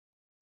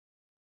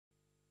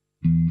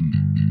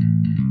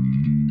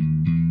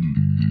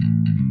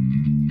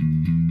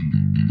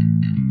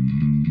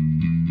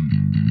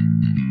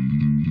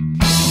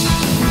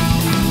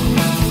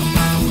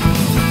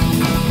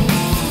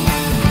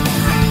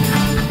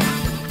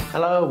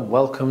Hello and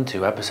welcome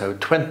to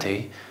episode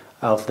 20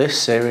 of this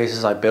series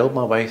as I build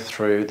my way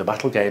through the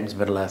Battle Games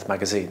Middle-earth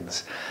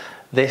magazines.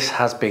 This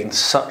has been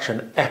such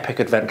an epic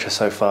adventure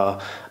so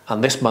far,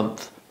 and this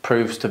month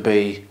proves to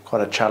be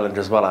quite a challenge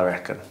as well, I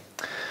reckon.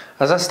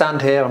 As I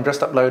stand here, I'm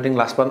just uploading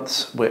last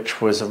month's, which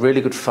was a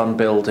really good fun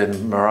build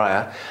in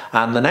Moria,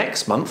 and the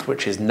next month,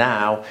 which is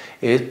now,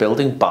 is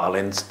building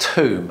Balin's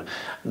tomb.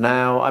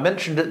 Now, I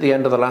mentioned at the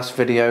end of the last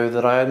video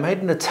that I had made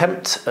an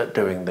attempt at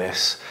doing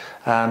this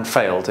and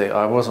failed.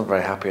 I wasn't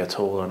very happy at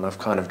all, and I've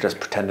kind of just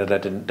pretended I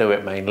didn't do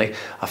it mainly.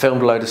 I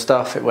filmed a load of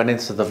stuff, it went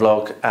into the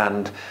vlog,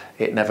 and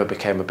it never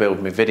became a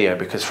build me video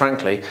because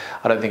frankly,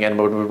 I don't think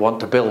anyone would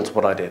want to build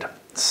what I did.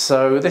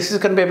 So this is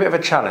going to be a bit of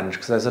a challenge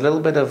because there's a little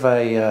bit of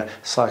a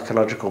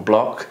psychological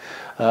block,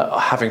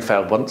 having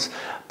failed once,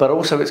 but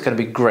also it's going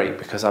to be great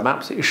because I'm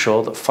absolutely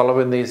sure that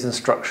following these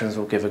instructions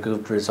will give a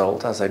good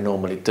result as they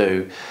normally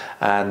do.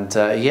 And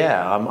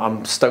yeah,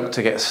 I'm stoked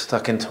to get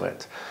stuck into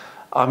it.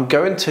 I'm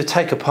going to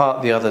take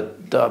apart the other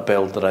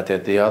build that I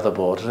did, the other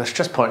board. It's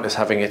just pointless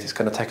having it, it's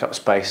going to take up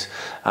space.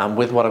 And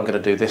with what I'm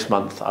going to do this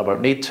month, I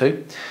won't need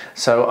to.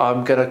 So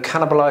I'm going to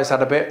cannibalise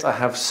that a bit. I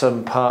have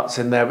some parts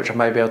in there which I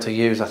may be able to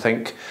use, I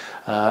think.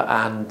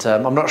 I'm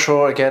not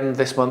sure, again,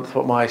 this month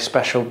what my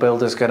special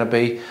build is going to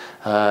be.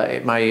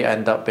 It may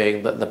end up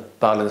being that the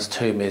Balin's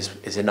tomb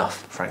is enough,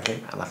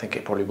 frankly. And I think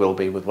it probably will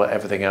be with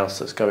everything else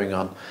that's going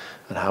on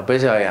and how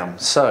busy I am.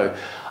 So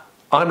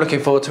I'm looking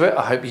forward to it.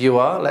 I hope you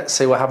are. Let's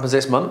see what happens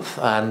this month,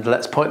 and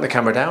let's point the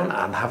camera down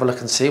and have a look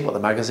and see what the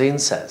magazine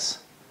says.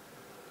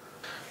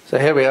 So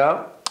here we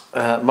are,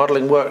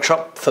 modelling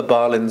workshop for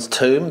Balin's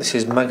tomb. This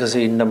is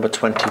magazine number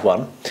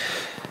 21.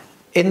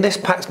 In this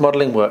PAX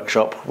modelling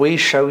workshop, we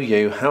show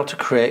you how to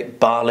create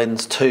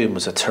Balin's tomb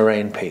as a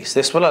terrain piece.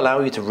 This will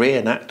allow you to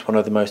reenact one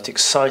of the most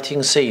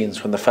exciting scenes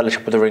from the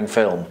Fellowship of the Ring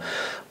film,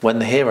 when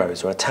the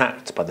heroes are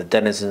attacked by the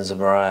denizens of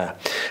Moria.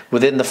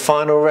 Within the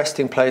final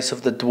resting place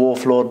of the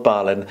Dwarf Lord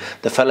Balin,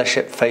 the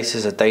Fellowship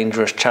faces a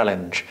dangerous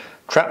challenge.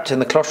 Trapped in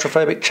the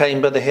claustrophobic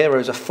chamber, the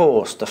heroes are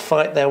forced to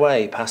fight their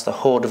way past a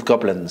horde of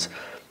goblins.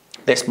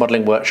 This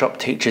modelling workshop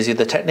teaches you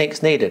the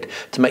techniques needed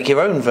to make your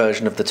own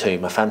version of the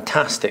tomb, a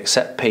fantastic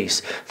set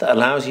piece that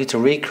allows you to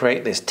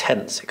recreate this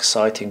tense,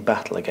 exciting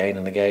battle again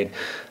and again.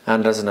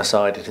 And as an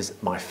aside, it is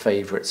my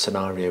favourite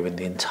scenario in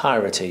the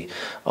entirety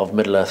of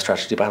Middle-earth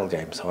strategy battle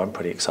games, so I'm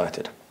pretty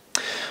excited.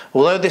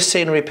 Although this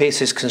scenery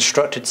piece is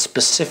constructed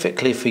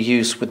specifically for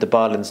use with the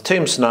Balin's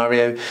tomb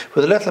scenario,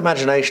 with a little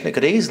imagination it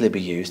could easily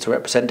be used to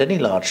represent any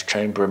large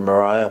chamber in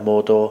Moria,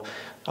 Mordor,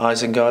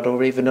 Isengard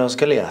or even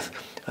Osgiliath.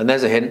 And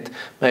there's a hint,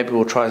 maybe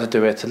we'll try to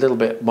do it a little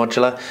bit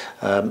modular,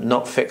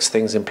 not fix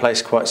things in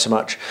place quite so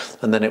much,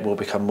 and then it will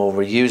become more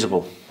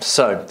reusable.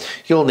 So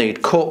you'll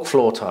need cork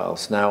floor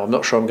tiles. Now I'm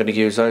not sure I'm going to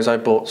use those. I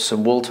bought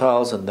some wool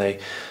tiles and they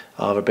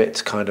are a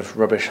bit kind of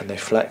rubbish and they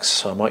flex,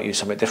 so I might use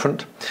something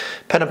different.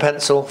 Pen and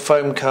pencil,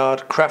 foam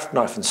card, craft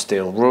knife and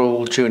steel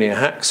rule, junior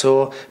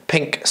hacksaw,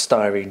 pink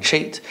styrene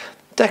sheet,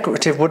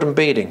 decorative wooden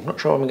beading, not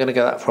sure where I'm going to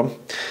get that from,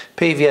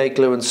 PVA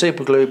glue and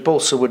super glue,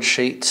 balsa wood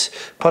sheets,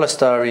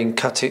 polystyrene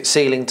cutting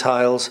ceiling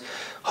tiles,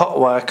 hot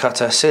wire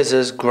cutter,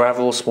 scissors,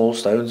 gravel, small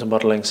stones and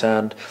modelling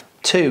sand,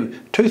 2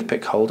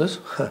 toothpick holders,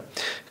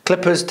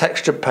 clippers,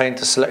 textured paint,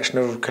 a selection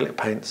of acrylic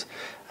paints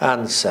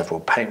and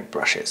several paint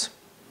brushes.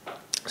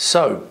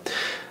 So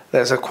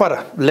there's quite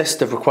a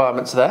list of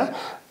requirements there,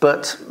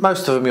 but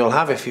most of them you'll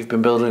have if you've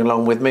been building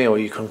along with me, or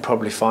you can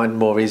probably find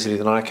more easily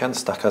than I can,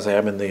 stuck as I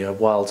am in the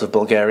wilds of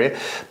Bulgaria,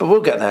 but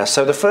we'll get there.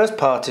 So the first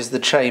part is the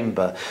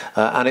chamber,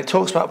 and it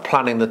talks about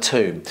planning the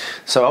tomb.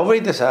 So I'll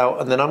read this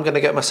out and then I'm going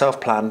to get myself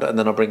planned and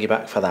then I'll bring you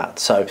back for that.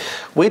 So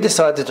we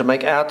decided to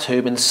make our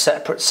tomb in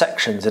separate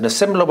sections in a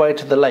similar way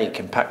to the lake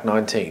in Pack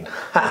 19.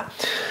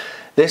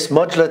 This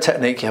modular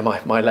technique, yeah,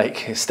 my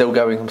lake is still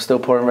going, I'm still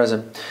pouring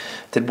resin.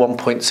 Did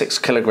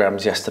 1.6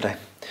 kilograms yesterday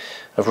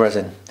of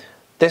resin.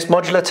 This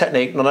modular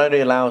technique not only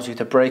allows you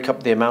to break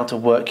up the amount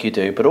of work you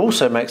do, but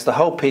also makes the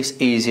whole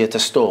piece easier to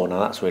store.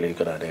 Now that's really a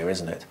good idea,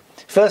 isn't it?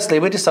 Firstly,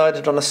 we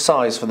decided on a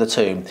size for the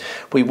tomb.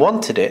 We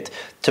wanted it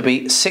to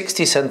be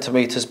 60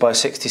 centimetres by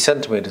 60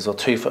 centimetres, or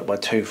 2 foot by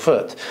 2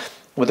 foot,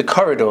 with a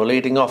corridor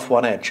leading off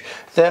one edge.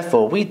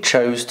 Therefore, we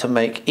chose to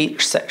make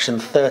each section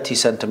 30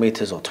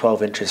 centimetres or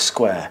 12 inches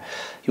square.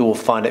 You will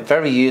find it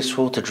very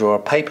useful to draw a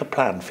paper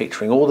plan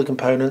featuring all the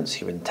components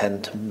you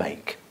intend to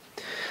make.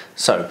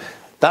 So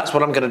that's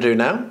what I'm going to do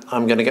now.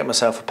 I'm going to get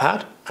myself a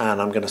pad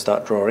and I'm going to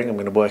start drawing. I'm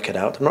going to work it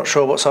out. I'm not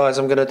sure what size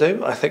I'm going to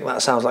do. I think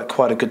that sounds like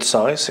quite a good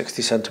size,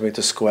 60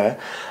 centimetres square.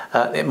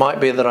 It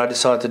might be that I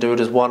decide to do it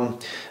as one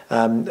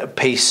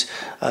piece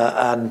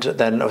and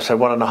then also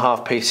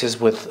 1.5 pieces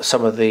with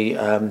some of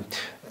the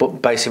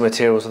basic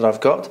materials that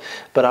I've got,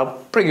 but I'll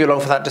bring you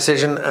along for that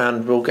decision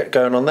and we'll get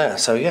going on there.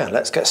 So yeah,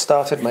 let's get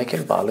started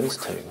making Balin's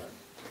tomb.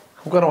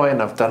 I've gone away and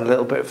I've done a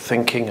little bit of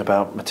thinking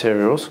about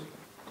materials,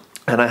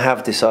 And I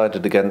have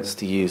decided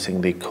against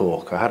using the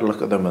cork. I had a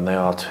look at them and they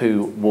are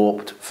too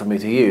warped for me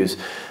to use.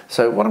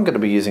 So what I'm going to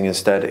be using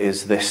instead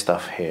is this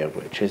stuff here,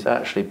 which is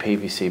actually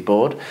PVC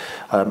board.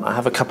 I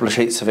have a couple of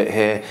sheets of it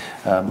here.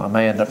 I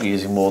may end up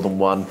using more than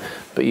one,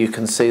 but you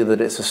can see that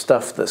it's a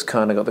stuff that's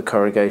kind of got the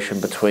corrugation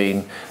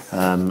between,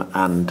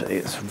 and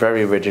it's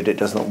very rigid, it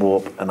does not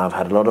warp, and I've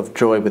had a lot of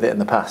joy with it in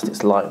the past.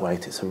 It's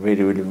lightweight, it's a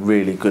really, really,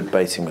 really good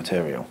basing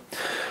material.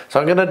 So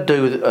I'm going to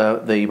do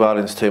the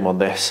Balin's tomb on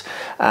this,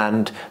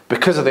 and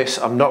because of this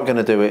I'm not going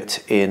to do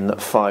it in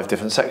 5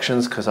 different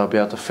sections because I'll be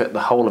able to fit the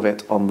whole of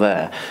it on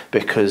there,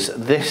 because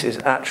this is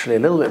actually a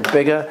little bit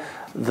bigger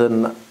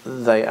than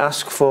they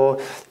ask for.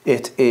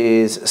 It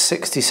is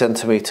 60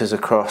 centimetres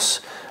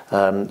across,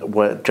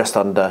 just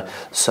under,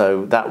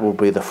 so that will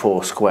be the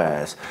 4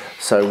 squares.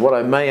 So what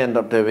I may end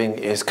up doing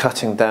is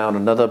cutting down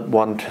another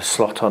one to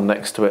slot on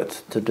next to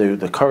it to do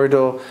the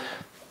corridor.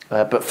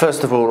 But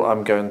first of all,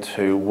 I'm going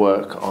to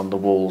work on the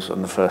walls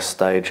in the first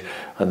stage,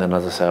 and then,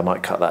 as I say, I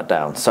might cut that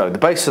down. So the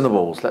base and the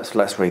walls,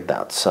 let's read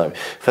that. So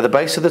for the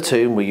base of the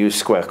tomb, we use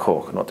square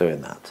cork. I'm not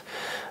doing that.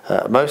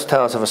 Most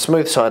towers have a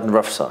smooth side and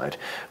rough side,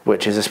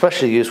 which is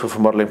especially useful for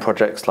modelling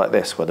projects like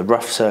this, where the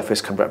rough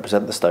surface can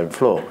represent the stone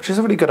floor, which is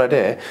a really good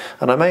idea,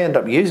 and I may end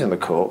up using the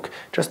cork,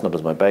 just not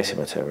as my basing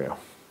material.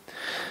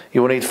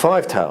 You will need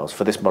 5 tiles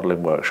for this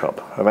modelling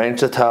workshop.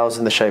 Arrange the tiles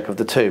in the shape of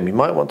the tomb. You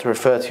might want to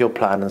refer to your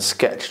plan and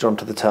sketch it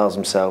onto the tiles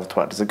themselves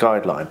to act as a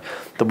guideline.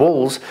 The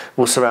walls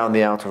will surround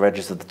the outer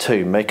edges of the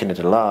tomb, making it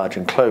a large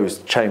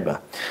enclosed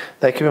chamber.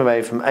 They can be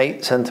made from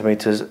 8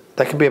 centimetres.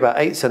 They can be about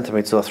 8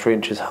 centimetres or 3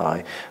 inches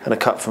high and are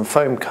cut from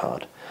foam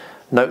card.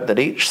 Note that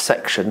each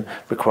section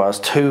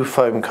requires 2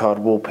 foam card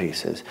wall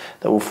pieces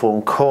that will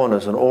form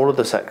corners on all of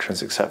the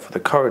sections except for the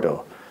corridor.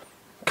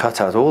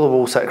 Cut out all the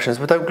wall sections,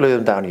 but don't glue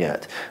them down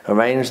yet.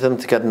 Arrange them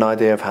to get an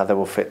idea of how they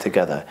will fit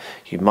together.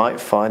 You might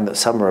find that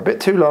some are a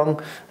bit too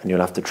long and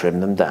you'll have to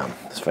trim them down.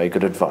 That's very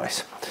good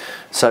advice.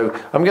 So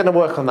I'm going to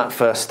work on that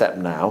first step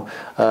now.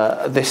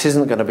 This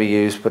isn't going to be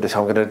used, but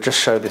I'm going to just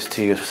show this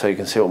to you so you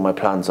can see what my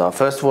plans are.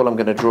 First of all, I'm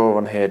going to draw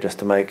on here just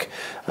to make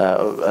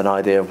an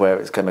idea of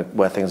where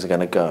things are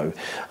going to go.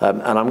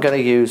 And I'm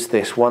going to use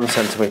this 1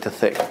 centimetre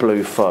thick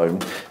blue foam,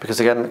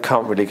 because again,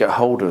 can't really get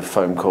hold of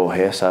foam core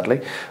here,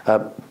 sadly.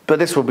 But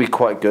this will be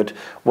quite good.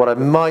 What I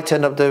might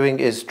end up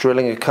doing is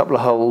drilling a couple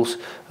of holes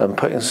and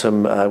putting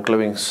some,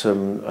 gluing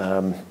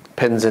some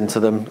pins into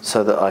them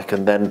so that I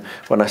can then,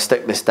 when I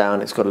stick this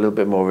down, it's got a little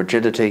bit more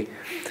rigidity.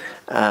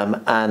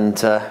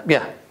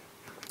 Yeah,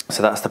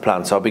 so that's the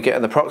plan. So I'll be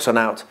getting the Proxon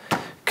out,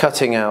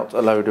 cutting out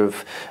a load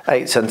of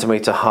 8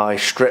 centimetre high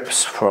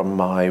strips from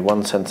my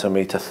 1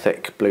 centimetre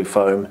thick blue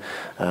foam,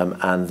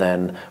 and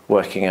then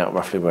working out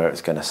roughly where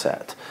it's going to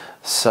set.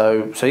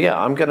 So yeah,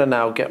 I'm going to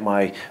now get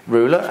my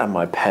ruler and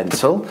my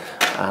pencil,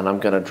 and I'm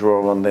going to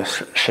draw on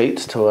this sheet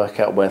to work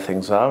out where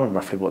things are and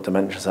roughly what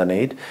dimensions I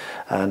need.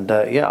 And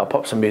yeah, I'll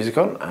pop some music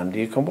on and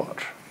you can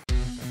watch.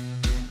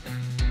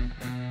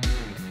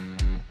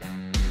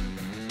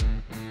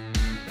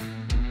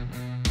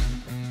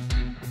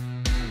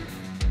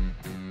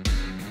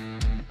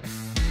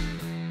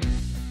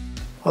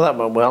 Well, that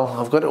went well.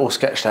 I've got it all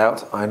sketched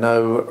out. I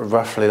know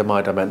roughly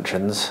my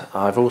dimensions.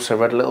 I've also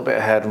read a little bit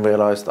ahead and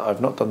realised that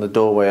I've not done the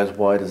doorway as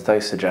wide as they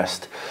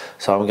suggest.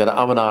 So I'm going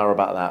to and ah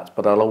about that.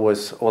 But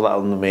all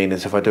that'll mean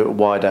is if I do it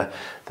wider,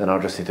 then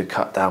I'll just need to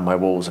cut down my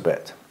walls a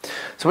bit.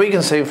 So what you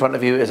can see in front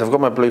of you is I've got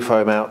my blue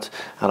foam out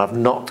and I've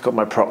not got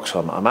my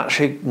Proxon. I'm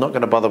actually not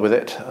going to bother with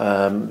it,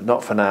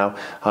 not for now.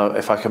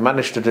 If I can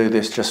manage to do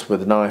this just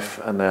with a knife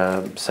and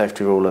a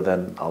safety ruler,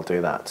 then I'll do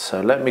that. So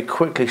let me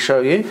quickly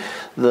show you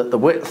that the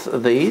width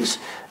of these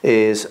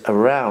is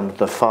around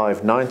the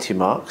 590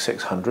 mark,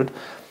 600.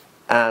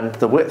 And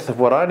the width of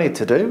what I need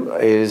to do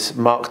is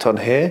marked on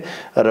here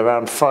at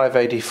around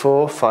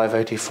 584,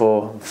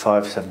 584,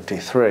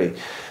 573.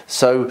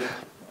 So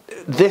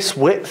this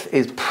width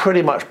is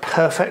pretty much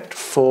perfect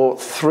for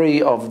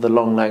 3 of the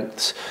long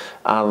lengths,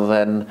 and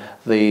then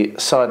the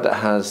side that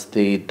has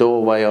the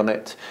doorway on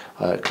it,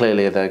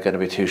 clearly they're going to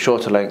be 2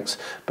 shorter lengths,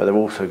 but they're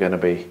also going to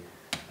be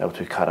able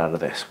to be cut out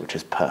of this, which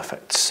is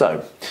perfect.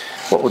 So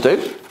what we'll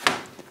do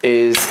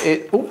is,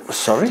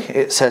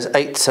 it says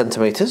 8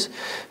 centimetres,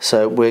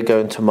 so we're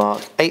going to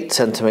mark 8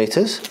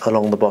 centimetres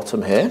along the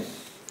bottom here.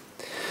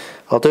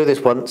 I'll do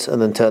this once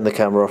and then turn the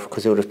camera off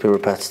because it'll just be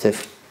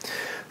repetitive.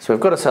 So we've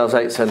got ourselves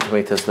 8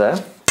 centimetres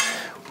there.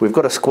 We've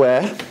got a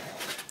square,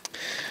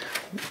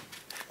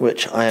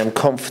 which I am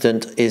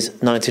confident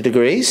is 90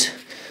 degrees.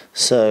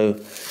 So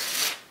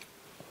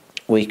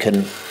we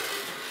can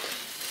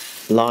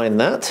line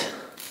that.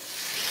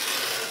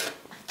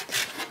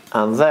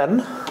 And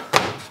then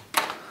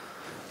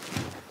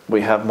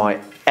we have my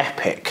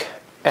epic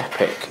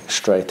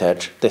straight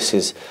edge.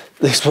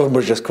 This one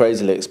was just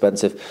crazily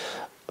expensive,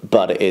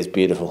 but it is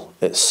beautiful.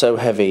 It's so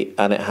heavy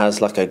and it has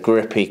like a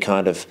grippy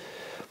kind of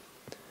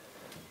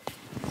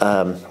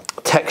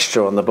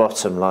texture on the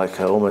bottom, like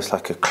almost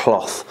like a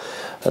cloth,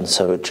 and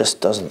so it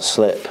just doesn't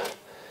slip.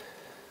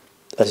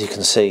 As you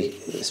can see,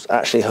 it's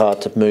actually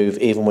hard to move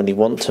even when you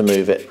want to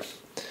move it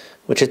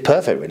which is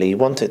perfect really. You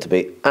want it to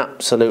be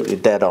absolutely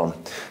dead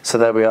on. So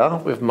there we are,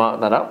 we've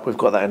marked that up, we've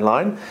got that in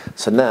line.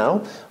 So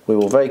now we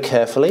will very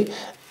carefully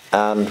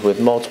and with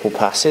multiple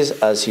passes,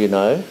 as you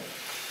know,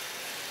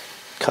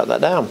 cut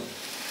that down.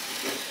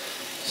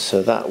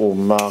 So that will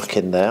mark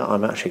in there.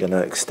 I'm actually going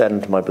to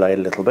extend my blade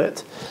a little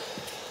bit.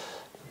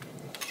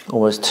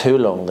 Almost too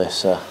long,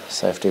 this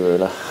safety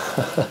ruler.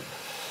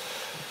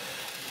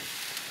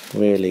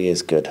 Really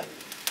is good.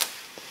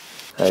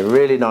 A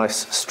really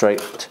nice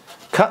straight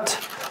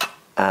cut,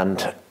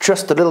 and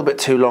just a little bit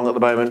too long at the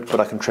moment, but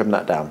I can trim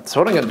that down. So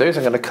what I'm going to do is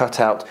I'm going to cut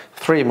out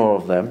 3 more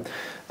of them.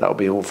 That will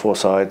be all 4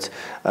 sides,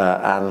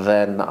 and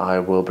then I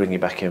will bring you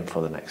back in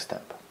for the next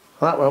step.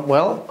 Well, that went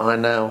well. I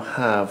now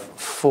have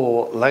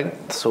 4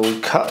 lengths all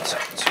cut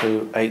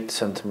to 8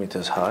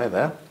 centimeters high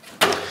there.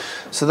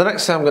 So the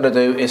next thing I'm going to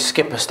do is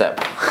skip a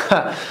step.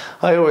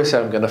 I always say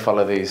I'm going to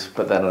follow these,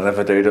 but then I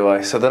never do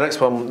I? So the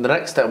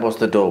next step was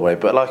the doorway,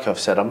 but like I've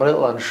said, I'm a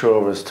little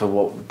unsure as to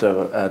what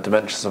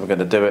dimensions I'm going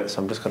to do it,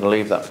 so I'm just going to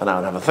leave that for now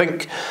and have a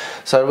think.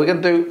 So we're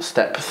going to do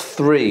step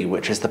 3,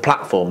 which is the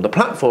platform. The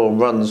platform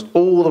runs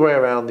all the way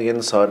around the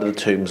inside of the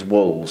tomb's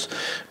walls.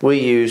 We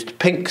used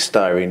pink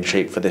styrene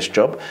sheet for this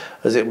job,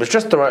 as it was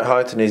just the right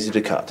height and easy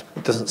to cut.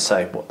 It doesn't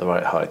say what the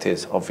right height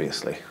is,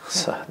 obviously,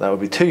 so that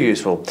would be too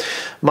useful.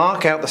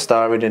 Mark out the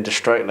styrene into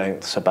straight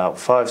lengths, about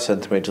 5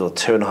 centimeters or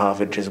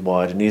 2.5 inches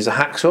wide, and use a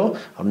hacksaw.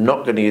 I'm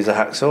not going to use a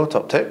hacksaw,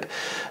 top tip,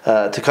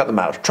 to cut them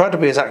out. Try to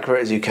be as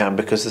accurate as you can,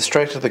 because the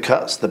straighter the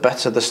cuts, the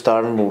better the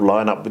styrene will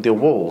line up with your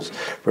walls.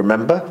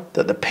 Remember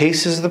that the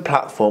pieces of the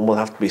platform will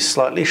have to be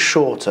slightly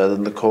shorter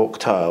than the cork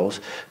tiles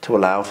to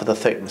allow for the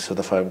thickness of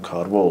the foam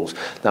card walls.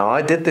 Now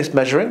I did this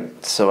measuring,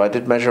 so I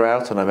did measure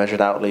out, and I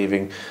measured out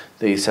leaving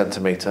the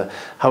centimetre.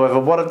 However,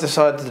 what I've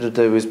decided to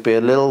do is be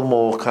a little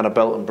more kind of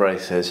belt and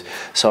braces.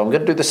 So I'm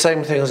going to do the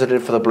same thing as I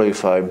did for the blue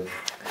foam.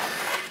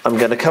 I'm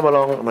going to come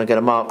along and I'm going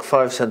to mark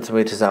 5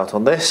 centimetres out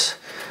on this,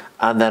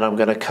 and then I'm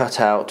going to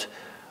cut out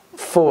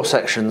 4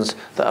 sections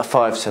that are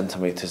 5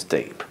 centimetres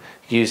deep,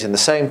 using the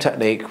same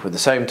technique with the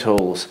same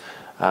tools,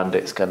 and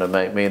it's going to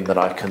mean that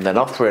I can then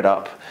offer it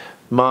up,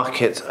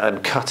 mark it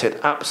and cut it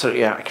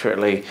absolutely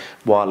accurately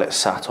while it's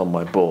sat on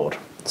my board.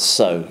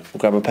 So we'll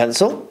grab a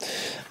pencil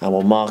and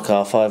we'll mark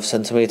our 5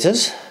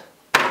 centimetres,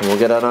 and we'll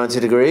get our 90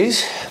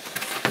 degrees,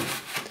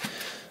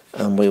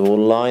 and we will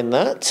line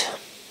that,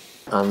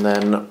 and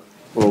then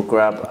we'll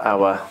grab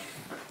our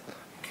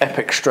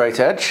epic straight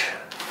edge,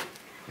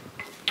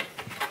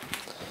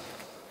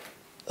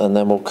 and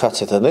then we'll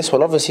cut it. And this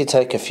will obviously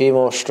take a few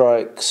more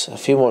strokes.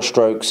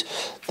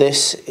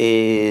 This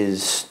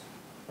is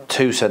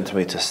 2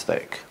 centimetres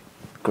thick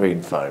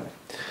green foam,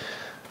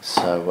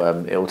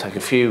 so it will take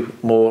a few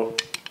more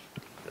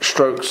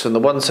strokes than the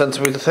 1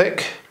 centimetre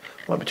thick.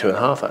 Might be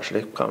 2.5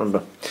 actually, can't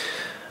remember.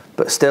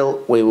 But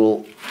still, we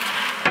will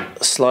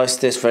slice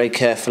this very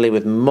carefully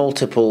with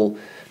multiple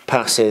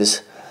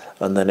passes,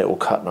 and then it will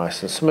cut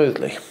nice and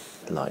smoothly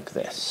like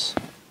this.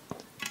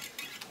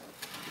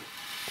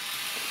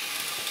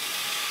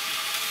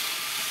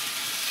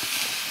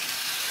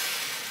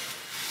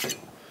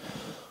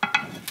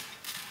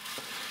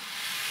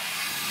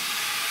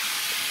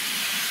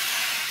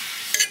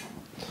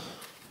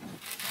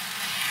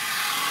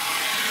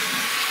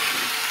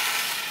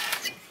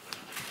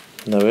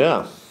 There we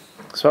are.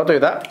 So I'll do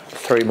that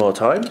 3 more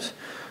times,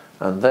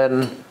 and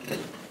then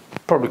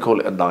probably call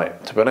it a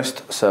night, to be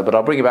honest. So, but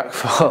I'll bring you back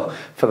for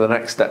the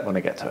next step when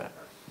I get to it.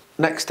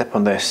 Next step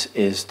on this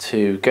is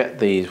to get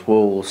these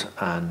walls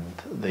and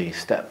the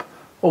step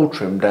all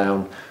trimmed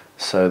down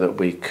so that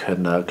we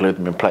can glue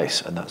them in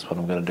place, and that's what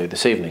I'm going to do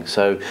this evening.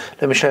 So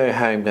let me show you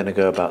how I'm going to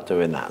go about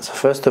doing that. So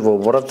first of all,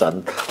 what I've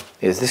done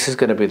is this is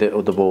going to be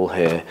the wall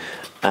here,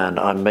 and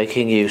I'm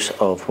making use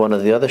of one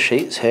of the other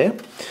sheets here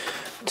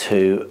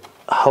to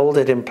hold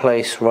it in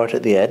place right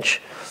at the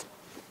edge,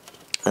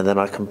 and then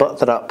I can butt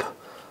that up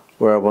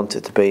where I want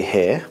it to be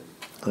here,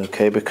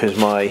 okay, because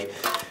my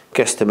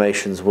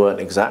guesstimations weren't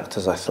exact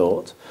as I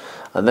thought.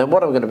 And then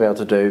what I'm going to be able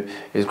to do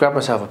is grab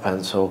myself a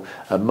pencil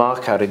and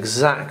mark out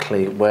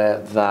exactly where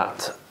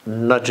that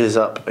nudges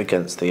up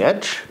against the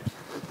edge,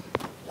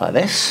 like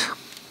this.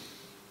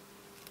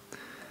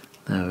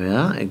 There we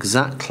are,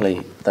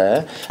 exactly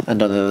there.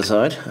 And on the other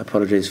side,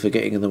 apologies for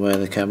getting in the way of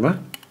the camera.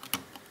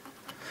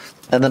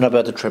 And then I'll be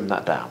able to trim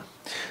that down.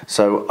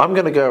 So I'm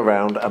going to go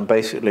around and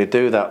basically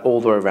do that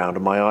all the way around,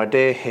 and my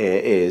idea here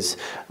is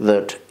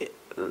that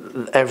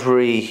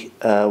every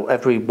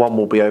one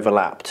will be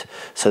overlapped.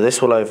 So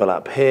this will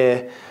overlap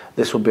here,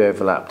 this will be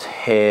overlapped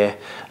here,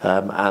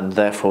 and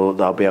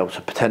therefore I'll be able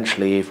to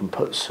potentially even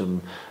put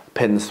some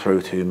pins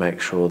through to make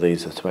sure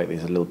to make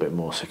these a little bit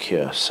more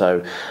secure.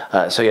 So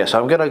so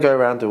I'm going to go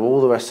around, do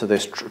all the rest of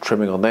this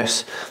trimming on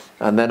this,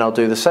 and then I'll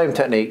do the same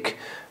technique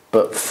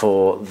but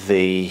for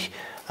the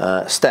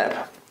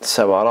step.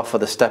 So I'll offer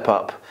the step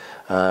up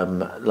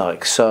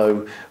like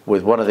so,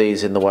 with one of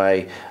these in the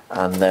way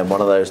and then one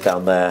of those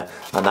down there,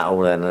 and that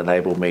will then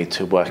enable me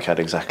to work out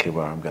exactly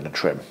where I'm going to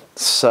trim.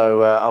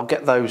 So I'll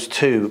get those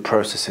 2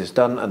 processes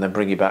done and then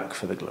bring you back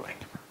for the gluing.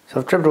 So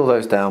I've trimmed all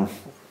those down.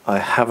 I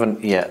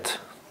haven't yet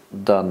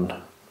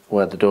done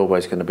where the doorway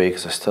is going to be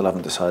because I still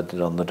haven't decided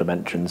on the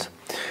dimensions.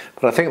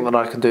 But I think that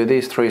I can do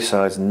these 3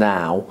 sides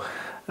now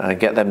and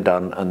get them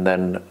done, and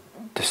then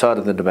decide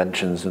on the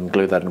dimensions and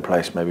glue that in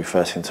place maybe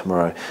first thing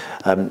tomorrow.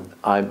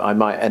 I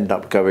might end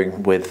up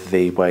going with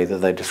the way that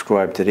they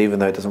described it, even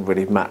though it doesn't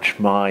really match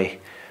my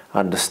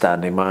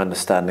understanding. My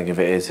understanding of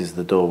it is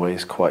the doorway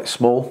is quite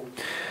small.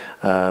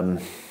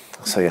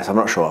 So yes, I'm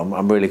not sure.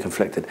 I'm really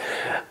conflicted.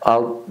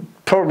 I'll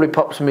probably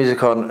pop some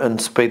music on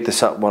and speed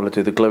this up while I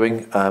do the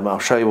gluing. I'll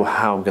show you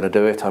how I'm going to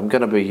do it. I'm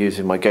going to be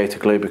using my gator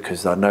glue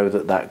because I know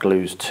that that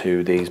glues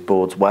to these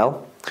boards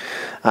well.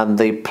 And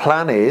the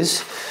plan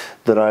is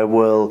that I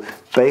will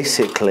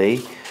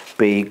basically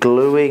be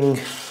gluing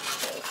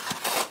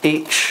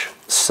each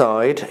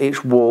side,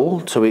 each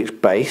wall to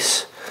each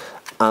base,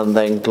 and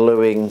then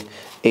gluing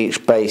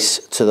each base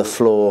to the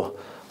floor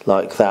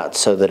like that,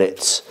 so that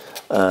it's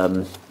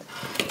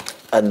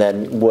and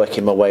then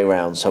working my way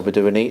around. So I'll be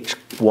doing each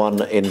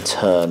one in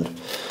turn,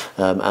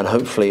 and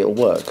hopefully it'll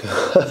work.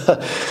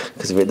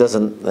 Because if it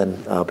doesn't,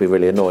 then I'll be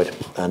really annoyed,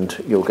 and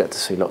you'll get to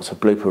see lots of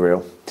blooper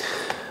reel.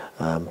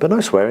 But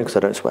no swearing, because I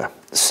don't swear.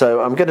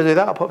 So I'm going to do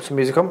that. I'll pop some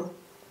music on,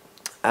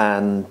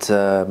 and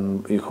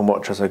you can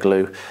watch as I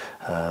glue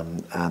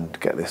and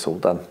get this all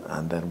done,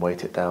 and then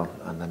weight it down,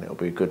 and then it'll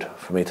be good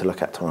for me to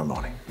look at tomorrow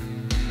morning.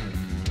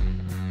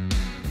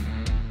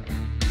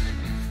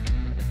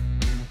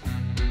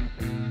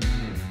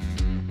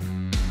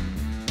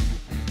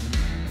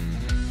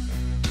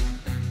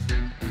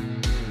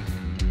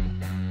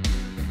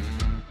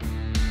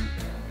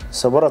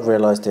 So what I've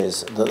realised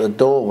is that the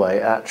doorway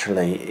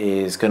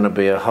actually is going to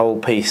be a whole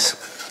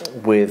piece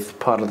with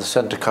part of the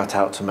centre cut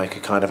out to make a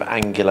kind of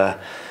angular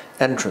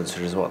entrance,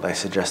 which is what they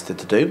suggested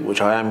to do, which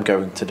I am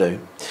going to do.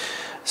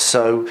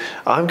 So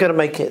I'm going to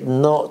make it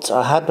not,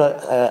 I had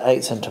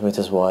 8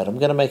 centimetres wide, I'm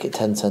going to make it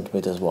 10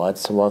 centimetres wide.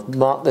 So I've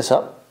marked this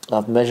up,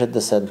 I've measured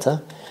the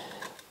centre,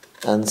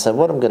 and so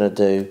what I'm going to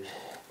do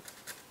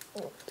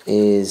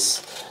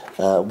is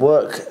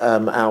work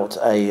out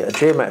a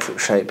geometric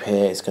shape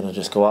here. It's going to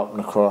just go up and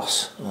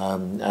across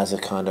as a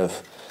kind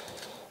of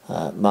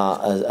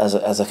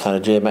as a kind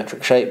of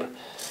geometric shape,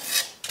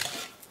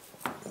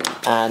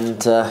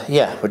 and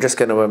yeah, we're just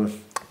going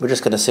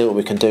to see what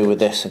we can do with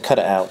this and cut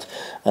it out,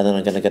 and then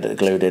I'm going to get it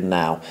glued in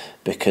now,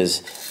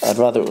 because I'd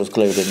rather it was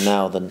glued in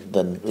now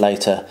than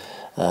later,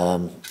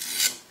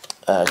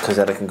 because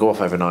then it can go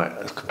off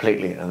overnight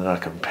completely, and then I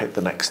can pick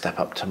the next step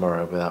up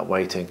tomorrow without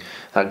waiting.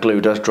 That glue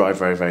does dry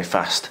very, very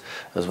fast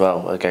as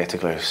well, a gator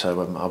glue,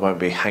 so I won't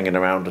be hanging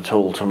around at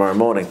all tomorrow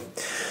morning.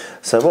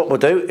 So what we'll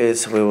do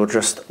is we will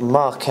just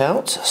mark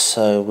out,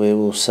 so we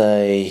will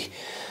say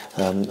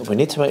we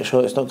need to make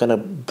sure it's not going to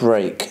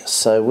break,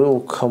 so we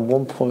will come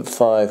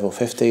 1.5 or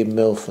 15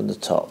 mil from the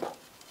top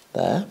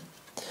there,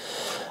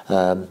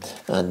 and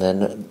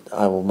then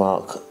I will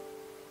mark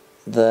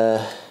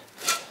there,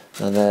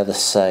 and they're the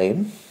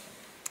same,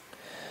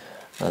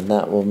 and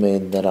that will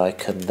mean that I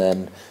can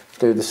then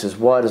do this as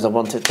wide as I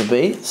want it to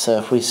be. So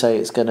if we say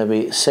it's going to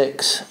be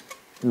 6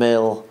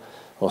 mil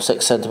or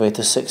 6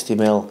 centimetres, 60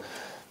 mil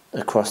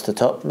across the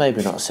top,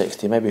 maybe not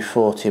 60, maybe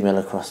 40 mil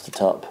across the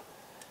top,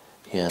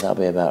 yeah, that'll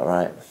be about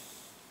right.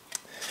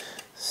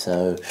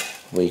 So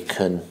we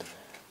can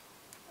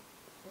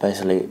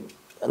basically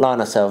line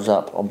ourselves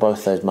up on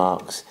both those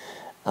marks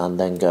and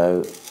then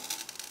go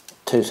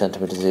 2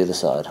 centimetres either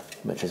side,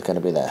 which is going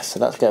to be there. So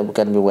that's going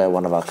to be where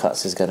one of our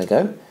cuts is going to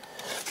go.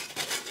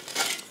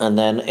 And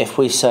then if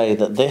we say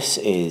that this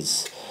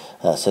is,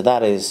 so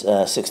that is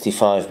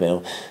 65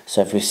 mil,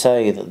 so if we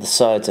say that the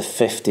sides are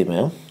 50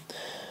 mil,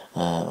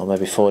 or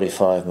maybe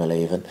 45 mil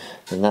even,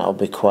 then that will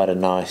be quite a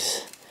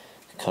nice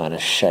kind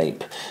of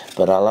shape.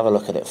 But I'll have a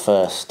look at it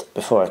first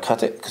before I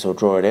cut it, because we'll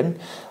draw it in,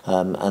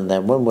 and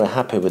then when we're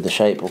happy with the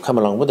shape, we'll come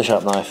along with the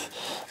sharp knife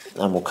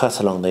and we'll cut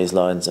along these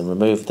lines and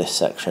remove this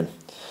section,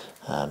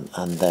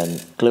 and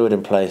then glue it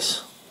in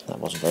place. That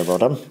wasn't very well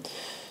done.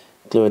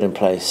 Glue it in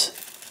place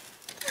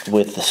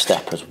with the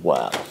step as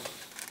well.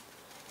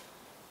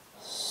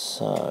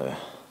 So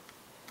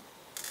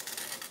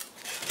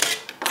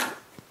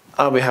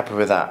I'll be happy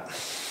with that.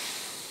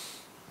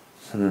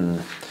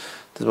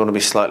 Does it want to be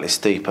slightly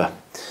steeper?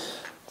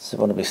 Does it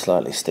want to be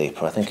slightly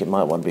steeper? I think it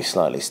might want to be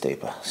slightly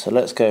steeper. So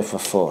let's go for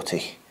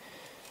 40.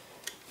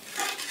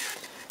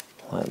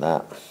 Like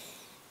that.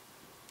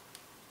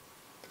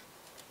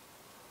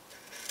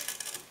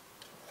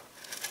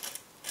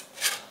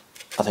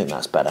 I think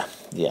that's better,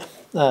 yeah.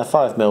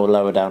 5 mil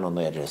lower down on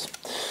the edges.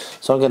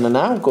 So I'm going to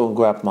now go and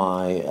grab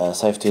my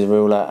safety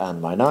ruler and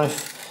my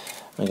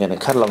knife. I'm going to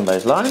cut along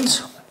those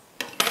lines,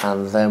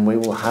 and then we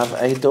will have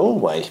a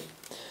doorway.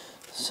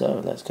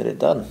 So let's get it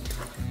done.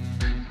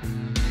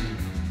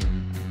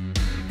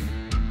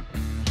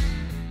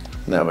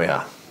 There we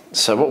are.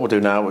 So what we'll do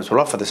now is we'll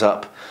offer this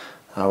up.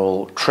 I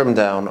will trim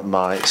down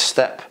my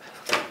step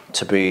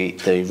to be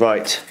the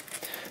right.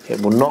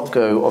 It will not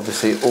go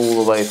obviously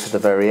all the way to the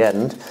very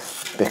end,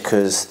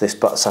 because this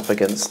butts up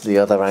against the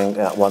other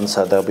one,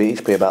 so they'll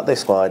each be about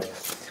this wide,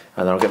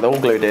 and then I'll get them all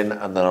glued in,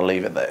 and then I'll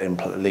leave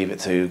it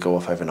to go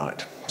off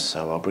overnight.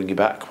 So I'll bring you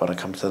back when I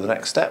come to the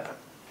next step.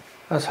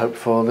 As hoped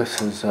for, this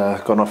has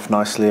gone off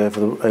nicely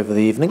over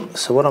the evening.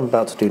 So what I'm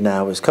about to do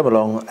now is come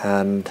along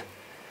and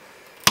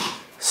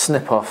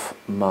snip off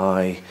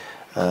my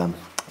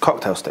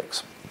cocktail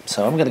sticks.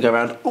 So I'm going to go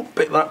around,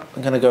 pick that up.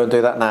 I'm going to go and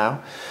do that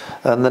now.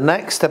 And the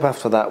next step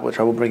after that, which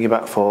I will bring you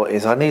back for,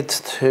 is I need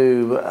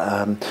to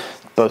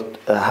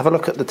have a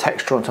look at the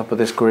texture on top of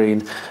this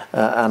green,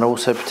 and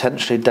also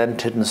potentially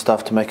dented and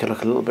stuff to make it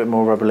look a little bit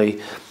more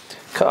rubbly.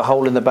 Cut a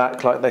hole in the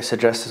back like they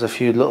suggest. There's a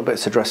few little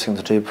bits of dressing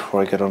to do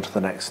before I get on to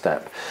the next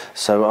step.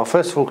 So I'll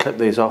first of all clip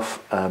these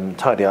off,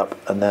 tidy up,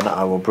 and then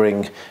I will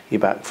bring you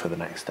back for the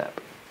next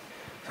step.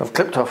 So I've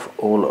clipped off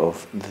all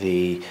of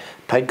the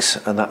pegs,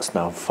 and that's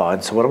now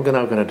fine. So what I'm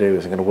now going to do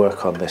is I'm going to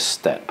work on this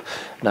step.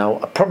 Now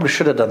I probably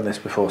should have done this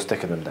before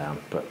sticking them down,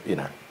 but you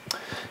know,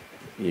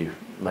 you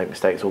make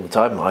mistakes all the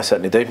time, I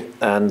certainly do,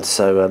 and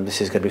so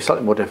this is going to be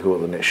slightly more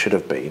difficult than it should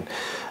have been,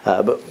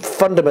 but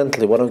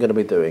fundamentally what I'm going to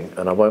be doing,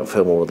 and I won't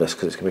film all of this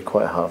because it's going to be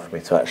quite hard for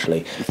me to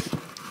actually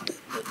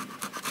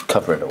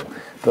cover it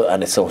all,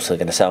 and it's also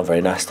going to sound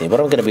very nasty.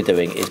 What I'm going to be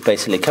doing is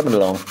basically coming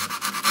along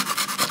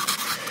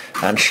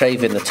and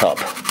shaving the top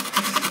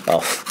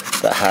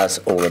off that has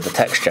all of the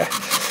texture.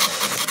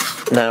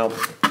 Now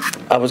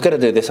I was going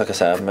to do this, like I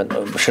said,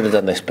 I should have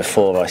done this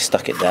before I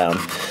stuck it down,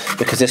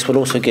 because this will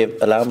also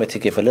allow me to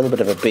give a little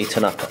bit of a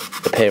beaten up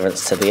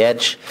appearance to the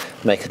edge,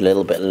 make it a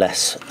little bit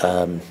less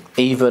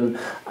even,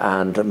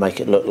 and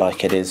make it look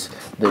like it is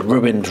the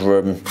ruined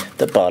room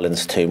that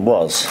Balin's tomb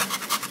was.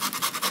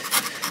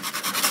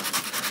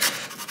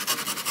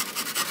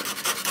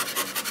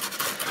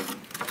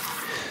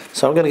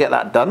 So I'm going to get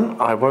that done.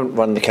 I won't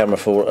run the camera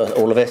for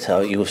all of it.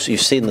 You've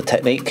seen the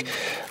technique.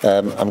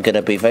 I'm going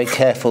to be very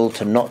careful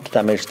to not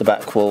damage the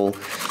back wall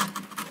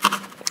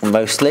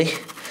mostly.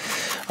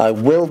 I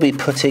will be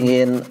putting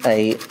in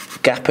a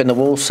gap in the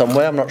wall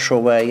somewhere. I'm not sure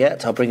where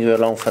yet. I'll bring you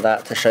along for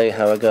that to show you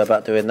how I go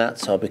about doing that.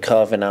 So I'll be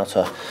carving out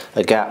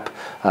a gap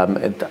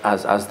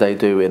as they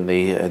do in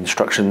the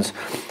instructions.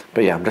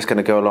 But yeah, I'm just going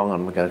to go along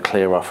and we're going to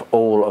clear off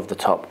all of the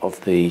top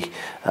of the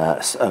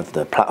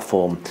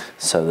platform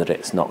so that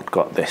it's not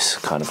got this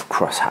kind of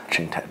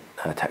cross-hatching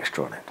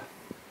texture on it.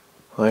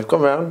 I've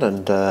gone around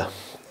and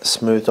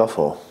smoothed off,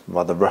 or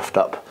rather roughed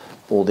up,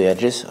 all the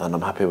edges, and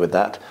I'm happy with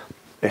that.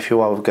 If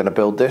you are going to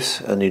build this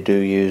and you do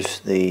use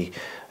the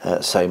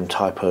same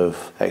type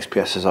of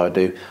XPS as I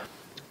do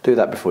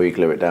that before you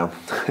glue it down.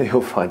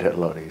 You'll find it a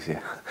lot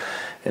easier.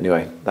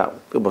 Anyway,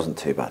 it wasn't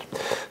too bad.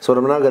 So what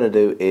I'm now going to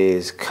do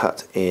is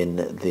cut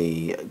in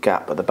the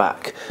gap at the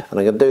back, and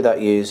I'm going to do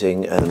that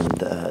using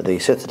the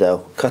Citadel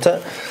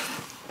cutter,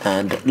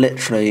 and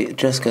literally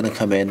just going to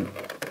come in.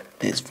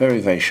 It's very,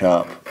 very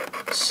sharp,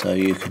 so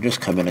you can just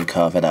come in and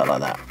carve it out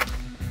like that.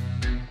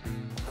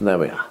 And there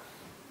we are.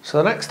 So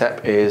the next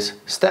step is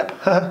step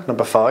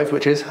number 5,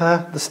 which is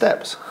the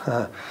steps.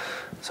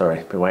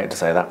 Sorry, been waiting to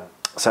say that.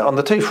 So on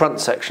the two front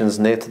sections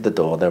near to the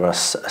door, there are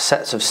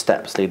sets of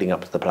steps leading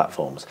up to the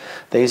platforms.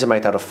 These are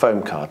made out of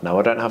foam card. Now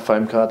I don't have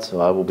foam card, so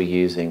I will be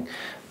using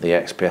the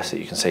XPS that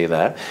you can see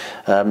there.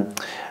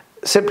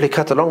 Simply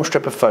cut a long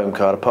strip of foam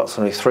card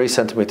approximately 3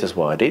 centimeters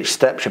wide. Each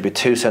step should be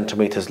 2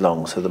 centimeters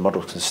long so the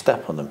model can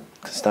stand on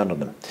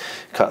them.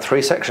 Cut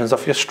 3 sections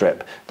off your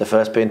strip, the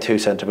first being 2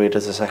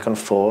 centimeters, the second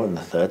 4, and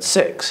the third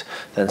 6.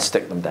 Then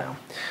stick them down.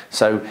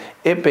 So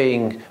it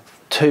being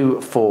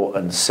 2, 4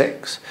 and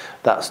 6,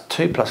 that's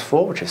 2 plus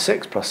 4, which is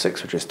 6, plus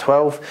 6, which is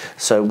 12.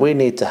 So we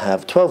need to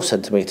have 12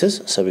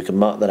 centimeters, so we can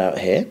mark that out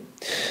here.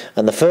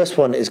 And the first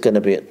one is going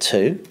to be at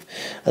 2,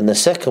 and the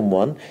second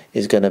one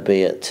is going to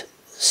be at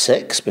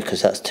 6,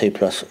 because that's 2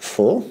 plus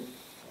 4.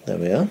 There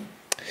we are.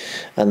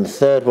 And the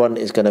third one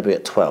is going to be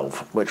at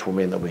 12, which will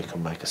mean that we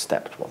can make a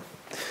stepped one.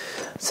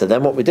 So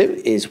then what we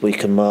do is we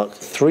can mark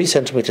 3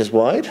 centimeters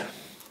wide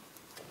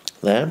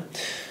there,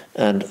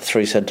 and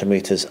 3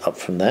 centimeters up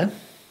from there.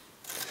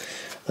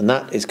 And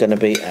that is going to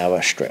be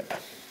our strip.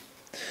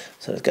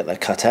 So let's get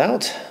that cut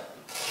out.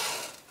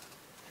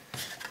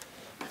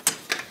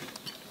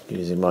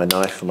 Using my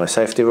knife and my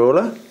safety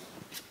ruler.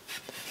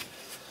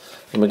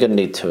 And we're going to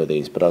need 2 of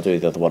these, but I'll do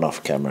the other one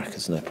off camera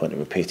because there's no point in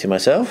repeating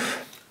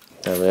myself.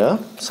 There we are.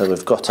 So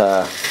we've got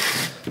our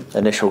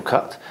initial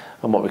cut,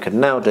 and what we can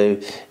now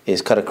do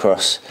is cut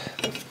across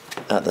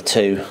at the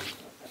 2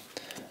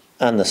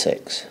 and the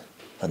 6,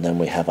 and then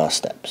we have our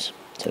steps.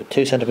 So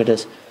 2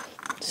 centimeters,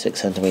 6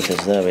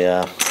 centimeters, there we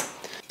are.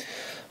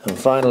 And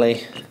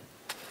finally,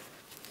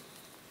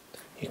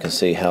 you can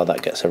see how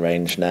that gets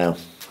arranged now.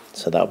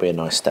 So that'll be a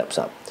nice steps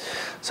up.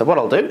 So what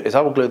I'll do is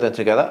I will glue them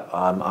together.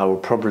 I will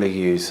probably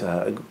use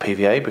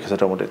PVA because I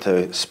don't want it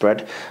to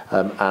spread,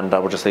 and I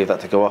will just leave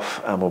that to go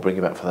off, and we'll bring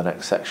you back for the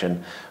next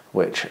section,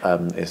 which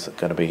is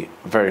going to be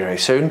very, very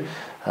soon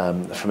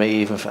for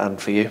me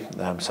and for you.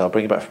 So I'll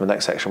bring you back from the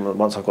next section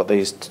once I've got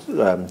these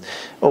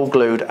all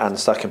glued and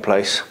stuck in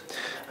place.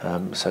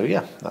 So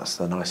yeah, that's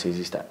the nice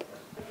easy step.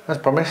 As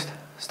promised,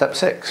 step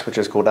 6, which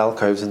is called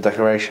alcoves and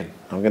decoration.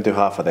 I'm going to do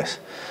half of this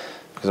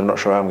because I'm not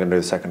sure how I'm going to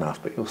do the second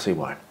half, but you'll see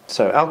why.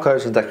 So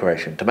alcoves and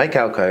decoration. To make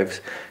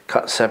alcoves,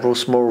 cut several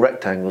small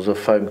rectangles of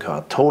foam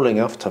card, tall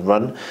enough to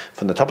run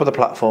from the top of the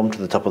platform to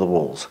the top of the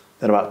walls,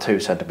 and about 2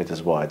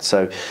 centimetres wide.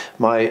 So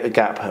my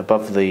gap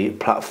above the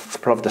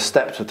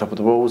steps to the top of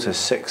the walls is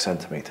 6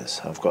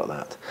 centimetres. I've got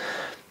that.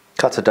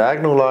 Cut a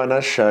diagonal line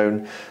as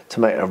shown to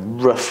make a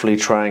roughly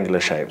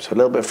triangular shape. So a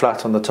little bit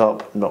flat on the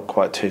top, not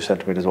quite 2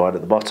 centimetres wide at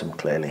the bottom,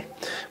 clearly.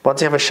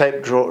 Once you have a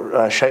shape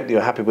that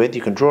you're happy with,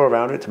 you can draw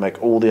around it to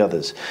make all the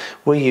others.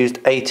 We used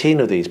 18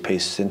 of these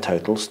pieces in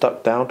total,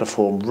 stuck down to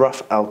form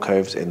rough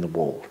alcoves in the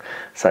wall.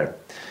 So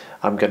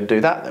I'm going to do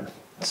that then.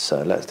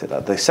 So let's do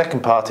that. The second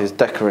part is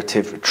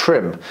decorative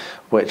trim,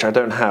 which I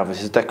don't have.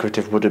 This is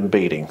decorative wooden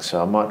beading, so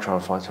I might try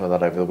and find some of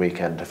that over the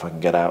weekend if I can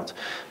get out.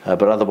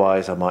 But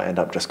otherwise I might end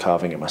up just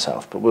carving it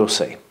myself, but we'll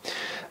see.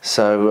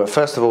 So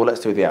first of all, let's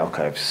do the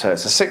alcoves. So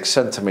it's a 6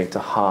 centimetre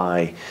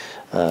high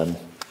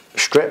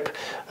strip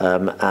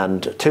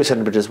and 2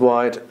 centimetres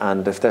wide,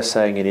 and if they're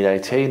saying you need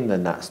 18,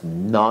 then that's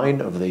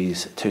 9 of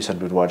these 2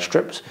 centimetre wide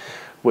strips,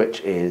 which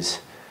is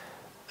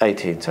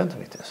 18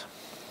 centimetres.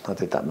 I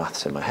did that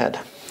maths in my head.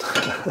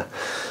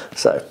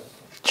 So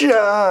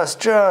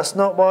just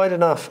not wide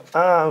enough.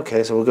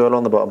 Okay, so we'll go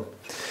along the bottom.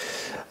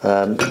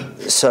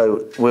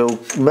 So we'll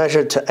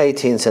measure to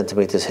 18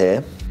 centimetres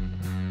here.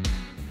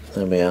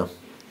 There we are.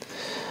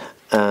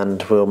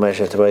 And we'll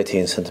measure to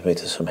 18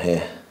 centimetres from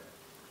here,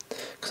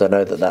 because I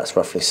know that that's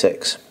roughly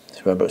 6.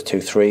 So remember, it's 2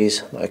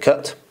 3s that I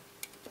cut.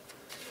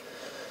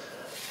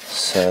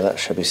 So that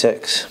should be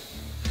 6.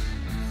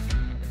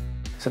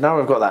 So now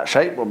we've got that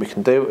shape, what we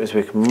can do is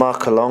we can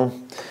mark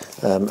along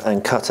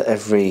and cut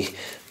every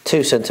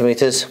 2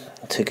 centimetres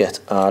to get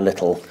our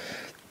little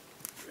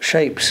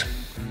shapes.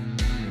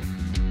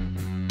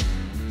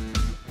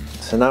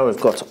 So now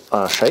we've got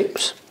our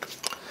shapes,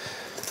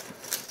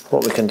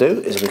 what we can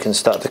do is we can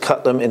start to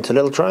cut them into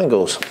little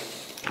triangles.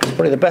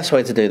 Probably the best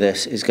way to do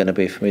this is going to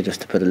be for me just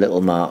to put a little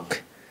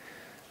mark,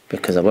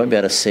 because I won't be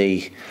able to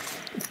see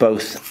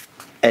both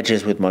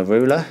edges with my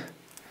ruler,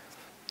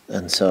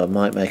 and so I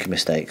might make a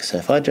mistake. So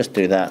if I just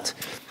do that,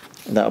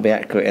 that'll be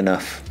accurate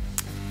enough.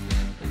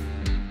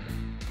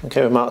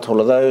 Okay, we've marked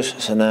all of those,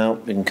 so now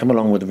we can come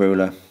along with the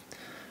ruler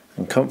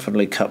and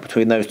comfortably cut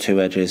between those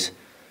 2 edges,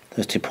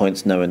 those 2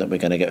 points, knowing that we're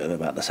going to get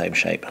about the same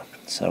shape.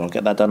 So I'll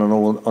get that done on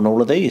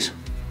all of these.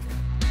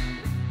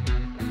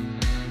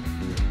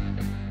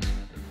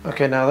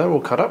 Okay, now they're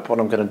all cut up. What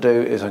I'm going to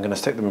do is I'm going to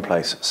stick them in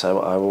place. So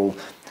I will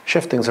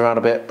shift things around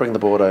a bit, bring the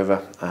board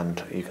over,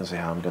 and you can see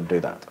how I'm going to do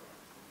that.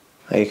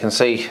 Now you can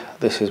see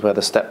this is where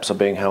the steps are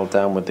being held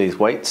down with these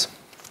weights.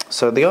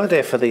 So the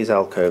idea for these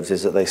alcoves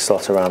is that they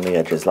slot around the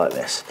edges like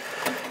this.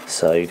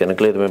 So you're going to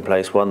glue them in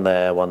place, one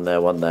there, one there,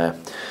 one there.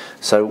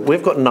 So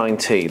we've got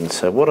 19,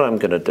 so what I'm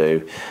going to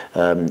do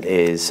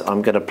is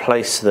I'm going to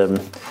place them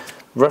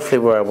roughly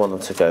where I want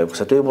them to go,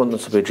 because I do want them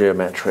to be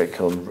geometric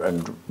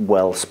and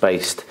well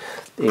spaced,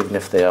 even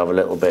if they are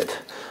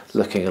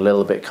looking a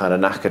little bit kind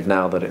of knackered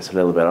now that it's a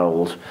little bit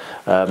old.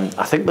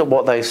 I think that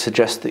what they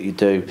suggest that you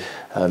do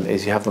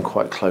is you have them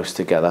quite close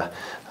together,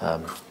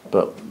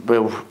 but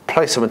we'll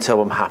place them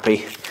until I'm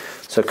happy.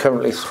 So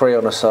currently 3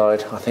 on a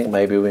side. I think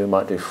maybe we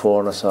might do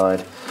 4 on a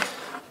side.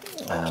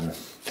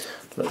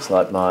 Looks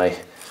like my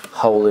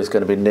hole is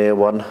going to be near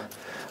one.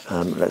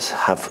 Let's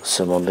have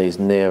some on these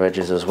near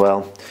edges as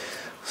well.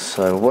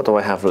 So what do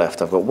I have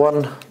left? I've got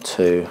 1,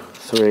 2,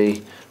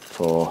 3,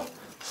 4,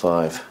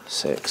 5,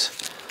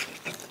 6,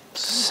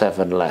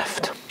 7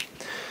 left.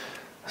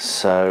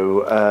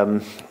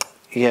 So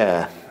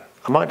yeah,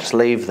 I might just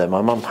leave them.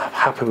 I'm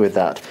happy with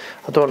that.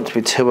 I don't want it to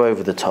be too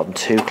over the top and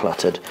too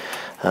cluttered,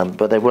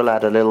 but they will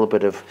add a little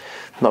bit of,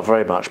 not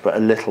very much, but a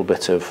little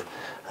bit of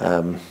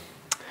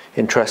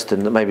interest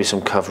and maybe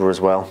some cover as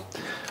well.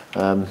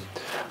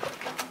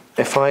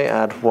 If I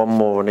add 1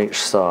 more on each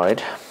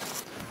side,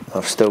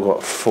 I've still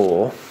got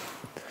 4.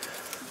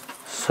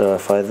 So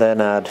if I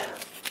then add,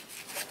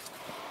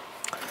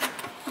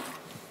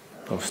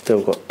 I've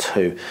still got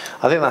 2.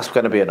 I think that's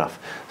going to be enough.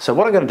 So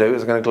what I'm going to do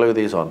is I'm going to glue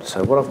these on.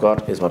 So what I've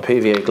got is my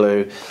PVA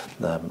glue.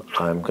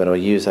 I'm going to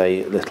use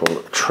a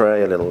little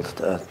tray, a little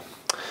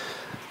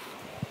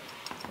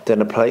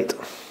dinner plate,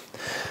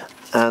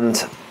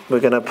 and we're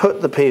going to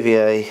put the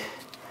PVA,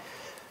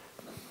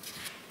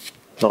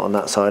 not on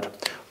that side,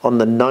 on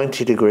the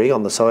 90 degree,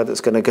 on the side that's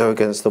going to go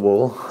against the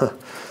wall.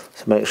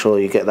 So make sure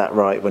you get that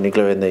right when you're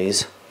gluing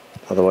these,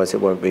 otherwise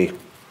it won't be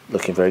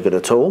looking very good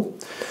at all.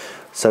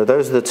 So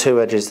those are the 2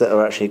 edges that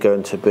are actually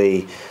going to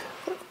be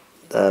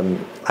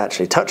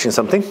actually touching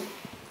something,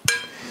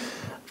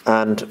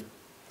 and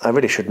I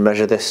really should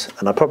measure this,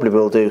 and I probably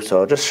will do, so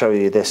I'll just show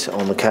you this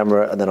on the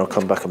camera and then I'll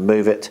come back and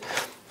move it,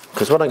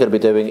 because what I'm going to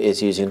be doing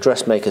is using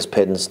dressmaker's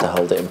pins to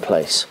hold it in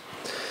place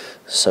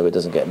so it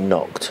doesn't get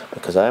knocked,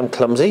 because I am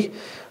clumsy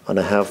and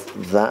I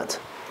have that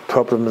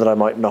problem that I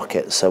might knock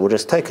it. So we'll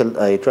just take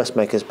a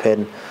dressmaker's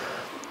pin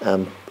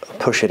and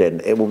push it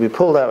in. It will be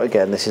pulled out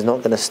again. This is not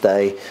going to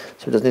stay,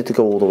 so it doesn't need to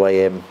go all the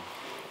way in,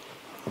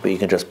 but you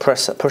can just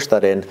push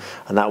that in,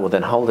 and that will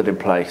then hold it in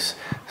place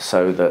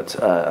so that,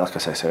 like I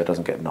say, so it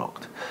doesn't get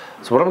knocked.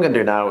 So what I'm going to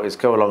do now is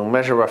go along,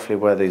 measure roughly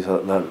where these are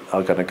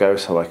going to go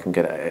so I can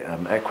get it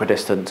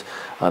equidistant,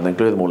 and then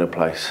glue them all in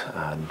place,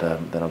 and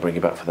then I'll bring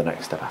you back for the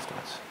next step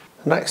afterwards.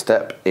 The next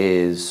step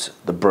is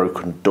the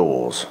broken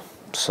doors.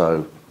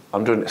 So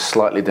I'm doing it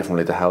slightly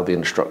differently to how the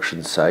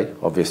instructions say,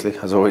 obviously,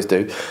 as I always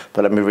do,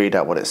 but let me read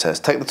out what it says.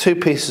 Take the 2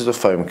 pieces of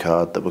foam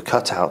card that were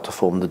cut out to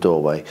form the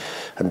doorway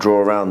and draw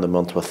around them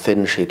onto a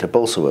thin sheet of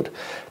balsa wood.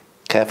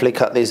 Carefully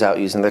cut these out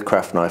using the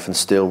craft knife and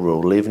steel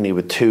rule, leaving you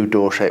with 2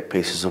 door-shaped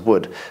pieces of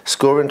wood.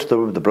 Score into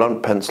them with the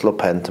blunt pencil or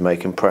pen to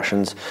make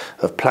impressions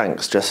of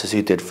planks, just as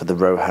you did for the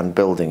Rohan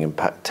building in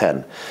Pack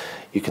 10.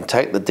 You can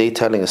take the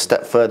detailing a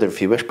step further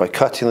if you wish by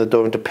cutting the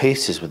door into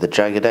pieces with a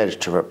jagged edge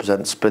to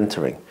represent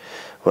splintering.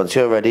 Once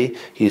you're ready,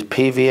 use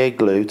PVA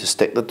glue to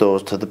stick the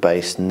doors to the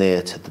base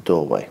near to the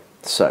doorway.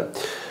 So,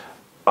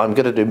 I'm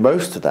going to do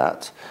most of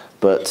that,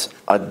 but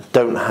I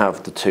don't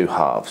have the 2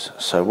 halves.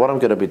 So what I'm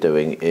going to be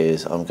doing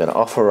is I'm going to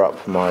offer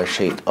up my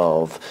sheet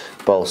of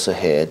balsa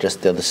here,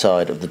 just the other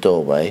side of the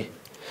doorway.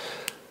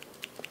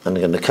 I'm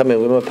going to come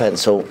in with my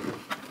pencil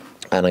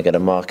and I'm going to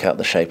mark out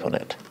the shape on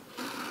it.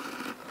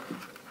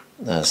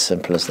 As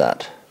simple as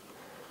that.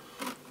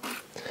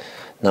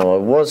 Now I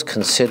was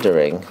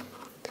considering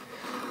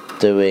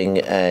doing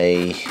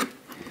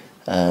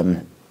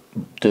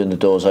doing the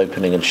doors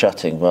opening and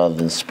shutting rather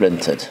than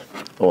splintered,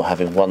 or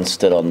having one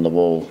still on the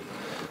wall,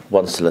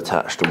 one still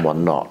attached and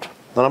one not.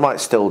 And I might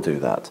still do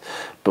that,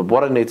 but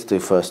what I need to do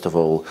first of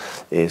all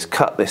is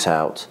cut this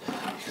out.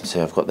 You can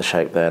see I've got the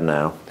shape there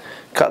now.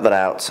 Cut that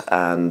out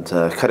and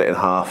cut it in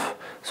half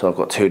so I've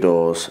got 2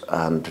 doors,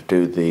 and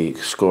do the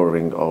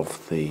scoring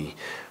of the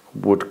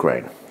wood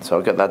grain. So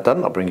I'll get that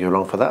done, I'll bring you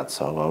along for that,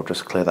 so I'll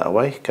just clear that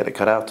away, get it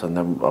cut out, and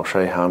then I'll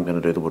show you how I'm going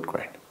to do the wood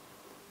grain.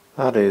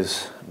 That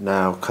is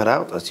now cut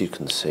out, as you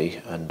can see,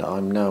 and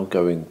I'm now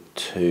going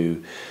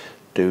to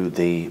do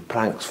the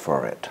planks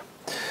for it.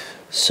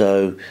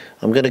 So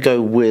I'm going to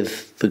go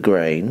with the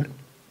grain,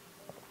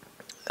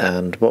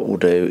 and what we'll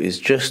do is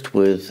just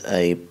with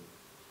a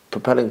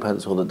propelling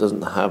pencil that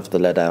doesn't have the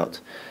lead out,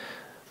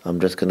 I'm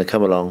just going to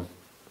come along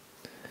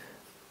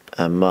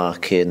and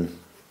mark in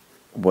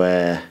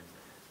where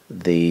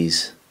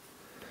these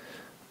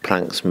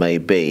planks may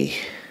be.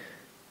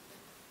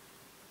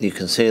 You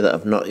can see that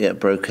I've not yet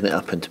broken it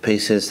up into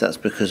pieces. That's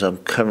because I'm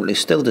currently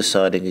still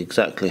deciding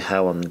exactly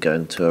how I'm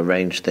going to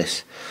arrange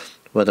this,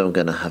 whether I'm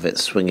going to have it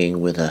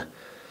swinging with a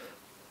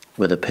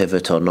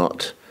pivot or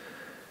not.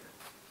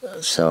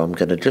 So I'm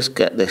going to just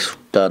get this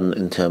done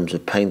in terms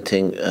of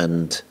painting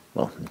and,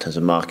 well, in terms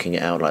of marking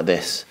it out like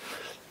this,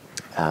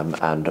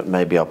 and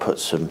maybe I'll put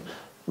some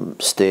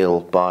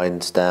steel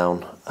binds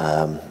down,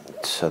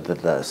 so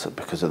that that's,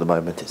 because at the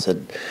moment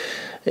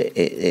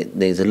it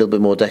needs a little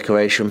bit more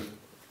decoration.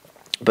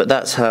 But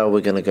that's how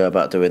we're going to go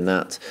about doing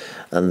that.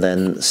 And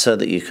then, so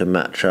that you can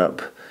match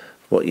up,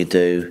 what you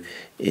do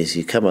is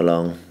you come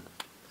along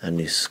and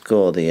you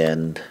score the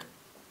end,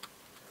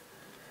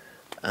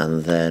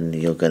 and then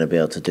you're going to be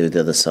able to do the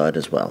other side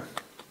as well.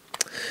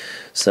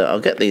 So I'll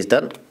get these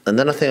done, and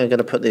then I think I'm going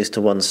to put these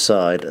to one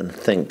side and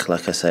think,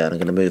 like I say, I'm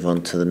going to move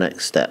on to the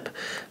next step.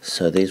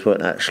 So these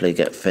won't actually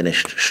get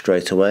finished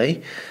straight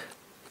away,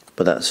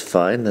 but that's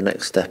fine. The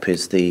next step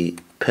is the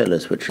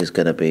pillars, which is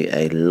going to be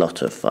a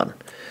lot of fun.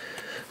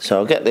 So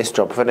I'll get this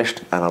job finished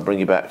and I'll bring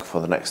you back for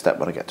the next step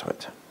when I get to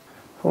it.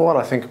 Well, while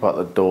I think about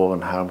the door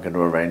and how I'm going to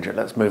arrange it,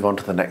 let's move on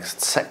to the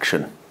next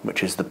section,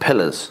 which is the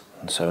pillars.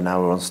 And so now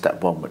we're on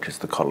step 1, which is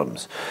the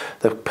columns.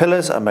 The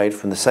pillars are made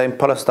from the same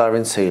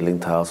polystyrene ceiling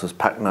tiles as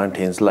Pack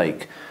 19's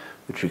lake,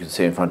 which you can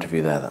see in front of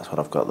you there. That's what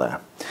I've got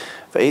there.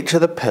 For each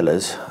of the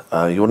pillars,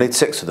 you'll need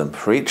 6 of them.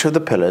 For each of the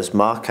pillars,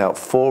 mark out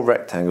 4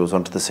 rectangles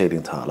onto the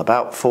ceiling tile,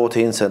 about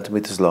 14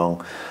 centimetres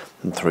long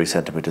and 3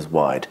 centimetres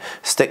wide.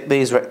 Stick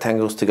these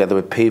rectangles together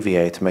with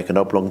PVA to make an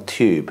oblong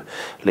tube.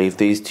 Leave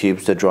these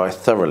tubes to dry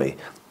thoroughly,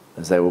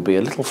 as they will be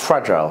a little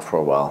fragile for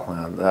a while.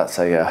 That's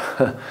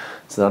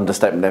it's an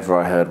understatement if ever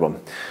I heard one.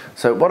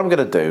 So what I'm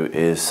going to do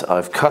is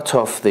I've cut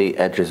off the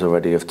edges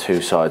already of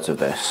 2 sides of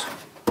this,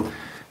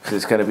 because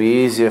it's going to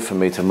be easier for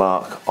me to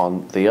mark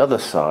on the other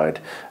side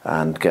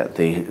and get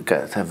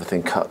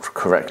everything cut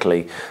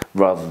correctly,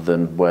 rather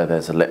than where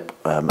there's a lip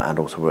and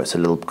also where it's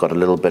got a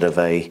little bit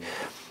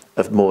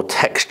of more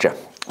texture.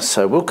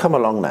 So we'll come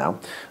along now,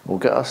 we'll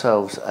get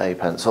ourselves a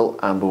pencil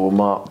and we'll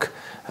mark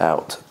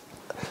out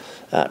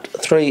at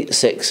 3,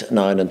 6,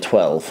 9 and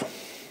 12.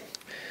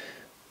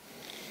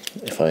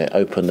 If I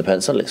open the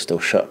pencil, it's still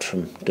shut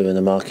from doing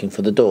the marking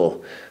for the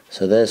door.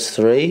 So there's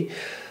 3,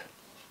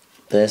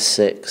 there's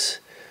 6,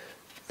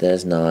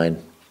 there's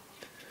 9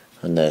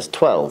 and there's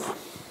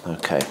 12.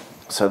 Okay,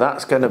 so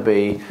that's going to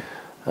be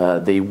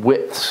the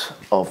width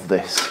of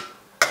this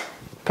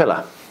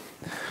pillar.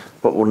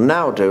 What we'll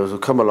now do is we'll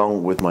come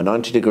along with my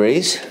 90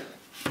 degrees,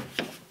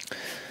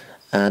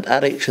 and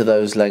at each of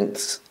those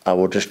lengths I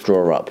will just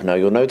draw up. Now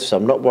you'll notice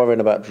I'm not worrying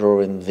about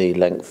drawing the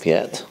length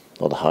yet,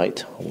 or the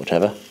height, or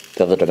whatever,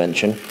 the other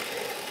dimension,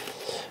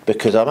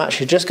 because I'm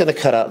actually just going to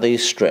cut out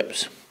these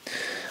strips,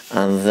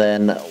 and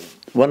then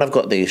when I've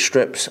got these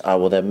strips, I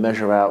will then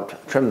measure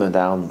out, trim them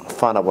down,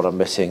 find out what I'm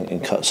missing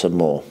and cut some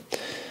more,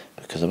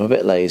 because I'm a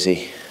bit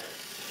lazy.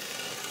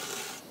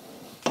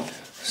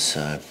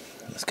 So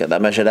let's get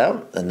that measured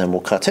out and then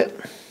we'll cut it.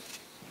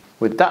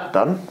 With that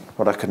done,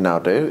 what I can now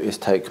do is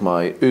take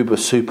my uber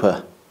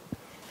super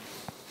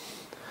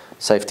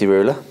safety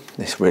ruler.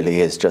 This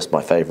really is just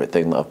my favourite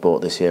thing that I've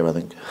bought this year, I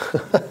think.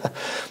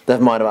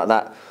 Never mind about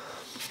that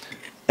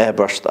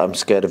airbrush that I'm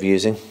scared of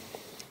using.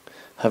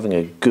 Having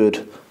a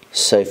good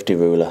safety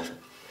ruler.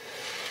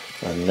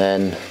 And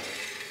then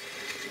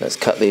let's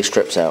cut these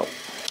strips out.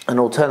 An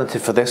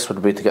alternative for this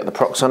would be to get the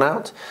Proxon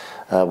out,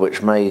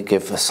 which may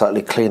give a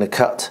slightly cleaner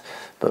cut,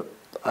 but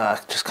I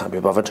just can't be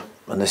bothered,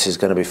 and this is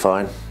going to be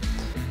fine.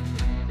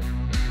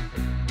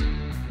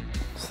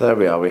 So there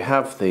we are, we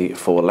have the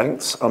 4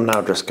 lengths. I'm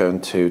now just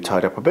going to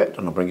tidy up a bit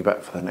and I'll bring you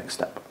back for the next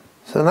step.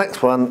 So the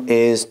next one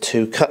is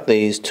to cut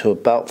these to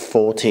about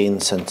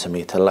 14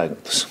 centimetre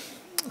lengths.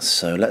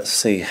 So let's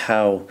see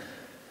how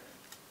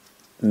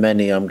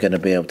many I'm going to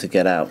be able to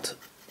get out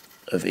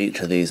of each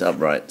of these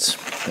uprights.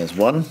 There's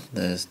 1,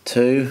 there's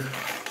 2,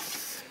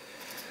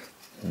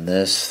 and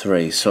there's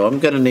 3. So I'm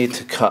going to need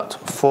to cut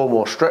 4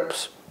 more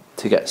strips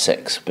to get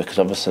 6, because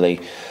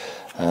obviously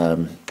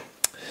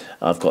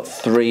I've got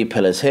 3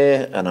 pillars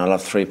here and I'll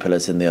have 3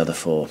 pillars in the other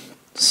 4.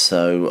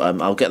 So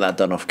I'll get that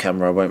done off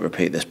camera. I won't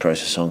repeat this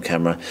process on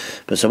camera.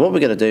 But so what we're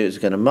going to do is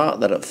we're going to mark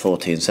that at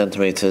 14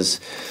 centimetres,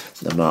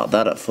 then mark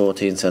that at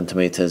 14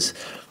 centimetres,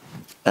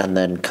 and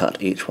then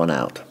cut each one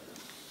out,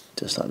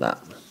 just like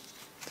that.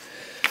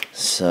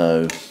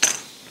 So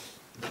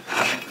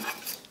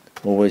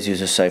always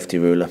use a safety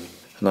ruler.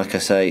 And like I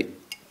say,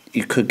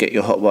 you could get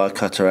your hot wire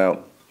cutter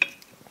out,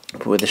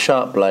 but with a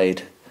sharp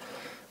blade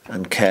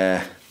and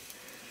care,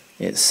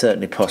 it's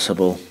certainly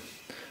possible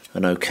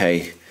and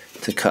okay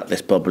to cut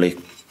this bubbly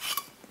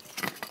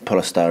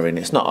polystyrene.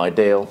 It's not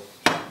ideal,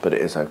 but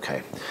it is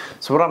okay.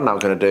 So what I'm now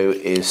going to do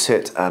is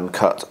sit and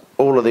cut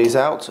all of these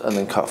out, and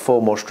then cut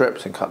 4 more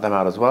strips and cut them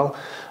out as well,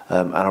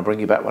 and I'll bring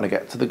you back when I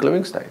get to the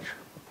gluing stage.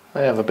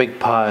 I have a big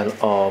pile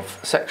of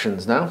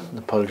sections now.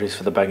 Apologies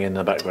for the banging in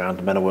the background,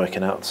 the men are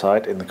working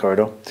outside in the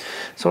corridor.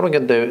 So what I'm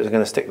going to do is I'm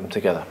going to stick them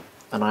together,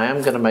 and I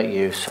am going to make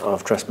use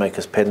of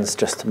dressmaker's pins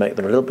just to make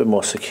them a little bit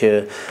more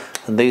secure,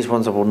 and these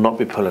ones I will not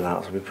be pulling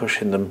out, so I'll be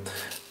pushing them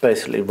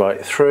basically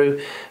right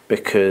through,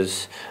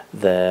 because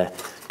they're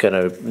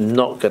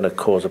not going to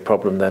cause a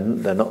problem.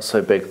 They're not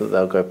so big that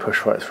they'll go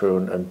push right through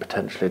and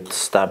potentially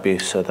stab you,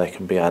 so they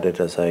can be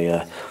added as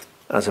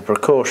a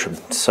precaution.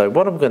 So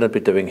what I'm going to be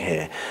doing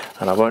here,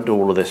 and I won't do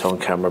all of this on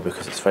camera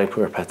because it's very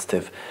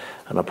repetitive,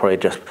 and I'll probably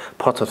just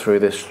potter through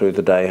this through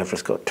the day. I've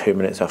just got 2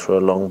 minutes after a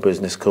long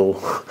business call.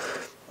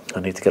 I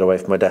need to get away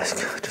from my desk,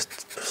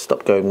 just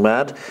stop going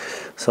mad.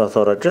 So I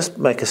thought I'd just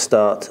make a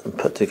start and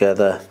put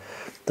together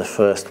the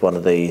first one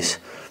of these,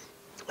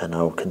 and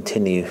I'll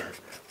continue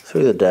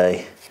through the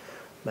day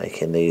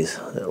making these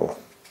little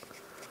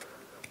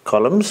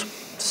columns.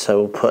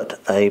 So we'll put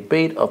a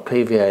bead of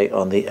PVA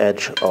on the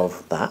edge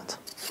of that,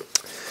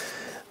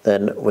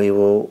 then we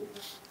will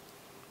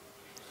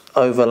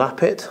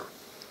overlap it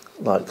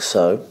like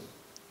so,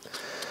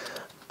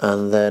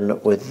 and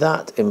then with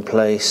that in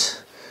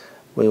place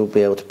we will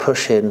be able to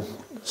push in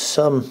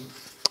some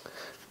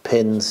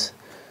pins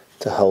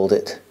to hold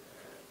it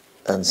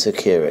and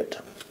secure it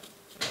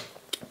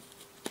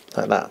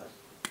like that.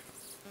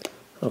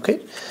 Okay,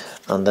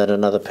 and then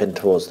another pin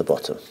towards the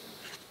bottom.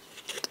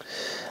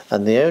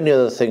 And the only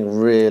other thing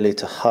really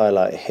to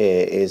highlight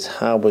here is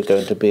how we're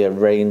going to be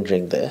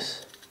arranging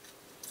this.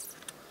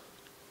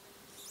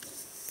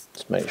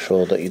 Just make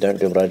sure that you don't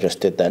do what I just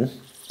did then.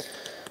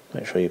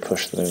 Make sure you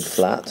push them in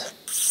flat.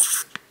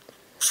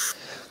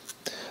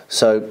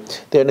 So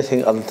the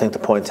only other thing to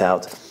point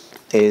out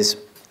is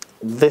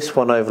this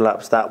one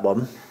overlaps that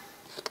one,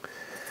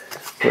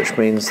 which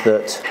means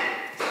that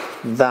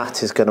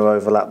that is going to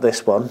overlap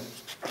this one,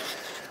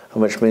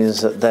 and which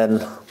means that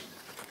then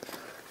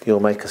you'll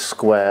make a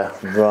square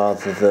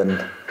rather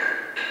than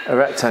a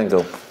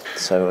rectangle.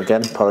 So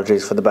again,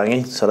 apologies for the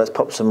banging. So let's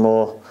pop some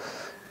more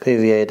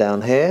PVA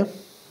down here.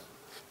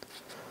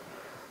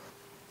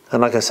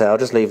 And like I say, I'll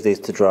just leave these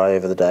to dry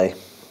over the day,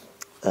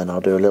 and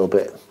I'll do a little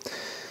bit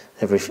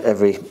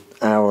every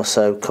hour or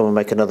so. Come and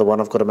make another one.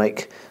 I've got to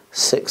make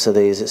 6 of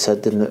these, it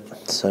said, didn't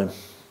it? So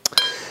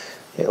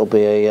it'll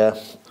be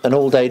an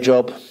all-day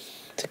job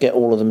to get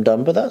all of them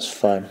done, but that's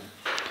fine.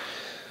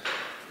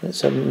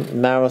 It's a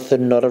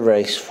marathon, not a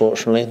race,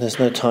 fortunately. There's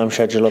no time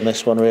schedule on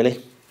this one,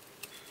 really.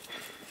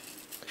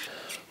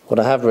 What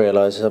I have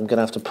realised is I'm going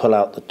to have to pull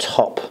out the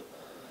top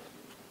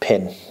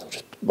pin, which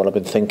is what I've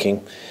been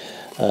thinking,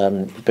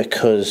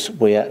 because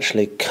we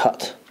actually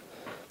cut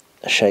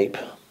a shape.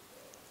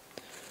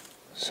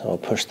 So I'll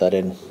push that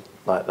in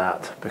like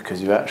that,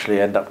 because you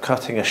actually end up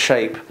cutting a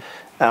shape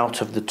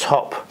out of the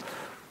top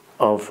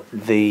of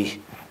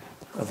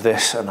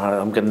this, and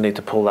I'm going to need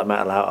to pull that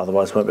metal out,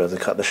 otherwise I won't be able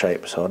to cut the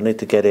shape. So I'll need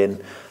to get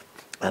in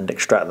and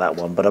extract that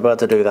one, but I'm about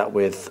to do that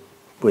with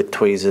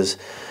tweezers,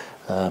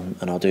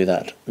 and I'll do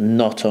that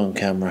not on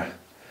camera,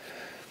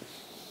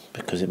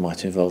 because it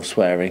might involve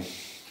swearing.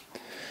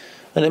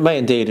 And it may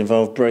indeed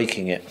involve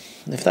breaking it.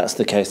 If that's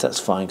the case, that's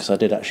fine, because I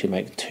did actually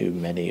make too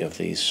many of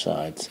these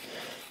sides.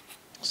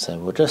 So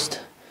we'll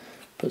just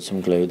put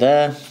some glue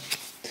there,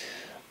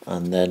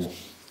 and then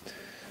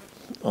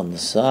on the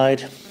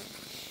side,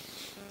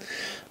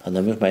 and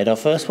then we've made our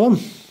first one.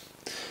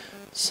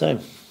 So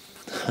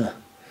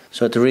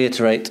to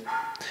reiterate,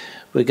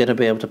 we're going to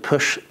be able to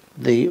push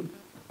the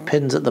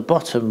pins at the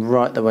bottom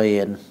right the way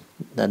in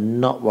and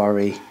not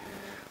worry,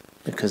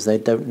 because they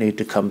don't need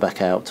to come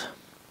back out.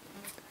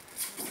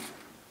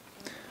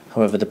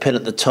 However, the pin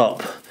at the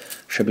top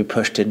should be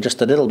pushed in just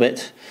a little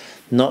bit,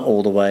 not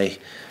all the way,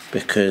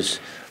 because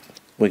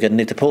we're going to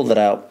need to pull that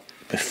out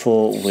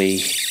before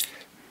we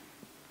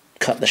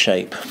cut the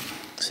shape.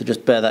 So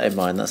just bear that in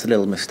mind. That's a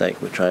little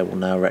mistake which I will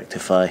now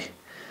rectify.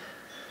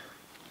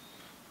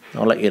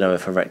 I'll let you know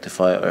if I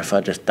rectify it or if I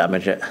just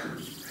damage it.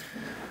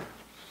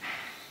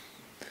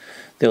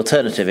 The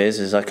alternative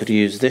is I could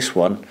use this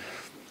one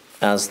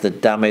as the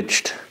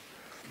damaged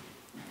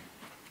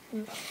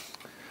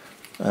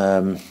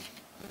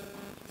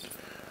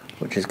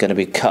which is going to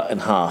be cut in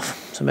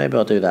half. So maybe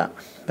I'll do that.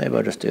 Maybe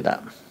I'll just do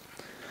that.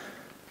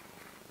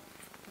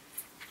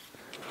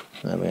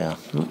 There we are.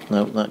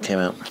 No, that came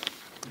out.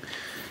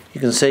 You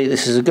can see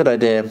this is a good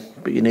idea,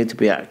 but you need to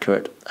be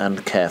accurate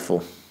and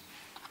careful.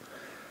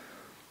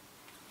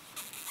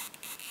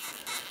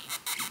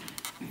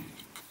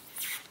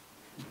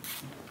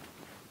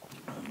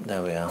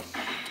 There we are.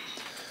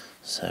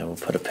 So we'll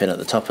put a pin at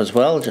the top as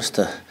well, just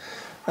to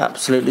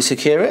absolutely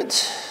secure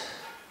it.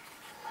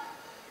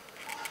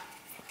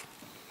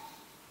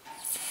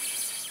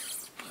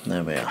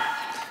 There we are.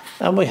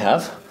 And we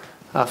have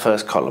our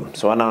first column.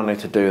 So I now need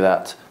to do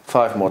that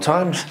 5 more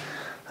times,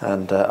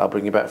 and I'll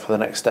bring you back for the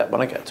next step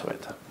when I get to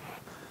it.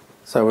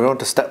 So we're on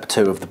to step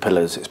 2 of the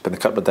pillars. It's been a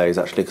couple of days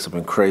actually, because I've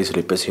been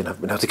crazily busy and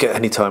haven't been able to get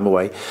any time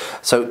away.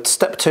 So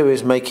step 2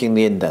 is making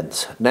the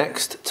indents.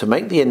 Next, to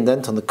make the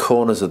indent on the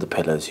corners of the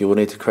pillars, you will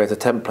need to create a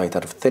template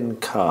out of thin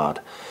card.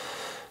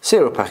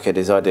 Cereal packet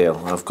is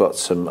ideal. I've got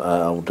some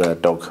old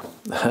dog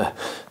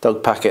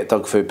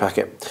food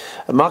packet.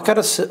 Mark out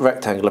a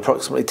rectangle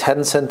approximately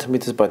 10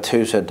 centimetres by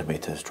 2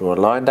 centimetres. Draw a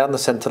line down the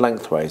centre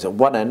lengthways. At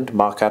one end,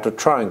 mark out a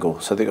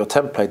triangle so that your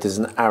template is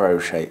an arrow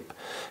shape.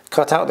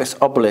 Cut out this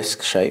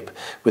obelisk shape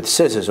with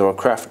scissors or a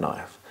craft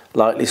knife.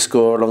 Lightly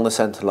score along the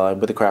centre line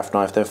with a craft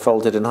knife, then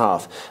fold it in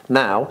half.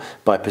 Now,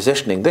 by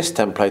positioning this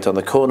template on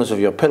the corners of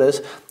your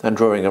pillars and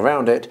drawing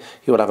around it,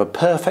 you will have a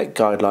perfect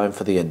guideline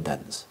for the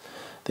indents.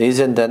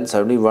 These indents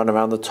only run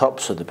around the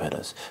tops of the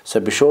pillars, so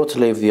be sure to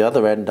leave the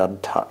other end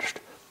untouched.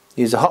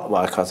 Use a hot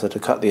wire cutter to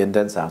cut the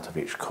indents out of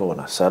each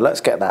corner. So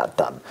let's get that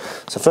done.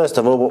 So first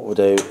of all, what we'll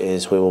do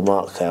is we will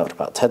mark out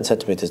about 10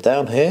 centimetres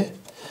down here,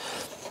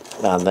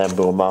 and then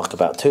we'll mark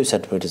about 2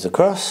 centimetres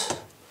across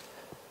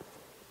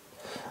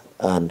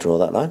and draw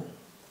that line.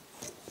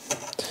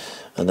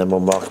 And then we'll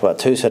mark about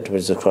 2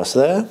 centimetres across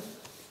there,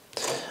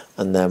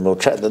 and then we'll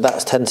check that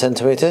that's 10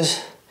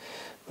 centimetres,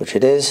 which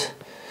it is.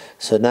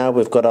 So now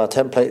we've got our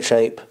template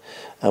shape,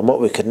 and what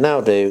we can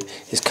now do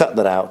is cut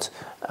that out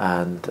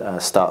and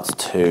start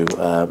to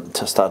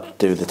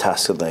do the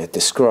task that they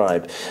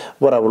describe.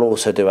 What I will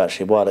also do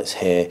actually while it's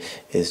here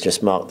is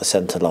just mark the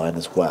centre line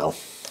as well.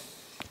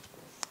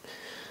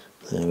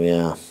 There we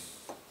are.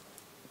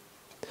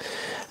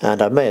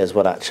 And I may as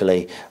well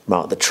actually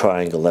mark the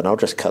triangle, then I'll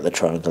just cut the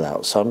triangle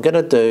out. So I'm going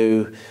to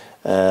do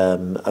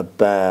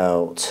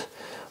about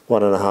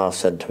 1.5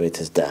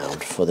 centimetres down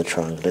for the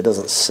triangle. It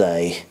doesn't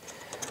say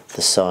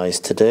the size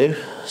to do,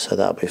 so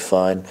that'll be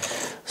fine.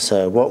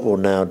 So what we'll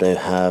now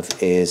have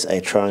is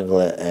a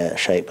triangular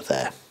shape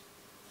there.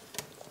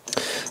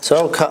 So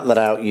I'll cut that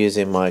out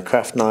using my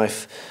craft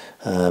knife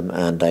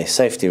and a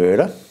safety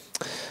ruler,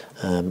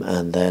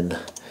 and then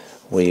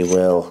we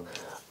will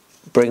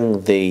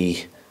bring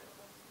the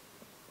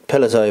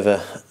pillars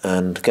over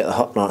and get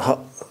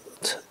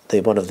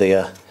the one of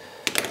the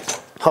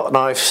hot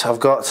knives I've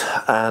got,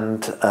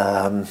 and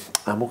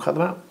we'll cut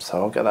them out. So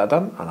I'll get that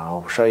done, and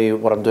I'll show you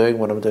what I'm doing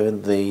when I'm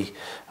doing the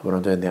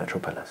actual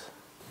pillars.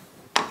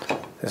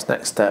 This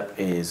next step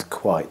is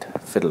quite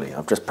fiddly.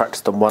 I've just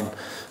practiced on one,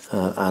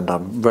 and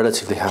I'm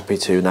relatively happy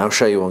to now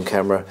show you on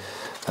camera.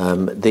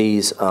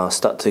 These are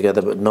stuck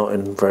together, but not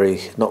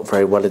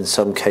very well in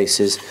some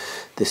cases.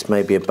 This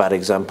may be a bad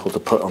example to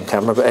put on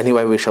camera, but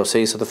anyway, we shall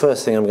see. So the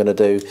first thing I'm going to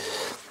do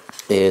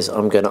is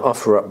I'm going to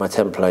offer up my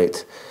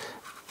template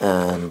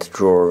and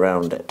draw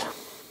around it.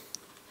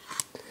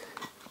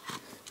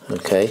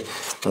 Okay,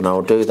 and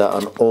I'll do that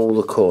on all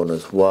the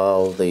corners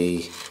while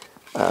the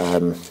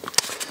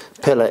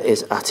pillar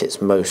is at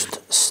its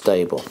most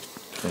stable.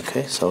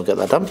 Okay, so I'll get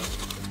that done.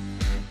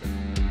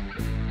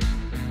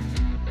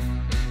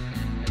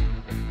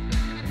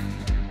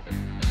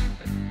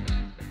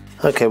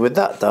 Okay, with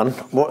that done,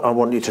 what I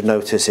want you to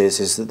notice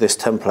is that this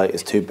template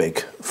is too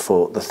big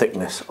for the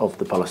thickness of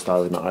the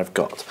polystyrene that I've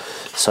got.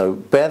 So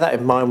bear that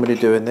in mind when you're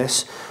doing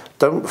this.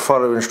 don't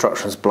follow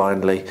instructions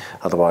blindly,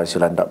 otherwise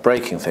you'll end up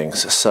breaking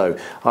things. So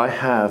I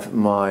have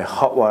my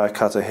hot wire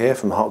cutter here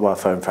from Hotwire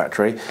Foam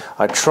Factory.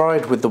 I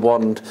tried with the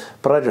wand,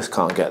 but I just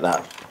can't get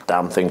that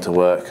damn thing to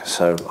work,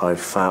 so I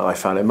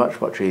found it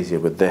much easier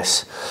with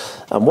this.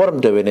 And what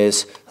I'm doing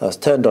is, it's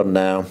turned on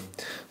now,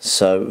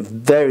 so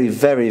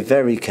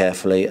very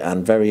carefully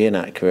and very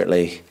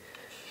inaccurately,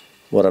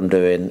 what I'm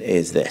doing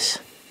is this.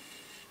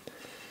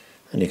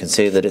 And you can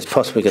see that it's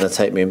possibly going to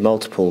take me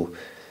multiple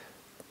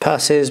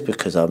passes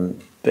because I'm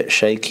a bit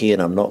shaky and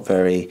I'm not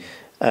very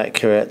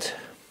accurate.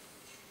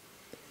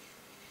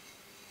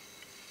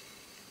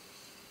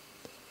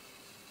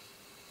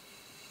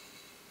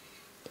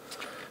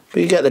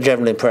 But you get the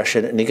general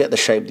impression and you get the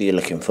shape that you're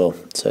looking for,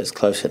 so it's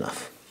close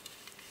enough.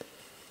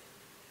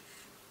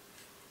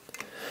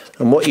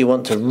 And what you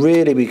want to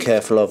really be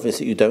careful of is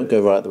that you don't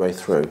go right the way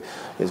through.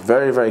 It's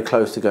very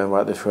close to going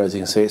right the way through. As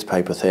you can see, it's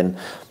paper thin,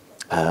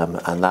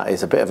 and that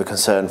is a bit of a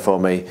concern for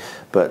me,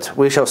 but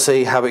we shall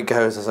see how it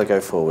goes as I go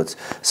forwards.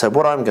 So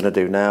what I'm going to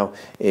do now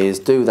is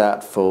do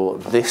that for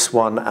this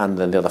one and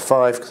then the other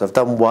 5, because I've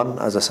done one,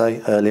 as I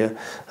say earlier,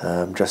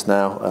 just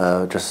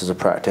now, just as a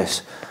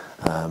practice.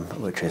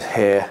 Which is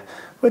here,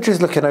 which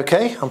is looking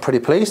okay. I'm pretty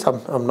pleased. I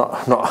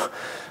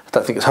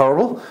don't think it's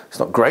horrible. It's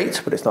not great,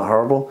 but it's not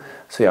horrible.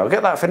 So yeah, I'll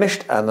get that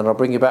finished and then I'll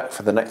bring you back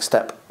for the next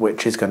step,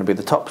 which is going to be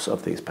the tops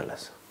of these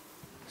pillars.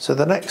 So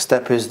the next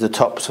step is the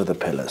tops of the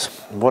pillars.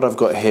 What I've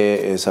got here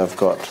is I've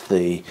got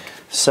the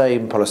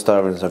same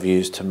polystyrene I've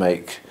used to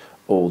make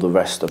all the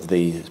rest of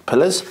these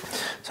pillars.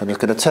 So I'm just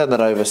going to turn that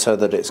over so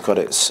that it's got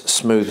its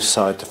smooth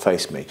side to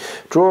face me.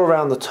 Draw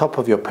around the top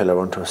of your pillar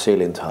onto a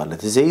ceiling tile.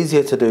 It is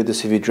easier to do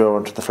this if you draw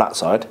onto the flat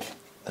side,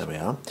 there we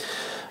are,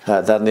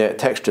 than the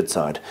textured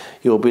side.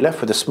 You will be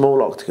left with a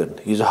small octagon.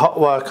 Use a hot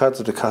wire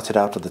cutter to cut it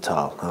out of the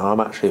tile. Now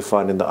I'm actually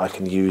finding that I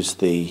can use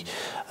the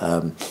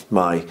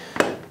my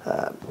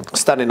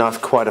standing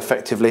knife quite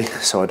effectively,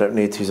 so I don't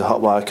need to use a hot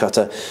wire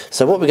cutter.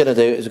 So what we're going to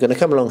do is we're going to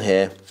come along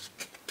here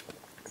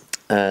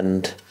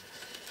and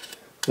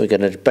we're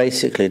going to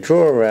basically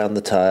draw around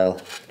the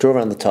tile, draw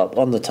around the top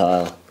on the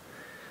tile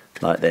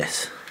like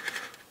this.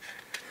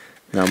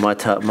 Now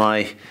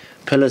my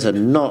pillars are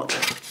not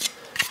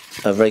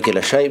a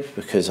regular shape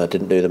because I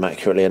didn't do them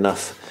accurately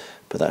enough,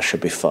 but that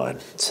should be fine.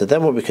 So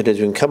then what we can do is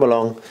we can come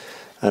along,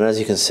 and as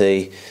you can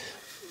see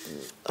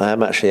I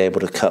am actually able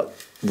to cut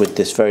with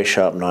this very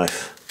sharp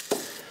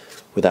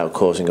knife without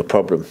causing a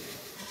problem.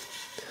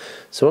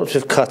 So once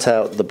we've cut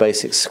out the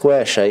basic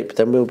square shape,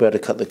 then we'll be able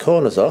to cut the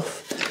corners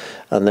off,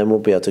 and then we'll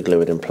be able to glue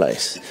it in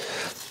place.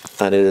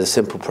 And it is a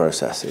simple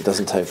process, it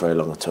doesn't take very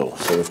long at all.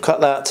 So we've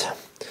cut that,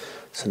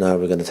 so now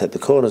we're going to take the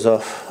corners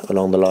off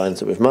along the lines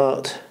that we've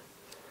marked.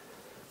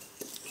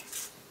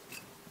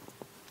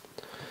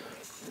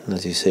 And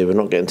as you see, we're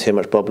not getting too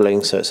much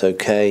bobbling, so it's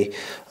okay.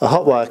 A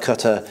hot wire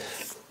cutter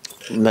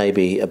may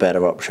be a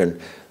better option,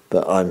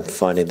 but I'm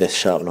finding this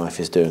sharp knife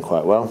is doing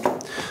quite well.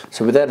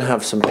 So we then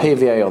have some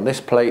PVA on this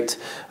plate,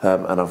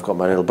 and I've got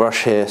my little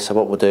brush here. So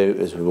what we'll do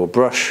is we will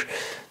brush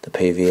the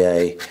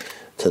PVA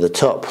to the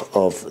top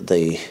of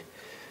the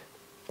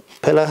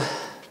pillar,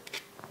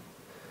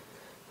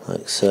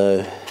 like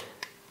so,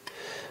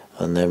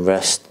 and then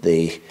rest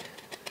the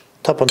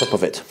top on top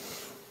of it,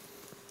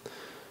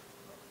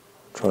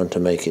 trying to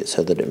make it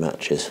so that it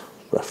matches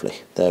roughly.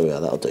 There we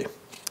are, that'll do.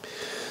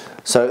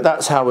 So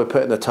that's how we're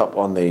putting the top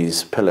on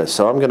these pillars.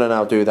 So I'm going to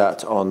now do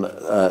that on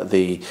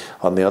the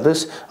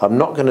others. I'm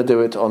not going to do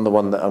it on the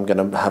one that I'm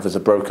going to have as a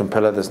broken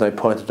pillar. There's no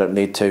point, I don't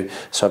need to.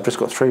 So I've just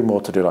got 3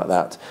 more to do like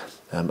that,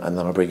 and then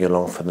I'll bring you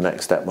along for the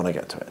next step when I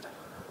get to it.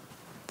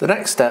 The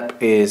next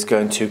step is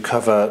going to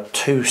cover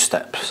 2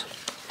 steps,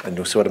 and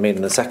you'll see what I mean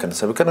in a second.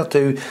 So we're going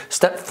to do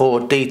step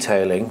 4,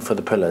 detailing for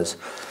the pillars,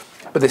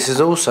 but this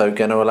is also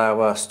going to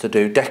allow us to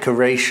do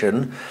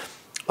decoration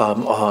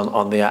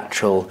on the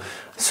actual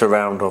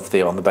surround of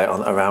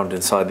around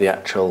inside the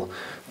actual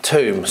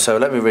tomb. So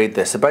let me read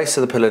this. The base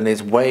of the pillar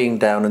needs weighing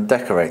down and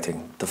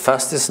decorating. The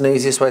fastest and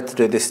easiest way to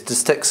do this is to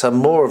stick some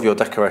more of your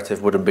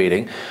decorative wooden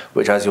beading,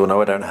 which as you all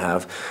know I don't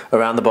have,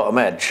 around the bottom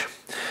edge.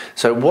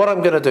 So what I'm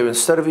going to do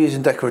instead of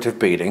using decorative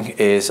beading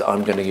is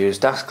I'm going to use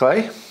Das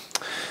clay.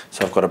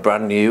 So I've got a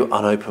brand new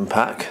unopened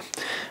pack,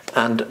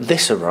 and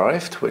this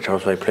arrived, which I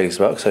was very pleased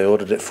about because I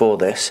ordered it for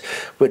this,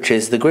 which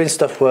is the Green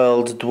Stuff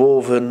World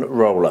Dwarven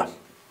Roller.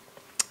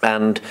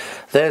 And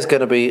there's going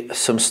to be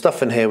some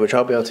stuff in here which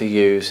I'll be able to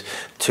use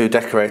to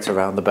decorate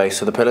around the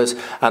base of the pillars,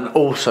 and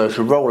also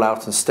to roll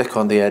out and stick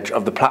on the edge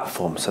of the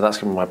platform. So that's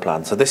going to be my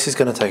plan. So this is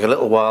going to take a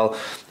little while.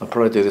 I'll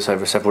probably do this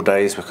over several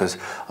days because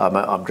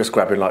I'm just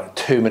grabbing like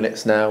 2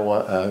 minutes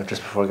now,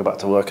 just before I go back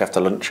to work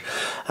after lunch.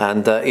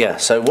 And yeah,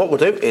 so what we'll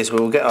do is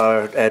we'll get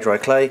our air dry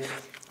clay,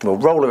 we'll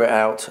roller it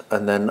out,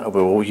 and then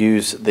we'll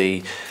use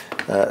the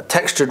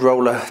textured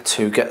roller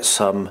to get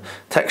some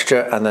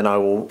texture, and then I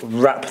will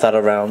wrap that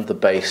around the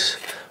base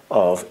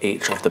of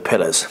each of the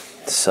pillars.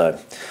 So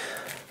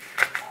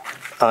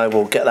I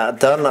will get that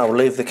done. I will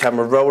leave the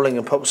camera rolling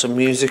and pop some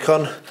music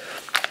on.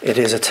 It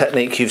is a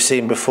technique you've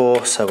seen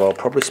before, so I'll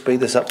probably speed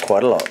this up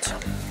quite a lot.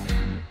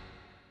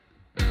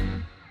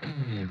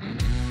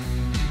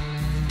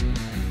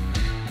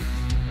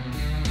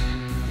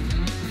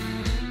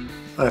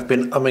 I've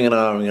been umming and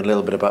ahhing a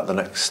little bit about the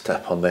next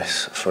step on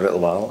this for a little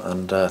while,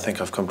 and I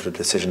think I've come to a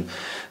decision.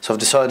 So I've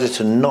decided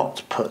to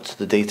not put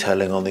the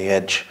detailing on the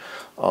edge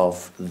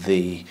of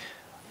the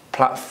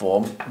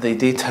platform. The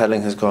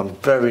detailing has gone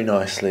very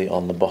nicely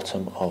on the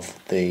bottom of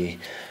the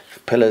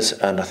pillars,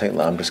 and I think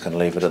that I'm just going to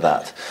leave it at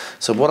that.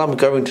 So what I'm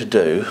going to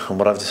do, and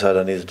what I've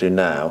decided I need to do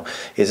now,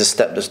 is a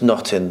step that's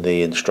not in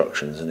the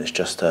instructions, and it's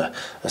just a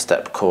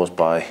step caused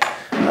by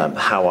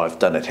how I've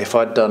done it. If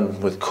I'd done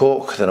with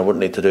cork, then I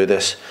wouldn't need to do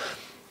this,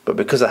 but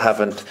because I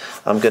haven't,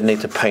 I'm going to need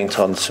to paint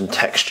on some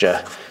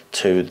texture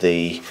to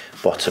the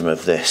bottom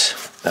of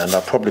this, and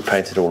I'll probably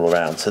paint it all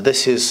around. So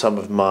this is some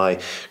of my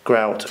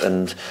grout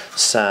and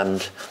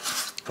sand,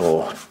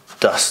 or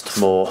dust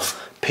more,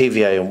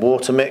 PVA and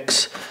water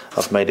mix.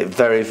 I've made it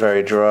very,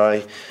 very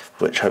dry,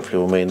 which hopefully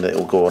will mean that it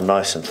will go on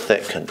nice and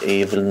thick and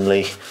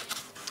evenly.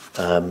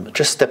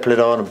 Just stipple it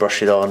on and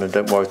brush it on, and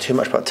don't worry too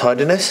much about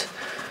tidiness.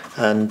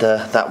 And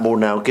that will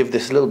now give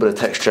this a little bit of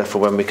texture for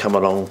when we come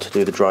along to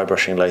do the dry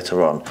brushing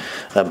later on.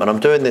 And I'm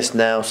doing this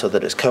now so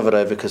that it's covered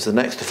over, because the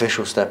next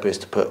official step is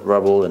to put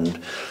rubble and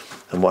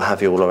what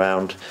have you all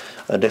around.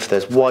 And if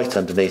there's white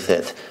underneath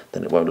it,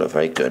 then it won't look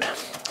very good.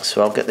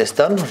 So I'll get this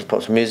done. I'll just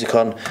pop some music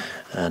on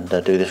and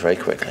do this very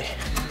quickly.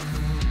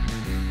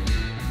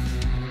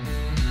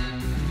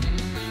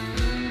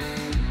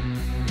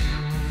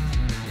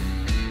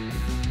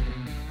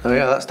 There we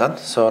go, that's done.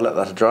 So I'll let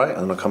that dry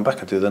and then I'll come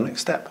back and do the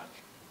next step.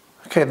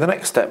 Okay, the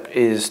next step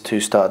is to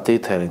start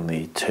detailing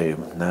the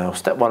tomb. Now,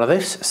 step one of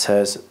this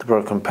says the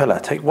broken pillar.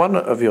 Take one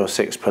of your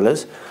 6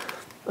 pillars,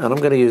 and I'm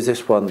going to use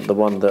this one, the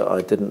one that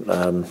I didn't,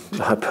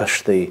 I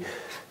pushed the,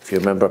 if you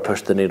remember, I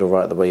pushed the needle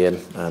right the way in,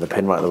 the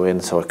pin right the way in,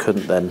 so I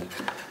couldn't then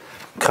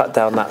cut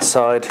down that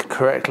side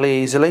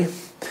correctly easily.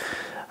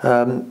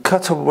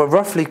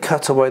 Roughly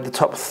cut away the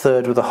top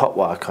third with a hot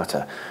wire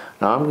cutter.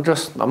 Now I'm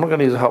not going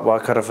to use a hot wire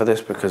cutter for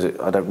this because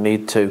I don't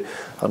need to.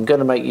 I'm going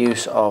to make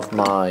use of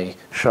my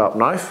sharp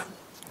knife,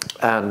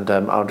 and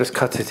I'll just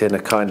cut it in a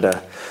kind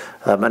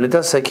of, and it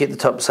does say keep the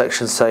top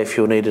section safe,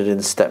 you'll need it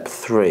in step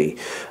 3.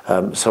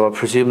 So I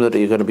presume that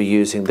you're going to be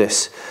using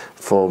this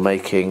for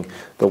making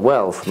the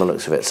well from the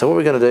looks of it. So what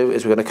we're going to do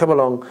is we're going to come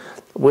along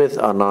with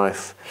our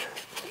knife,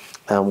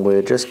 and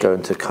we're just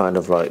going to kind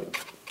of like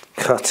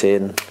cut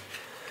in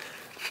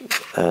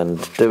and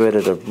do it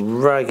at a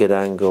ragged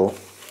angle,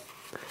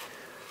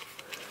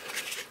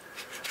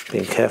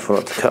 being careful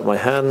not to cut my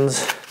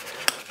hands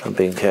and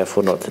being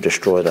careful not to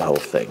destroy the whole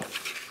thing.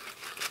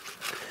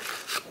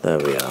 There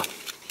we are.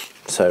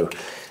 So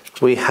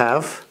we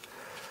have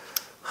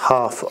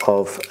half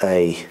of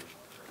a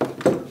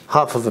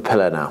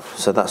pillar now,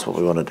 so that's what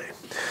we want to do.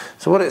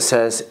 So what it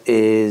says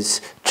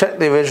is check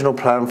the original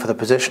plan for the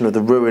position of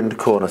the ruined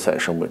corner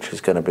section, which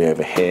is going to be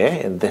over here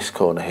in this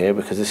corner here,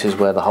 because this is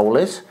where the hole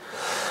is.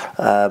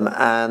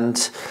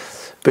 And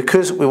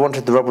because we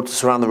wanted the rubble to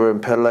surround the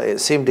ruined pillar, it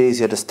seemed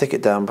easier to stick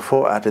it down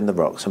before adding the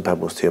rocks and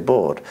pebbles to your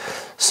board.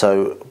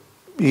 So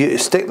you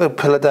stick the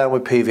pillar down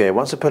with PVA.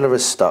 Once the pillar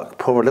is stuck,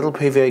 pour a little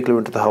PVA glue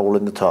into the hole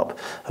in the top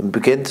and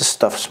begin to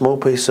stuff small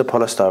pieces of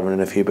polystyrene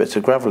and a few bits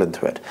of gravel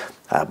into it.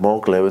 Add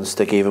more glue and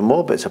stick even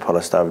more bits of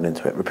polystyrene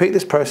into it. Repeat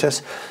this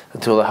process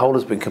until the hole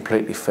has been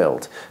completely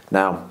filled.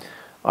 Now,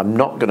 I'm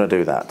not going to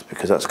do that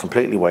because that's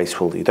completely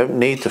wasteful. You don't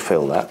need to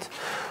fill that.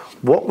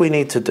 What we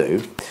need to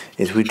do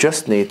is we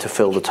just need to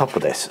fill the top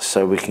of this,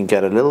 so we can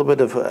get a little bit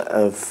of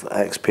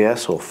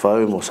XPS or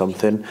foam or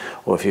something,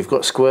 or if you've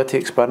got squirty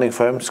expanding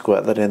foam,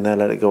 squirt that in there,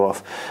 let it go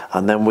off,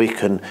 and then we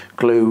can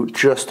glue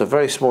just a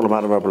very small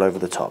amount of rubble over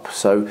the top.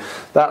 So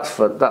that's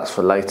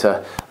for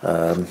later.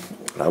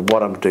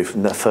 What I'm going to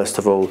do first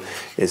of all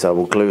is I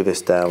will glue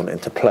this down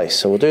into place.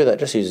 So we'll do that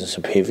just using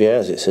some PVA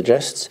as it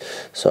suggests.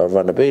 So I'll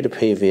run a bead of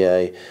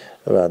PVA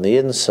around the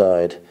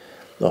inside,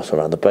 not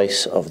around the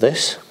base of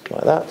this,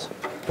 like that,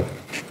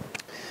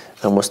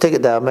 and we'll stick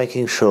it down,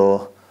 making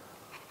sure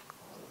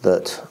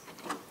that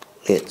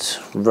it's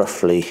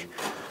roughly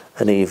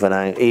an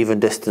even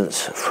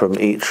distance from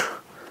each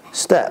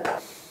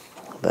step.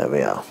 There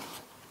we are.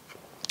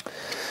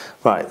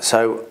 Right,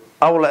 so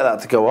I will let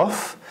that go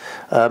off.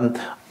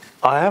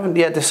 I haven't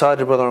yet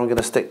decided whether I'm going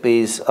to stick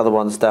these other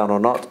ones down or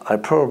not. I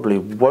probably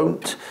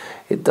won't.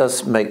 It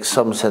does make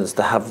some sense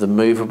to have them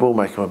movable,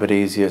 make them a bit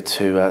easier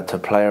to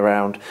play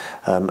around,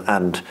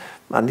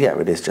 and yeah,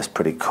 it is just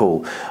pretty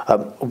cool.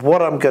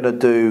 What I'm going to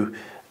do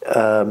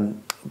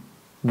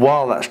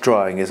while that's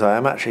drying is I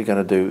am actually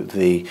going to do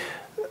the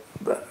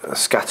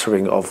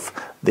scattering of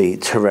the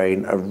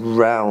terrain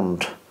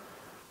around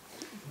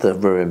the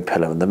ruined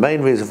pillar. And the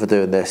main reason for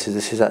doing this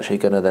is actually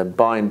going to then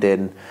bind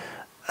in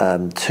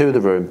to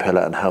the ruined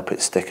pillar and help it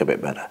stick a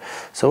bit better.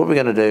 So what we're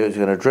going to do is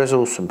we're going to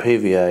drizzle some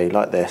PVA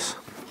like this.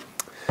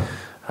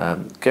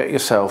 Get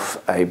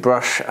yourself a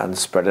brush and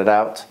spread it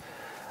out,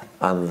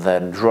 and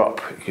then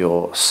drop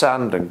your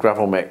sand and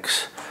gravel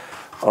mix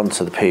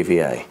onto the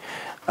PVA.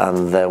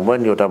 And then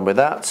when you're done with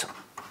that,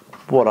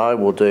 what I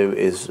will do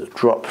is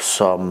drop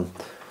some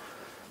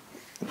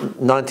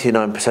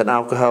 99%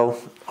 alcohol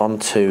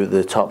onto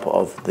the top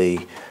of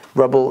the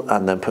rubble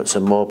and then put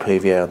some more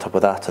PVA on top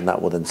of that, and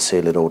that will then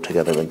seal it all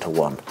together into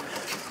one.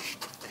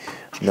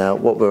 Now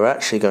what we're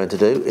actually going to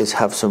do is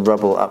have some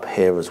rubble up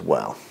here as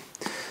well.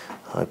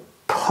 I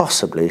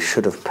possibly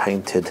should have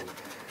painted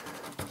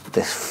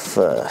this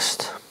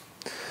first,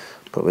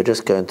 but we're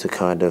just going to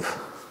kind of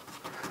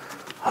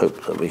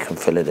hope that we can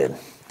fill it in.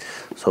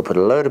 So I'll put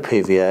a load of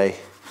PVA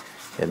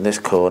in this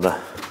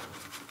corner,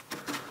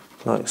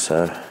 like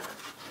so.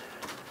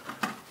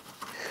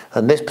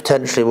 And this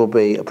potentially will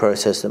be a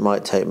process that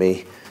might take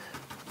me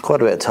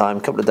quite a bit of time, a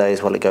couple of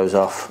days while it goes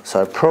off.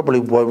 So I probably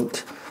won't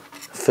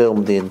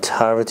film the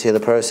entirety of the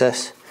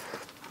process,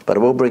 but I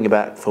will bring you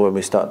back for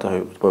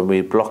when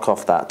we block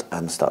off that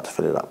and start to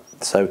fill it up.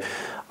 So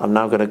I'm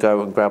now going to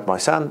go and grab my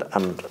sand,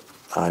 and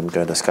I'm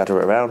going to scatter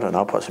it around, and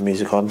I'll put some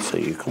music on so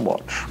you can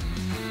watch.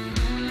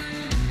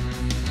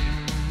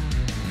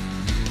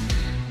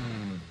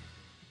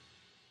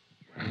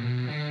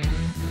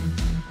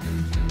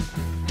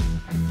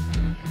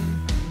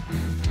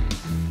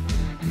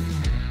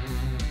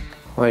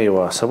 There you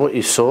are. So what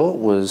you saw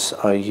was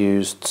I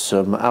used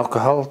some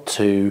alcohol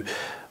to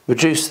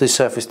reduce the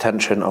surface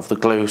tension of the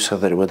glue so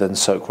that it would then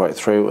soak right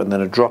through, and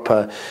then a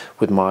dropper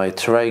with my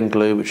terrain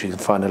glue, which you can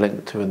find a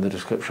link to in the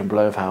description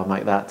below of how I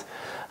make that,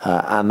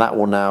 and that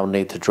will now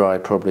need to dry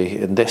probably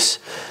in this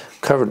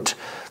current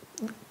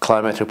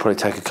climate. It'll probably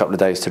take a couple of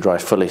days to dry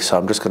fully, so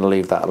I'm just going to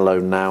leave that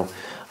alone now.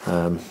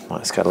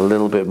 Might scatter a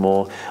little bit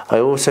more. I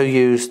also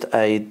used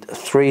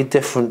 3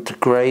 different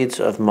grades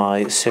of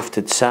my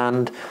sifted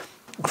sand,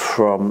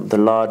 from the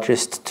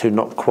largest to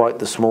not quite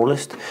the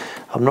smallest.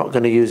 I'm not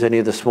going to use any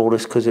of the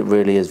smallest because it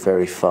really is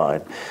very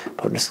fine,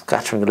 but I'm just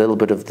scattering a little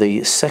bit of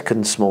the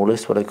second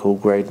smallest, what I call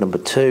grade number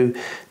 2,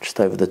 just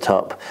over the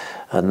top,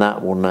 and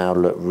that will now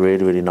look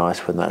really, really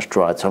nice when that's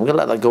dried. So I'm going to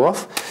let that go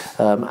off,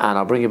 and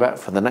I'll bring you back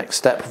for the next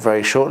step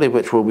very shortly,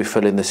 which will be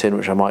filling this in,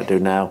 which I might do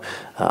now.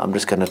 I'm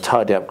just going to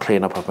tidy up,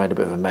 clean up. I've made a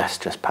bit of a mess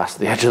just past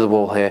the edge of the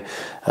wall here,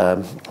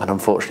 and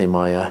unfortunately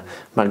my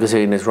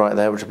magazine is right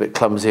there, which is a bit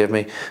clumsy of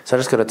me. So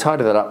I'm just going to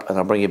tidy that up, and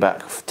I'll bring you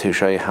back to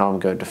show you how I'm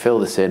going to fill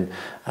this in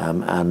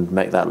and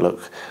make that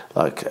look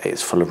like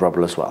it's full of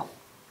rubble as well.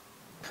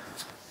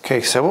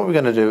 Okay, so what we're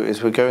going to do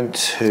is we're going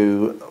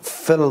to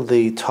fill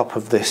the top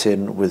of this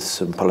in with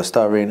some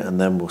polystyrene,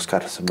 and then we'll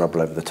scatter some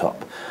rubble over the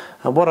top.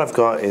 And what I've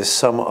got is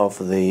some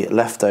of the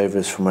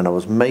leftovers from when I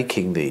was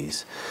making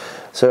these.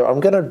 So I'm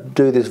going to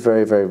do this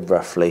very, very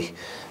roughly,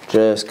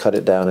 just cut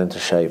it down into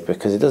shape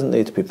because it doesn't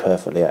need to be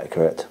perfectly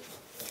accurate.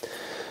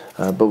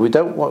 But we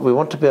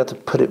want to be able to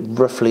put it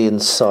roughly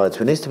inside,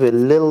 so it needs to be a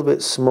little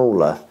bit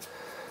smaller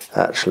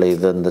actually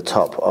than the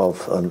top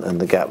of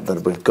and the gap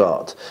that we've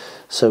got.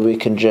 So we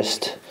can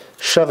just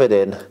shove it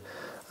in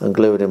and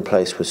glue it in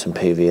place with some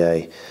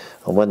PVA,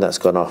 and when that's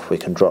gone off we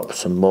can drop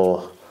some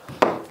more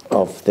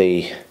of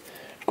the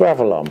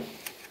gravel on.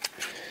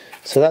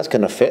 So that's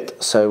going to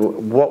fit. So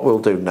what we'll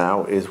do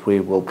now is we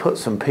will put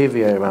some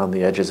PVA around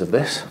the edges of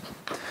this,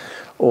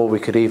 or we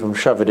could even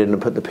shove it in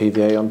and put the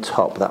PVA on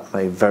top. That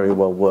may very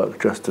well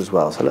work just as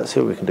well. So let's see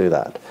if we can do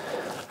that.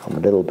 I'm a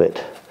little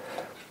bit,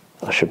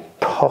 I should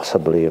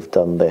possibly have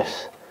done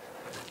this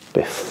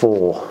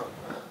before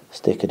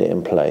sticking it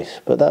in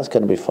place, but that's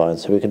going to be fine.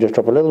 So we can just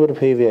drop a little bit of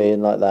PVA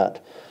in like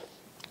that.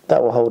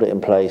 That will hold it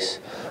in place,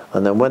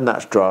 and then when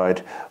that's dried,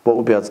 what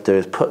we'll be able to do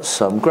is put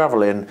some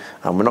gravel in,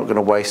 and we're not going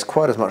to waste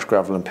quite as much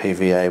gravel and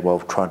PVA while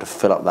trying to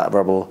fill up that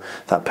rubble,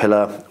 that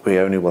pillar. We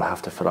only will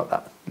have to fill up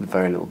that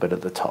very little bit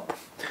at the top.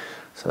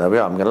 So there we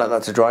are. I'm going to let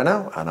that to dry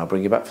now, and I'll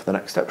bring you back for the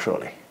next step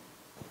shortly.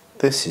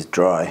 This is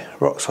dry,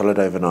 rock solid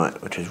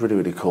overnight, which is really,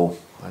 really cool.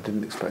 I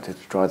didn't expect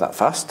it to dry that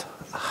fast.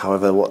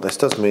 However, what this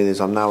does mean is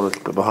I'm now a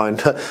little bit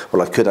behind.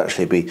 Well, I could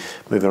actually be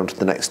moving on to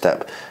the next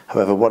step.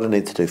 However, what I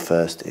need to do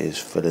first is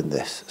fill in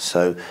this.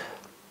 So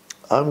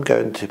I'm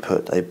going to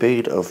put a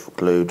bead of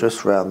glue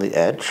just around the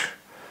edge.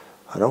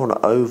 I don't want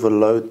to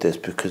overload this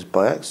because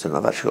by accident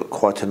I've actually got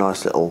quite a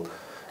nice little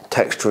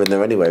texture in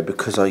there anyway,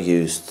 because I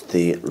used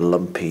the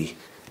lumpy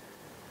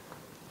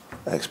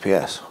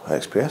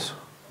XPS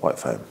white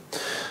foam.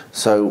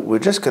 So we're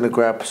just going to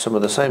grab some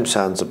of the same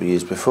sands that we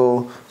used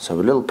before, so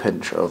a little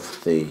pinch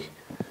of the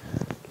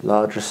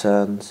larger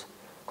sands,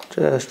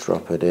 just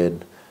drop it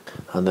in,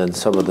 and then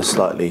some of the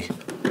slightly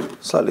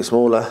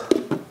smaller,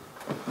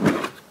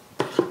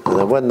 and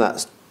then when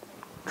that's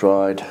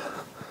dried,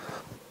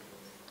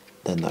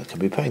 then that can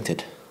be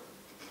painted.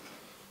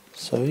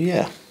 So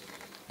yeah,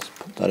 let's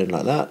put that in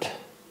like that.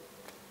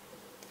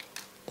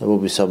 There will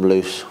be some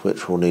loose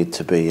which will need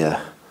to be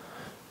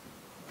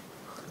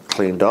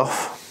cleaned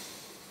off,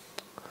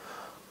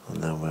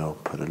 and then we'll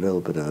put a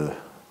little bit of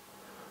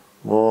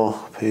more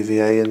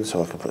PVA in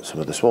so I can put some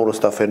of the smaller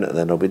stuff in, and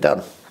then it'll be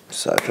done.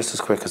 So just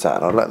as quick as that,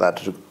 and I'll let that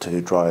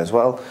to dry as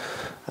well,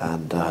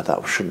 and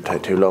that shouldn't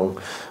take too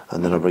long,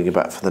 and then I'll bring you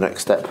back for the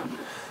next step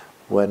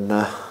when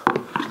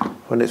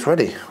it's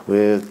ready.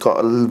 We've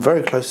got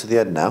very close to the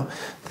end now.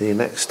 The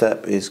next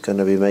step is going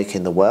to be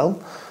making the well,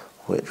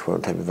 which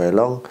won't take me very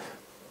long,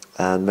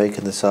 and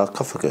making the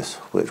sarcophagus,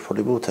 which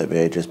probably will take me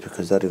ages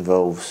because that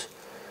involves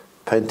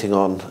painting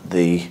on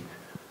the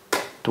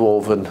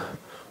dwarven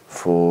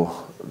for,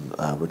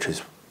 which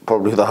is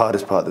probably the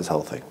hardest part of this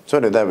whole thing. So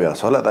anyway, there we are.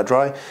 So I'll let that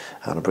dry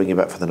and I'll bring you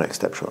back for the next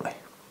step shortly.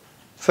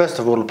 First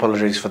of all,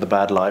 apologies for the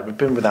bad light. We've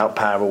been without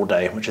power all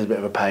day, which is a bit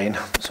of a pain.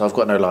 So I've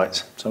got no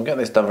lights. So I'm getting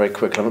this done very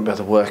quickly. I won't be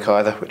able to work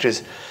either, which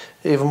is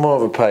even more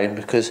of a pain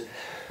because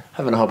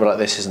having a hobby like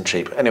this isn't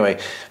cheap. Anyway,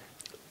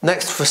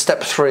 next for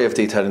step 3 of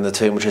detailing the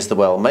tomb, which is the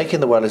well. Making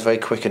the well is very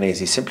quick and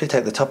easy. Simply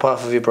take the top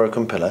half of your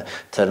broken pillar,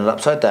 turn it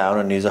upside down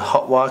and use a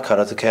hot wire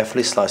cutter to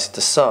carefully slice it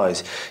to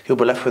size. You'll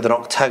be left with an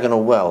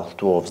octagonal well.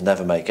 Dwarves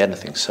never make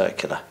anything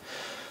circular.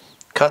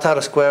 Cut out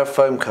a square of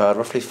foam card,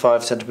 roughly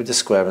 5 centimetres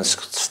square, and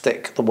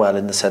stick the well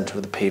in the centre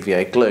with the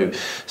PVA glue.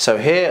 So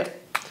here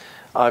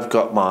I've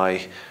got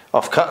my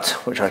offcut,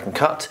 which I can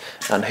cut,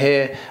 and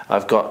here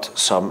I've got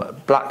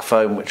some black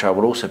foam, which I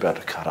will also be able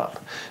to cut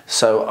up.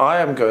 So I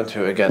am going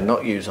to, again,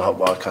 not use a hot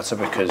wire cutter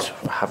because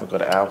I haven't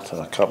got it out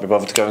and I can't be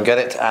bothered to go and get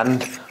it,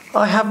 and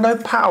I have no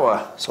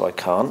power, so I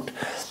can't.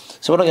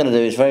 So what I'm going to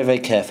do is very, very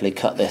carefully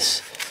cut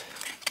this,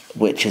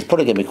 which is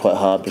probably going to be quite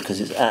hard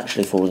because it's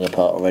actually falling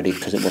apart already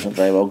because it wasn't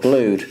very well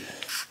glued.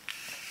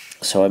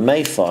 So I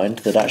may find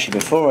that actually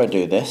before I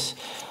do this,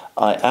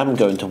 I am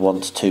going to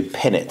want to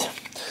pin it.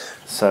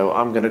 So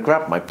I'm going to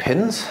grab my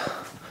pins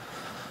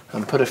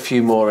and put a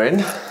few more in,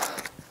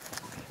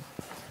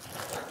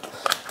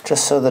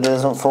 just so that it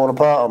doesn't fall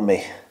apart on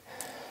me,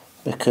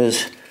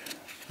 because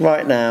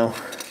right now,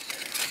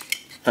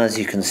 as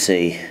you can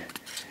see,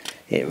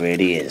 it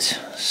really is.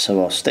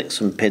 So I'll stick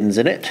some pins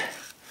in it.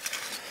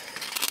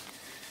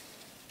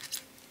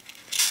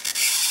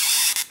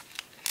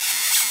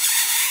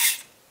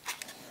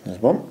 There's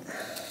one,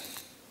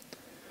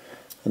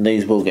 and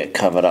these will get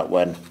covered up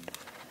when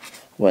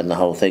the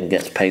whole thing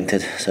gets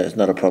painted, so it's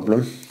not a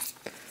problem.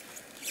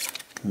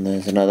 And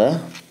there's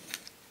another.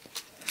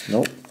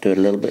 Nope, do it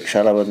a little bit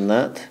shallower than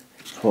that.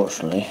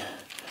 Fortunately,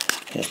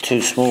 it's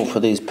too small for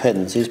these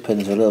pins. These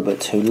pins are a little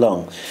bit too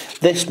long.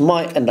 This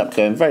might end up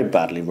going very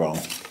badly wrong.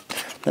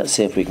 Let's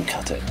see if we can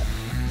cut it.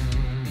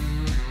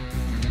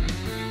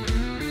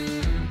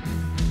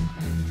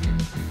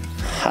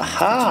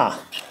 Haha!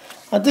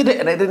 I did it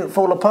and it didn't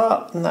fall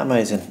apart. Isn't that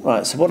amazing?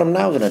 Right, so what I'm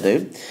now going to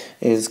do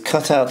is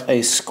cut out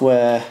a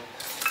square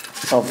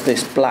of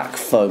this black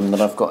foam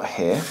that I've got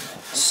here.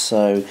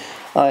 So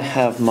I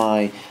have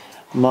my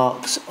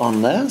marks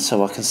on there,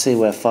 so I can see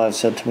where 5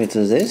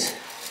 centimetres is.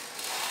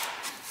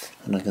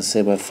 And I can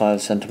see where 5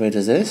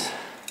 centimetres is.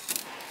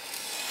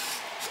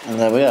 And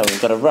there we are,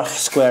 we've got a rough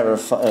square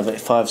of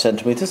 5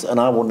 centimetres, and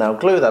I will now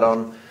glue that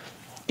on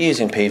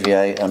using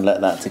PVA and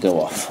let that to go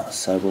off.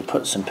 So we'll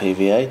put some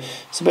PVA.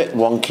 It's a bit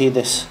wonky,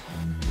 this.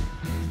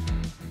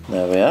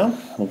 There we are.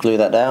 We'll glue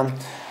that down,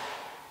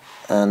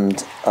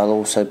 and I'll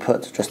also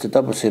put just a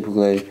double super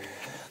glue,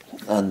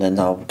 and then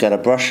I'll get a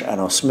brush and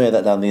I'll smear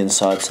that down the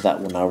inside, so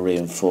that will now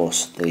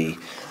reinforce the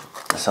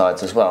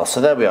sides as well.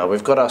 So there we are,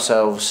 we've got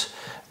ourselves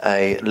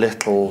a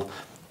little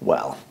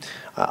well.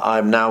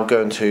 I'm now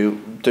going to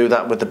do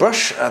that with the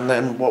brush, and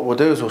then what we'll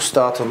do is we'll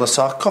start on the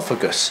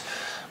sarcophagus,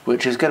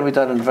 which is going to be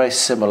done in a very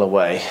similar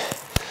way,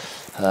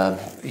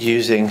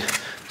 using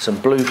some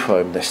blue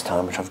foam this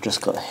time, which I've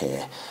just got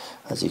here.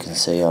 As you can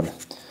see, I'm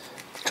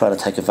trying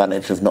to take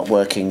advantage of not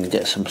working and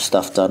get some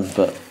stuff done,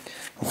 but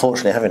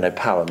unfortunately having no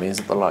power means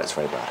that the light's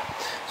very bad.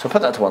 So I'll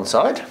put that to one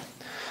side,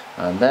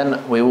 and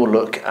then we will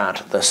look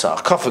at the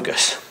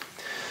sarcophagus.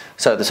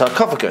 So the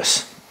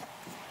sarcophagus.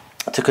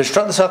 To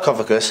construct the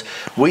sarcophagus,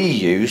 we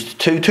used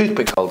 2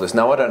 toothpick holders.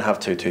 Now I don't have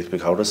 2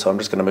 toothpick holders, so I'm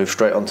just going to move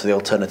straight on to the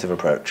alternative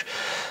approach.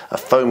 A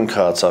foam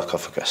card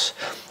sarcophagus.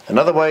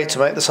 Another way to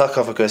make the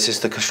sarcophagus is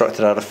to construct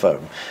it out of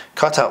foam.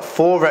 Cut out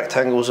 4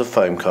 rectangles of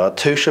foam card.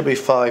 2 should be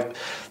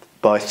 5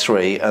 by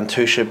 3 and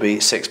 2 should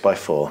be 6 by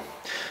 4.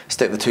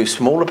 Stick the 2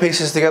 smaller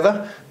pieces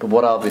together, but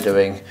what I'll be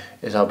doing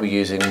is I'll be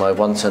using my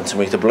 1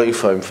 centimetre blue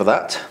foam for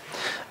that,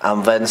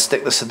 and then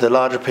stick the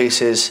larger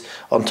pieces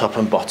on top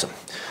and bottom.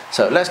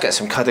 So let's get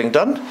some cutting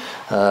done.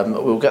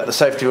 We'll get the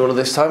safety ruler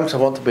this time because I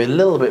want to be a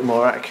little bit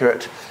more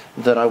accurate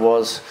than I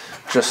was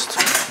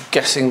just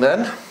guessing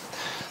then.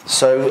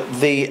 So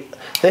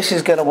this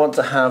is going to want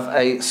to have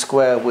a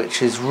square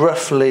which is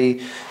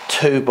roughly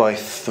 2 by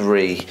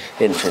 3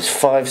 inches,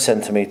 5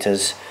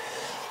 centimetres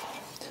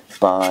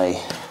by,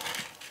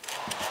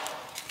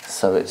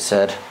 so it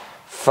said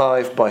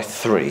 5 by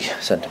 3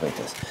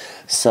 centimetres.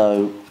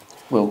 So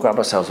we'll grab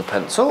ourselves a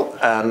pencil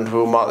and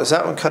we'll mark this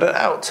out and cut it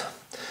out.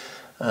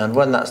 And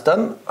when that's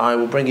done, I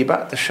will bring you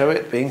back to show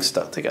it being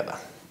stuck together.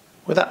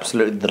 With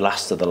absolutely the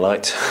last of the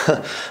light,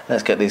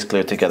 let's get these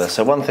glued together.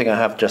 So one thing I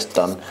have just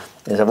done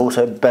is I've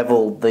also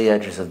beveled the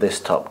edges of this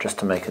top just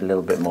to make it a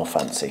little bit more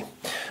fancy.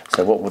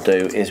 So what we'll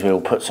do is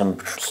we'll put some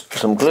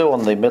glue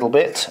on the middle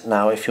bit.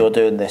 Now if you're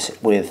doing this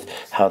with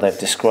how they've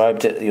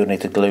described it, you'll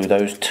need to glue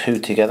those 2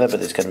 together,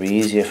 but it's going to be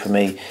easier for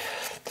me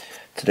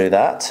to do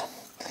that.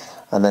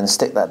 And then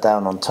stick that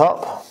down on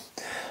top,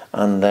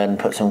 and then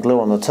put some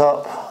glue on the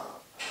top,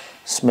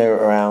 smear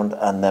it around,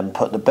 and then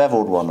put the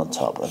beveled one on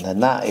top, and then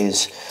that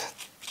is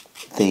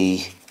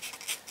the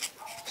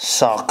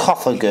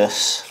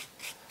sarcophagus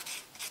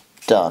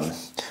done.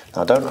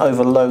 Now don't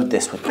overload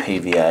this with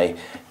PVA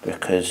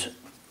because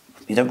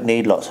you don't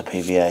need lots of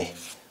PVA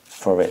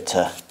for it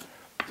to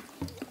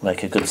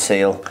make a good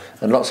seal,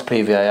 and lots of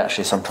PVA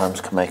actually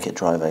sometimes can make it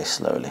dry very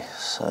slowly.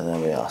 So there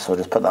we are. So I'll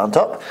just put that on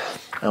top,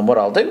 and what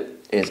I'll do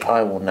is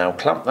I will now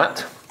clamp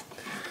that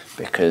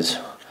because,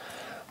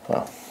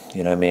 well,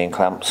 you know me and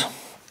clamps.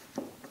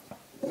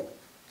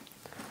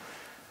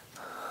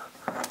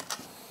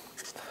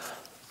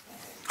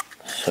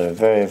 So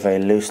very, very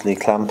loosely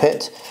clamp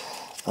it,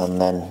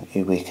 and then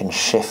we can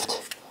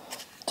shift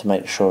to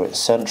make sure it's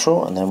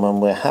central, and then when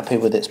we're happy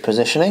with its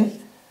positioning,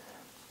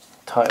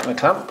 tighten the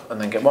clamp and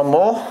then get one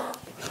more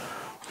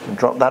and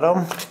drop that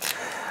on,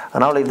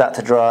 and I'll leave that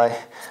to dry.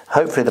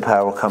 Hopefully the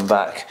power will come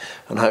back,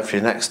 and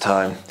hopefully next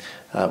time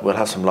we'll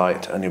have some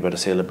light and you'll be able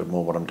to see a little bit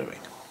more what I'm doing.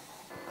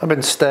 I've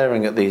been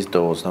staring at these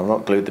doors and I've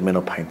not glued them in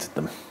or painted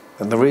them.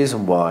 And the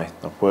reason why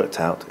I've worked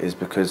out is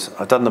because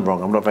I've done them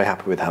wrong. I'm not very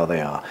happy with how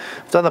they are.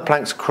 I've done the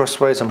planks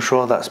crossways. I'm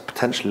sure that's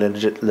potentially a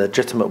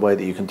legitimate way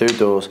that you can do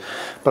doors,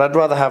 but I'd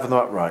rather have them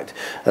upright.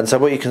 And so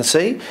what you can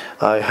see,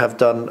 I have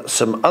done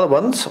some other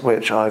ones,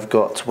 which I've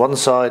got one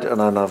side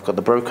and then I've got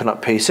the broken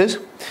up pieces.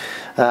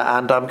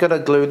 And I'm going to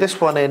glue this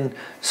one in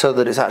so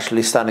that it's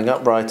actually standing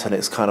upright and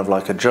it's kind of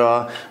like a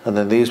jar, and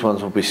then these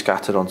ones will be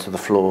scattered onto the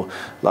floor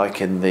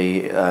like in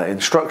the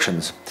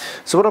instructions.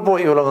 So what I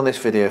brought you along on this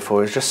video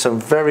for is just some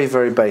very,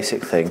 very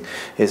basic thing.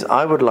 Is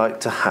I would like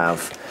to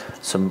have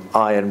some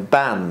iron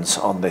bands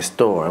on this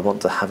door. I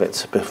want to have it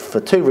for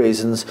two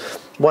reasons.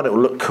 One, it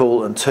will look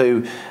cool, and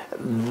two,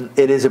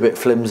 it is a bit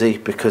flimsy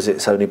because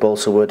it's only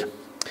balsa wood.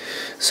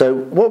 So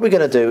what we're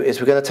going to do is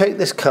we're going to take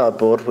this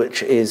cardboard,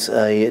 which is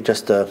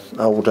just an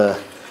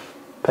older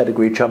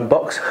pedigree chum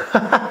box.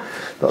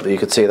 Not that you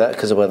could see that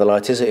because of where the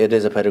light is. It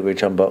is a pedigree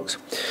chum box.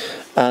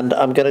 And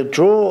I'm going to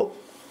draw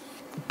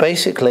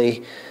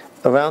basically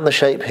around the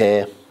shape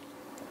here,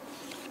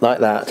 like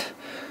that,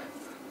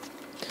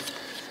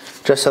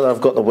 just so that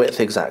I've got the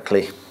width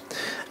exactly.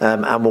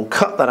 And we'll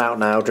cut that out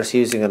now just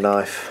using a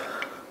knife.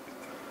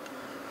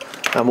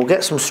 And we'll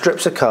get some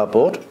strips of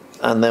cardboard.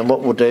 And then what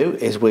we'll do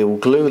is we will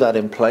glue that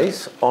in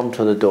place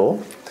onto the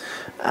door,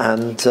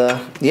 and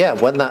yeah,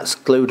 when that's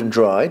glued and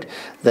dried,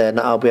 then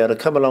I'll be able to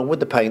come along with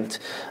the paint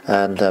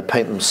and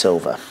paint them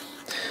silver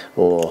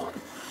or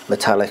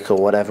metallic or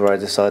whatever I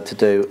decide to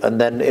do, and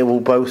then it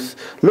will both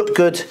look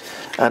good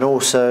and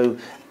also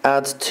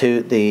add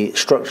to the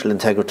structural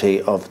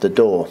integrity of the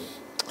door.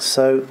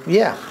 So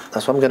yeah,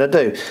 that's what I'm going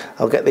to do.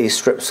 I'll get these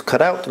strips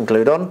cut out and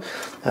glued on,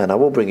 and I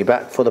will bring you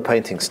back for the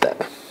painting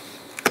step.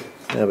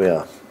 There we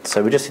are.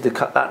 So we just need to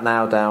cut that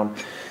now down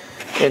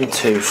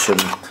into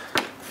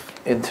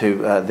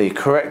the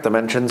correct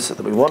dimensions that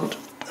we want,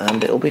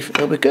 and it'll be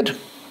good.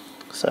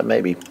 So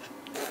maybe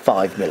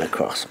 5 mil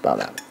across, about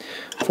that,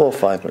 4 or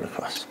 5 mil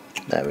across.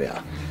 There we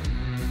are.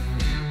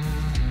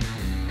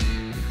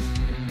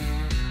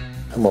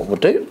 And what we'll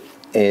do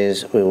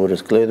is we will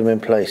just glue them in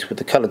place with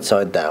the coloured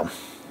side down.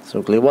 So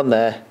we'll glue one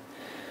there,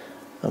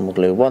 and we'll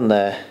glue one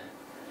there,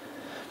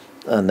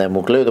 and then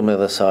we'll glue them on the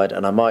other side,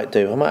 and I might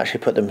actually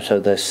put them so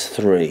there's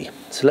 3.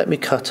 So let me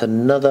cut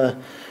another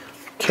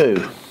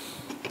 2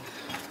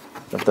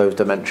 of those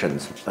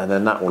dimensions, and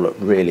then that will look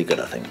really good,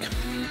 I think.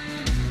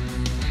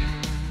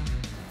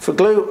 For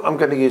glue, I'm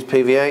going to use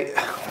PVA.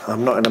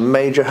 I'm not in a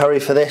major hurry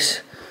for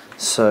this,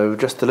 so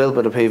just a little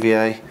bit of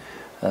PVA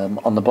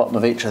on the bottom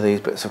of each of these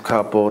bits of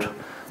cardboard,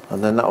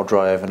 and then that will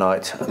dry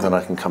overnight, and then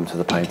I can come to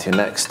the painting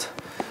next.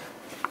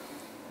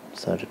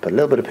 So just put a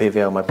little bit of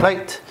PVA on my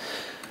plate,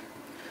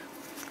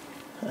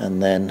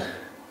 and then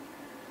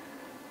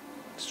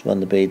just run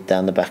the bead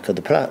down the back of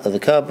the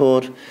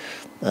cardboard,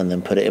 and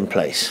then put it in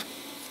place,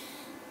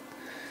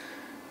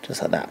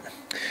 just like that.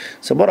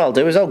 So what I'll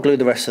do is I'll glue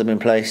the rest of them in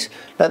place,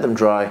 let them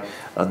dry,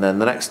 and then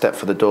the next step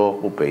for the door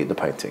will be the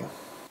painting.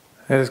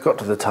 It has got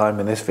to the time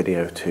in this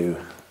video to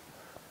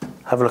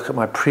have a look at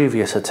my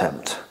previous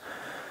attempt,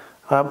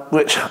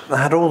 which I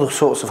had all the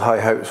sorts of high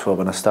hopes for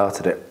when I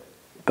started it,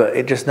 but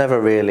it just never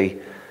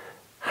really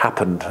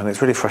happened, and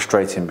it's really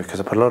frustrating because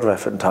I put a lot of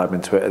effort and time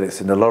into it, and it's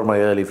in a lot of my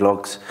early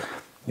vlogs.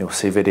 You'll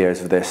see videos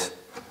of this,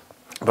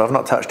 but I've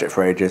not touched it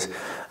for ages,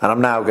 and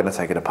I'm now going to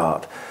take it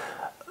apart.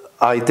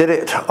 I did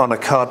it on a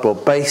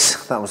cardboard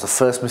base. That was the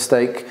first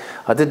mistake.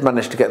 I did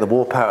manage to get the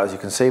warp out, as you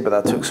can see, but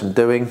that took some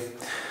doing.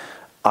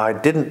 I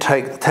didn't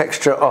take the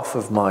texture off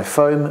of my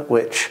foam,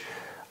 which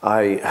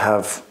I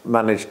have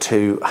managed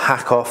to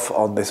hack off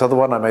on this other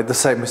one. I made the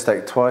same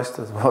mistake twice.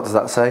 What does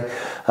that say?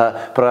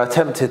 But I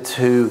attempted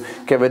to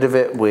get rid of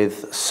it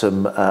with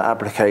some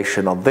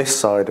application on this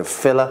side of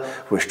filler,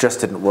 which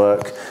just didn't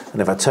work.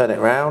 And if I turn it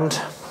round,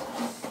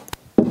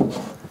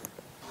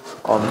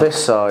 on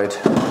this side,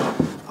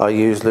 I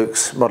used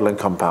Luke's modelling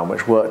compound,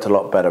 which worked a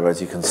lot better,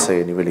 as you can see,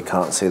 and you really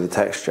can't see the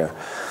texture.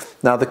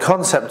 Now the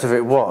concept of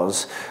it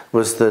was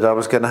that I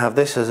was going to have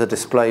this as a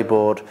display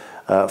board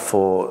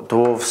for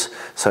dwarves,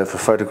 so for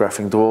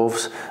photographing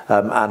dwarves,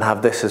 and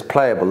have this as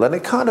playable, and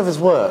it kind of has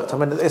worked. I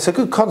mean, it's a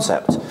good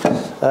concept.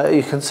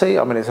 You can see,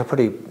 I mean, it's a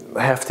pretty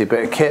hefty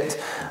bit of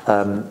kit.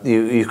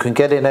 You can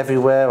get in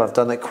everywhere. I've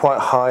done it quite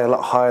high, a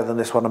lot higher than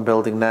this one I'm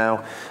building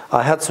now.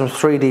 I had some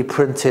 3D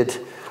printed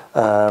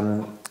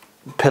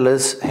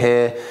pillars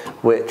here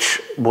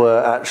which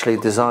were actually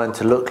designed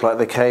to look like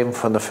they came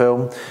from the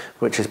film,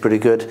 which is pretty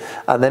good.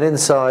 And then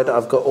inside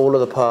I've got all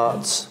of the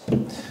parts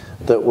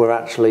that were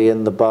actually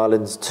in the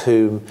Balin's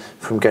tomb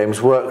from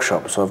Games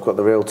Workshop. So I've got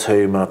the real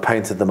tomb and I've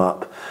painted them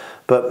up.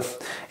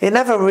 But it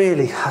never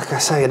really, like I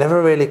say, it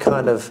never really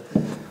kind of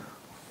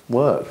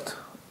worked.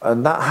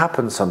 And that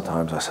happens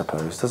sometimes, I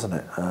suppose, doesn't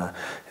it?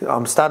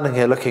 I'm standing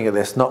here looking at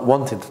this, not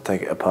wanting to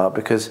take it apart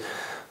because,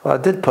 well, I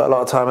did put a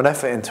lot of time and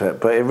effort into it,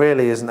 but it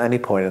really isn't any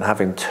point in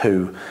having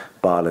two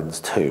Balin's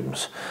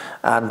tombs.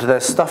 And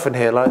there's stuff in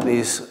here like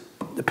these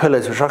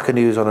pillars which I can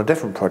use on a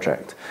different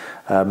project,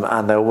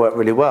 and they'll work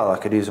really well. I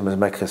could use them as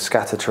make a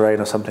scatter terrain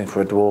or something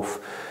for a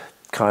dwarf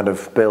kind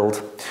of build.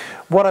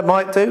 What I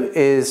might do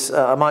is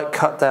I might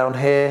cut down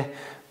here,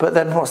 but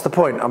then what's the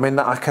point? I mean,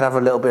 I could have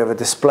a little bit of a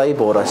display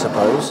board, I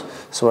suppose,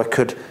 so I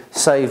could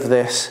save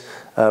this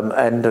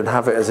end and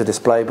have it as a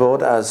display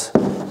board as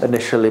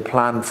initially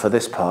planned for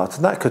this part,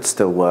 and that could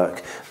still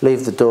work.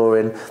 Leave the door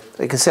in.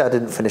 You can see I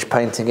didn't finish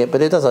painting it,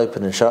 but it does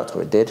open and shut,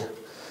 or it did.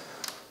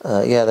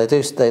 Yeah, they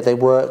do. They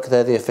work.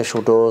 They're the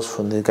official doors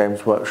from the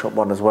Games Workshop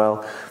one as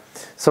well.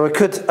 So I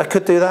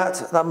could do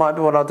that. That might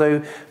be what I'll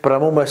do. But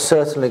I'm almost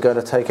certainly going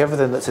to take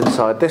everything that's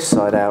inside this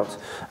side out,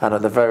 and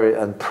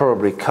and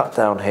probably cut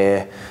down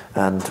here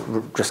and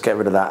just get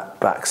rid of that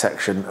back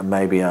section, and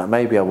maybe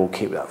I will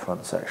keep that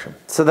front section.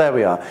 So there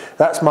we are.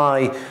 That's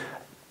my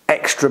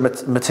extra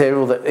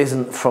material that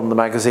isn't from the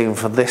magazine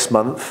for this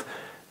month.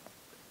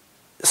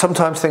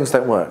 Sometimes things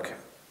don't work.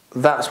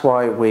 That's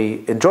why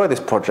we enjoy this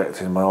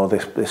project or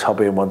this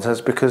hobby in one sense,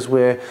 because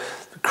we're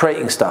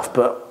creating stuff,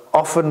 but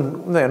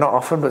often, no, not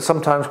often, but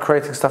sometimes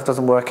creating stuff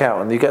doesn't work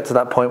out, and you get to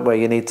that point where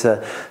you need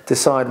to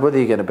decide whether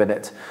you're going to bin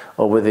it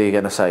or whether you're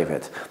going to save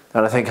it.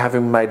 And I think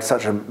having made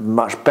such a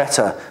much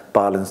better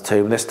Balin's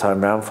tomb this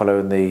time round,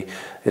 following the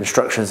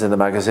instructions in the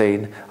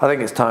magazine, I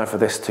think it's time for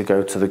this to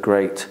go to the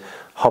great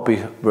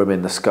hobby room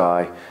in the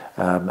sky,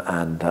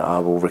 and I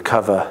will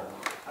recover,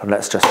 and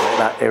let's just make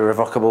that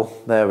irrevocable.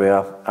 There we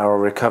are. I will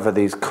recover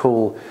these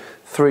cool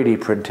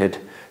 3D printed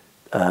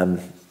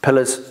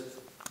pillars,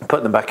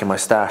 put them back in my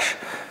stash,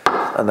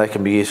 and they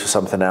can be used for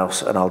something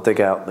else. And I'll dig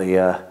out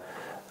the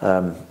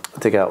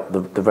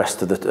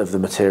rest of the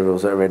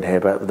materials that are in here,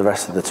 but the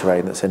rest of the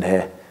terrain that's in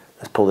here.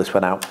 Let's pull this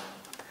one out.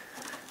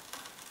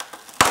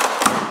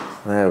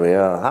 There we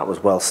are. That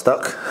was well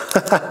stuck.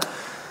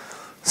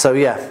 So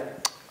yeah,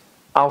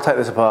 I'll take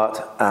this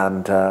apart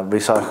and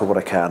recycle what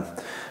I can,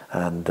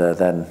 and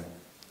then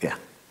yeah,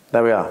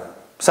 there we are.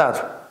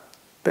 Sad,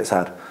 bit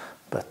sad,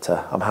 but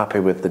I'm happy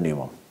with the new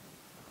one.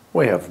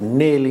 We have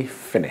nearly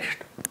finished.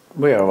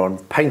 We are on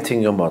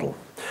painting your model.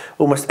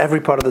 Almost every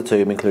part of the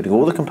tomb, including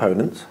all the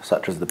components,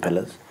 such as the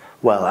pillars,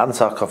 well, and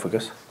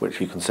sarcophagus,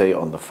 which you can see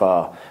on the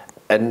far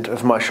end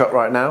of my shot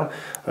right now,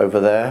 over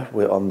there,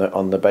 we're on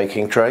the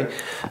baking tray.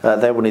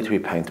 They will need to be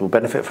painted. We'll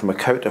benefit from a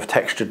coat of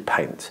textured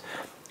paint.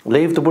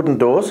 Leave the wooden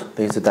doors,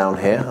 these are down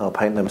here, I'll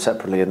paint them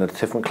separately in a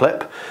different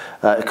clip,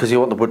 because you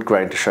want the wood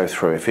grain to show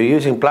through. If you're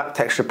using black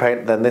texture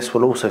paint, then this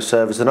will also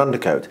serve as an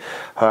undercoat.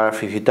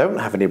 However, if you don't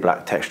have any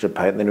black texture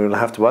paint, then you will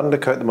have to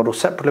undercoat the model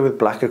separately with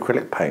black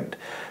acrylic paint.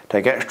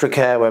 Take extra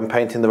care when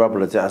painting the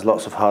rubble, as it has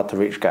lots of hard to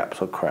reach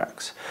gaps or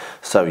cracks.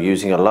 So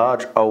using a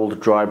large old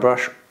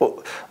brush,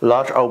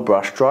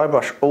 dry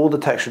brush all the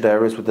textured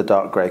areas with the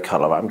dark grey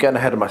colour. I'm getting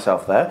ahead of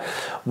myself there.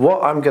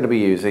 What I'm going to be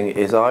using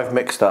is I've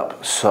mixed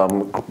up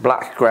some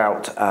black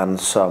grout and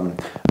some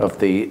of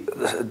the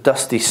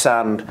dusty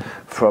sand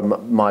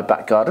from my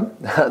back garden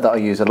that I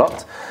use a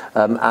lot.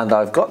 And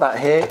I've got that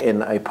here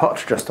in a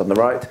pot just on the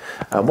right.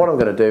 And what I'm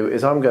going to do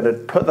is I'm going to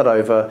put that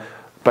over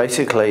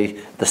basically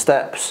the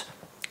steps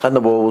and the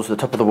walls, the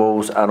top of the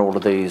walls, and all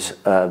of these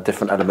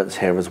different elements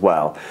here as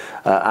well,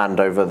 and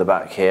over the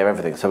back here,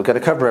 everything. So we're going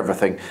to cover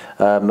everything,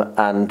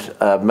 and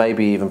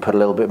maybe even put a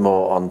little bit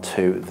more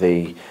onto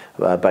the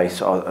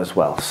base as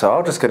well. So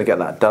I'm just going to get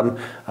that done.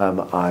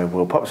 I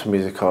will pop some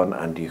music on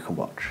and you can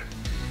watch.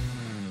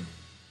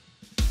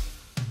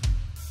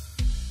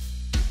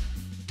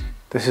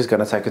 This is going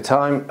to take a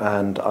time,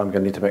 and I'm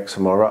going to need to mix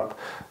some more up.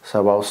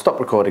 So I'll stop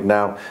recording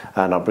now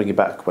and I'll bring you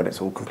back when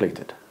it's all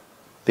completed.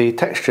 The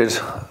textured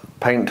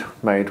paint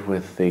made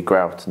with the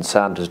grout and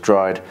sand has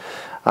dried,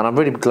 and I'm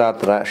really glad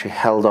that I actually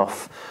held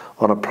off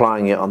on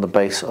applying it on the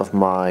base of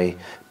my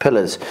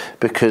pillars,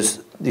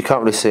 because you can't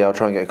really see. I'll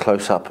try and get a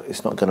close up.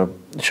 It's not going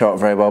to show up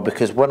very well,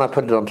 because when I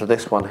put it onto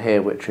this one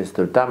here, which is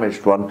the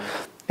damaged one,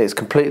 it's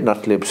completely and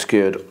utterly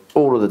obscured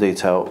all of the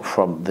detail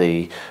from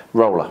the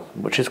roller,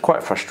 which is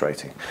quite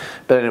frustrating.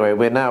 But anyway,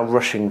 we're now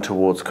rushing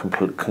towards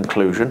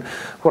conclusion.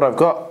 What I've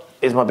got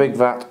is my big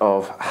vat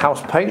of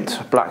house paint,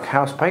 black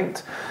house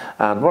paint,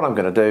 And what I'm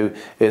going to do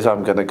is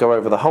I'm going to go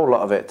over the whole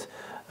lot of it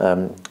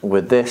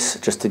with this,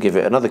 just to give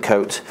it another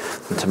coat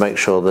and to make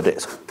sure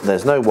that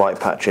there's no white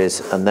patches,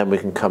 and then we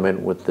can come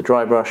in with the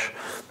dry brush.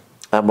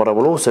 And what I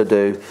will also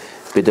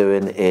be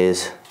doing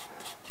is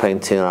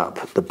painting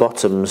up the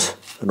bottoms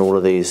and all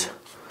of these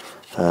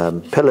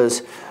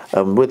pillars,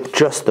 and with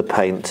just the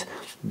paint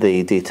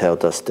the detail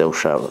does still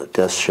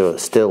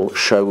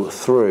show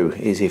through.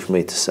 Easy for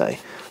me to say.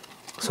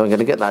 So I'm going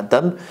to get that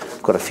done.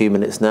 I've got a few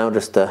minutes now,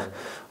 just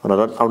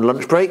on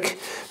lunch break.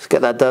 Let's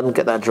get that done,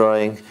 get that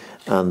drying,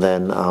 and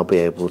then I'll be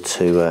able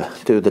to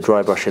do the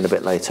dry brushing a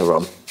bit later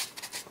on.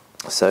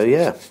 So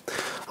yeah,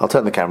 I'll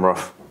turn the camera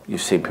off.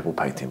 You've seen people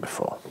painting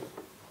before.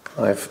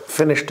 I've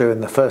finished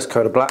doing the first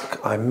coat of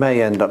black. I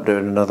may end up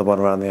doing another one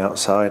around the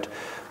outside,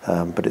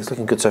 but it's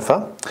looking good so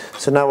far.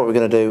 So now what we're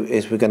going to do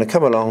is we're going to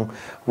come along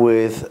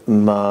with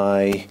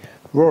my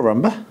raw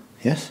umber,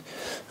 yes,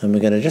 and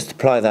we're going to just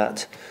apply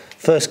that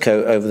first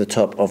coat over the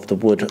top of the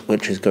wood,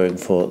 which is going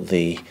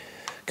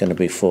to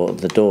be for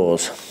the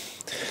doors.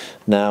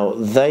 Now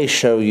they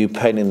show you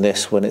painting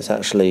this when it's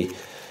actually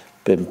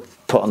been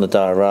put on the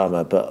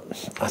diorama, but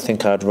I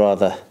think I'd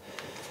rather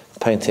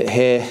paint it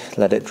here,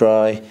 let it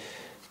dry,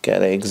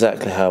 get it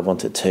exactly how I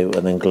want it to,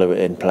 and then glue it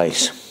in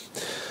place.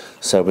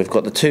 So we've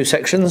got the two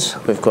sections.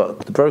 We've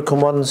got the broken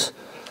ones,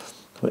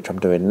 which I'm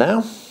doing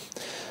now,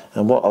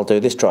 and what I'll do,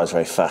 this dries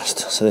very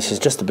fast, so this is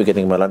just the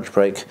beginning of my lunch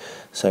break,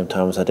 same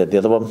time as I did the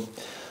other one.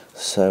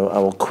 So I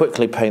will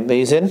quickly paint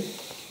these in,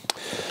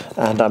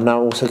 and I'm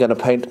now also going to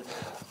paint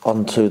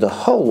onto the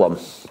whole one.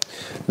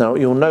 Now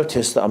you'll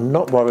notice that I'm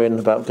not worrying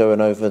about going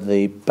over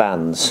the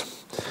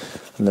bands,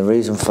 and the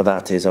reason for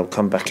that is I'll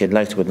come back in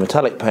later with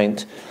metallic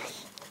paint,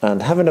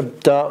 and having a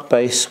dark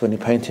base when you're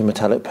painting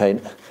metallic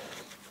paint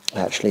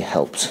actually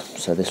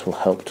helps. So this will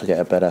help to get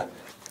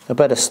a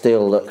better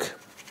steel look.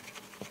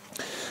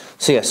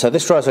 So yeah, so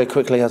this dries very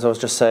quickly, as I was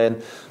just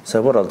saying.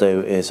 So what I'll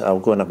do is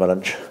I'll go and have my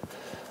lunch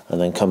and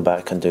then come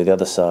back and do the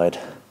other side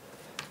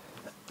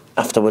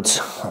afterwards,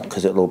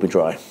 because it'll all be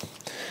dry.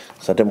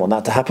 So I didn't want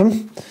that to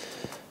happen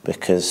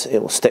because it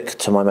will stick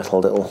to my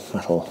little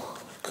metal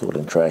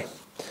cooling tray.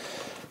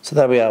 So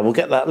there we are. We'll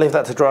leave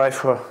that to dry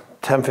for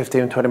 10,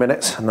 15, 20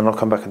 minutes, and then I'll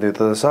come back and do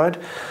the other side.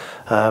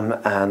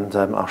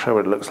 I'll show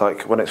what it looks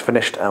like when it's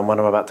finished and when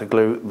I'm about to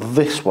glue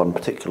this one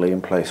particularly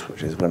in place,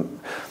 which is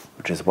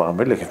what I'm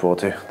really looking forward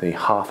to, the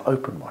half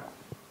open one.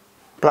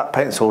 Black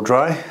paint's all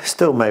dry.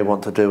 Still may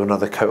want to do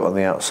another coat on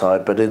the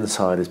outside, but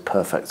inside is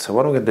perfect. So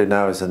what I'm going to do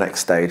now is the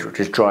next stage, which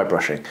is dry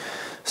brushing.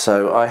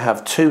 So I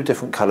have two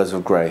different colours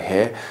of grey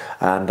here,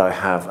 and I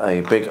have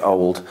a big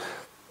old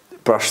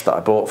brush that I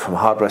bought from a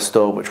hardware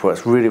store, which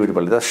works really, really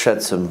well. It does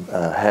shed some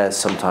hairs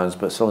sometimes,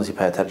 but as long as you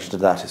pay attention to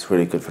that, it's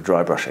really good for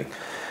dry brushing.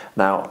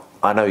 Now,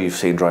 I know you've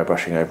seen dry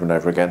brushing over and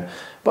over again,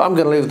 but I'm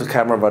going to leave the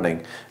camera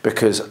running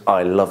because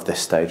I love this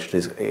stage.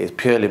 It is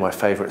purely my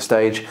favourite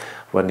stage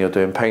when you're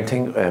doing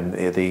painting.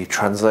 The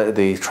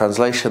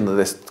translation that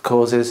this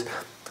causes,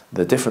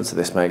 the difference that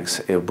this makes,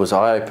 it was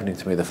eye-opening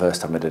to me the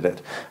first time I did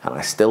it, and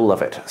I still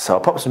love it. So I'll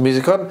pop some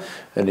music on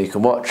and you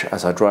can watch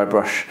as I dry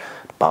brush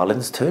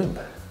Balin's tomb.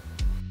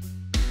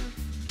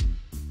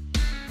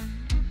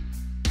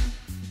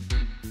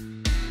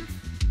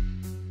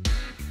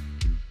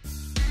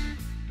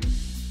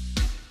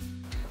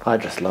 I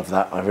just love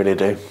that, I really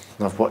do.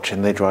 Love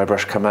watching the dry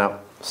brush come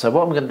out. So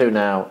what I'm going to do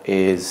now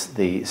is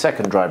the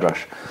second dry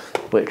brush,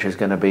 which is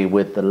going to be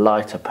with the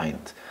lighter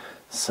paint.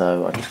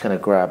 So I'm just going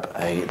to grab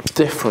a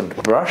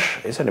different brush.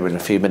 It's only been a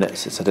few minutes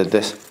since I did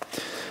this.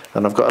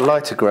 And I've got a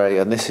lighter grey,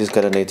 and this is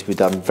going to need to be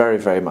done very,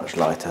 very much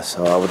lighter.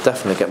 So I would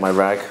definitely get my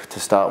rag to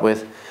start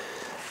with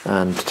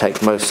and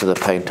take most of the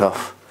paint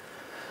off.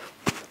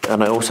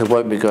 And I also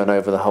won't be going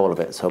over the whole of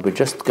it, so I'll be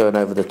just going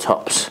over the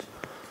tops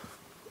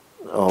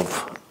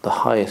of the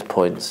highest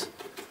points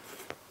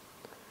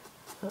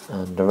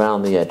and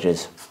around the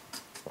edges.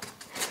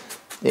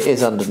 It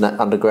is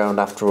underground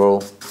after all,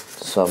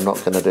 so I'm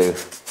not going to do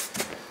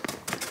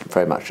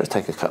very much, just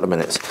take a couple of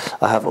minutes.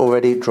 I have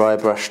already dry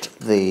brushed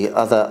the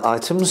other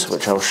items,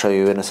 which I'll show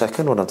you in a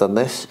second when I've done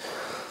this,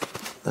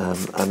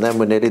 and then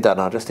we're nearly done.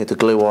 I just need to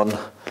glue on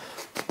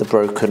the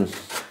broken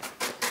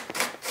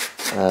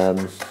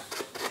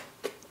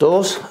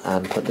doors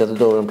and put the other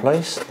door in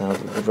place now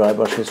that the dry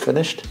brush is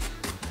finished.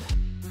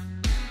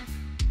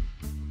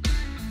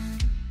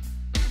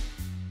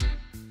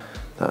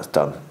 That's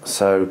done.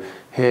 So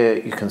here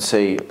you can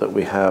see that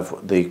we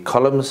have the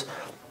columns,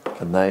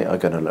 and they are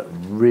going to look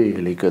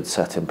really good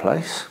set in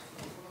place.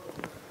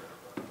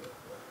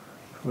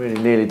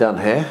 Really nearly done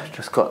here,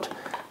 just got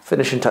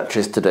finishing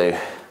touches to do.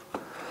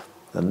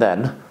 And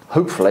then,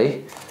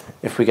 hopefully,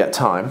 if we get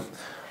time,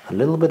 a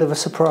little bit of a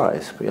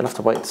surprise, but you'll have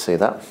to wait to see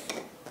that.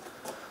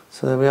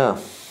 So there we are.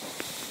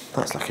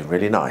 That's looking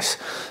really nice.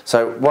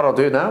 So what I'll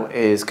do now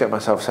is get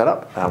myself set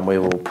up, and we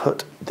will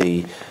put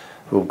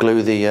we'll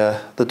glue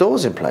the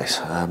doors in place,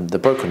 the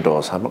broken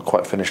doors. I'm not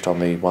quite finished on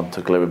the one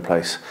to glue in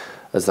place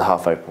as the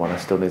half open one. I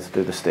still need to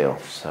do the steel,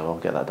 so I'll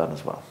get that done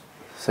as well.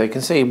 So you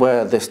can see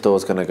where this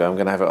door's going to go. I'm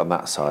going to have it on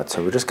that side.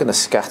 So we're just going to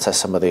scatter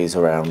some of these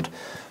around,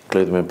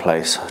 glue them in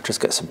place.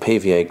 Just get some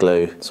PVA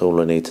glue. That's all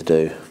I need to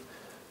do,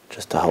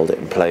 just to hold it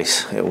in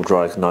place. It will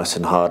dry nice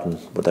and hard,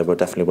 but they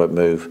definitely won't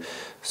move.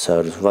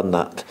 So just run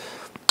that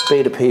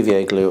bead of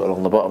PVA glue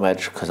along the bottom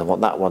edge, because I want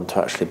that one to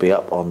actually be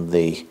up on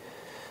the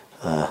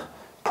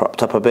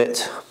propped up a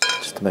bit,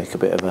 just to make a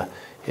bit of a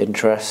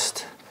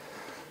interest.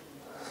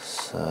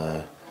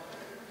 So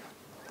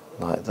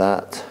like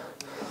that.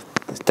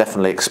 It's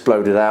definitely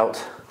exploded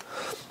out,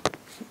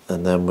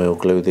 and then we'll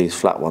glue these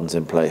flat ones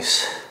in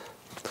place.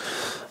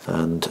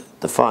 And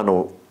the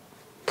final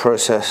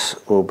process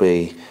will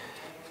be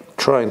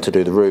trying to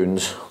do the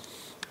runes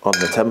on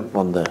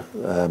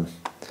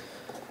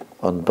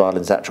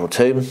Balin's actual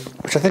tomb,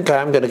 which I think I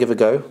am going to give a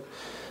go.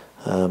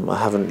 I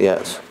haven't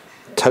yet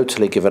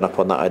totally given up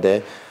on that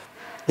idea.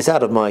 It's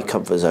out of my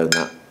comfort zone,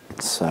 that.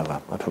 So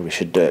I probably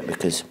should do it,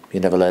 because you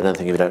never learn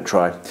anything if you don't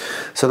try.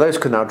 So those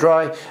can now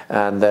dry,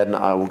 and then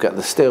I will get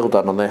the steel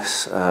done on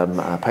this,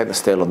 paint the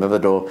steel on the other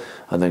door,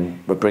 and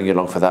then we'll bring you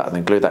along for that, and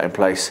then glue that in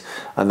place.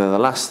 And then the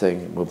last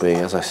thing will be,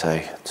 as I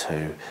say,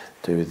 to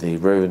do the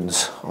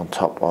runes on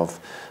top of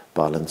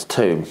Balin's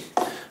tomb.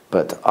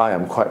 But I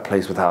am quite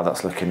pleased with how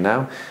that's looking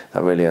now.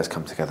 That really has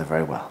come together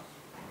very well.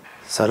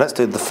 So let's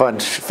do the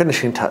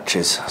finishing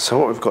touches. So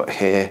what we've got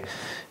here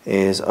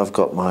is I've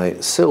got my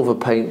silver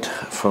paint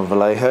from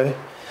Vallejo,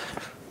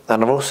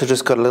 and I've also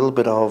just got a little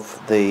bit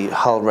of the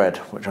hull red,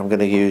 which I'm going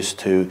to use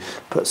to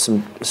put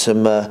some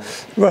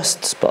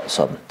rust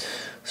spots on.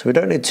 So we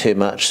don't need too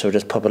much, so we'll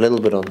just pop a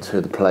little bit onto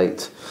the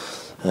plate.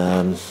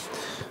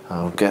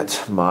 I'll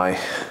get my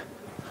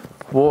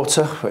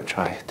water, which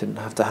I didn't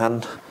have to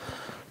hand,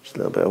 just a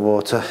little bit of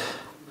water,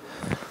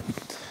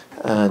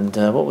 and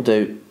what we'll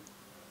do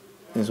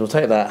is we'll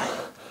take that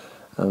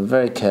and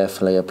very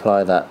carefully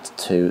apply that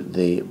to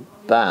the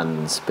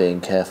bands,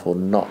 being careful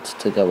not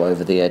to go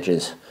over the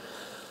edges,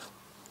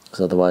 because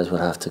otherwise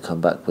we'll have to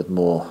come back with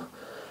more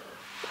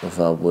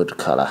of our wood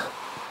colour.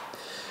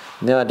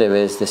 And the idea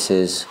is this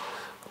is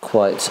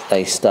quite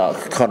a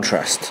stark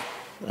contrast,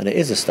 and it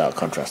is a stark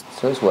contrast,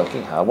 so it's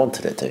working how I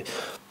wanted it to.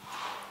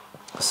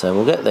 So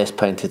we'll get this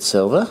painted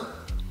silver.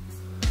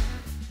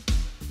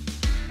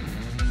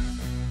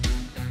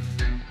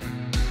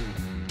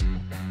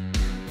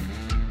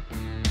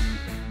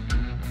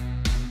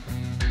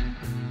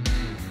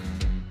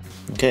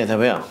 Okay, there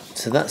we are.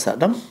 So that's that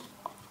done.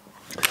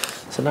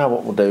 So now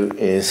what we'll do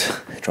is,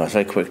 it dries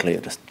very quickly,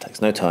 it just takes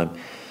no time.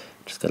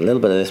 Just got a little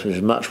bit of this, which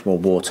is much more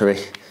watery.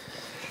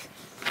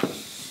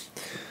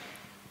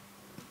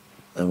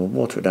 And we'll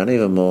water it down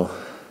even more,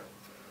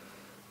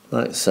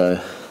 like so.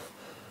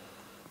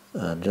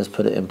 And just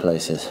put it in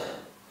places,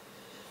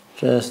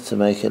 just to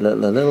make it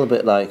look a little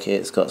bit like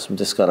it's got some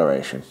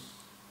discoloration.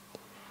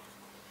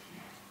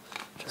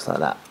 Just like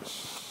that.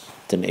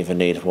 Didn't even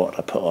need what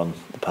I put on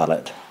the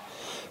palette.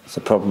 It's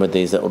the problem with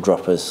these little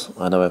droppers.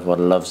 I know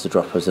everyone loves the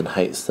droppers and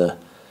hates the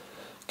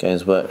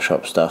Games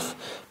Workshop stuff,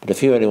 but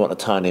if you only want a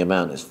tiny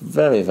amount, it's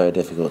very, very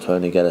difficult to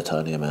only get a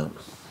tiny amount.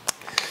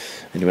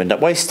 And you end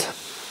up waste,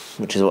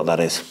 which is what that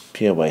is,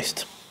 pure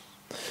waste.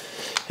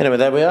 Anyway,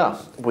 there we are.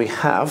 We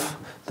have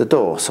the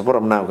door. So what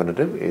I'm now going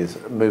to do is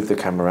move the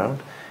camera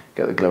around,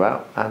 get the glue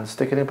out, and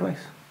stick it in place.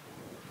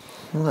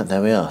 Right,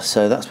 there we are.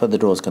 So that's where the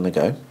door's going to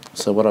go.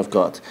 So what I've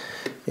got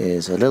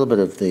is a little bit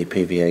of the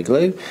PVA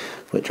glue,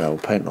 which I will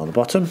paint on the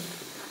bottom.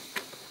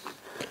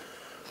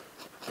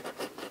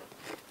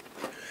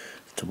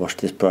 To wash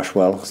this brush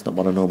well, it's not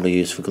what I normally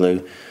use for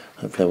glue.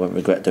 Hopefully I won't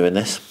regret doing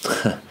this.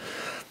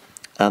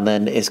 And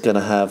then it's going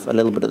to have a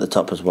little bit at the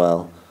top as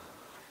well,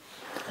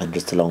 and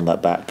just along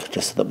that back,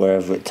 just so that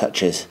wherever it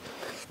touches,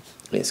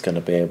 it's going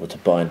to be able to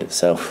bind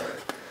itself.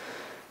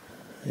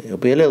 It'll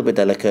be a little bit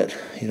delicate,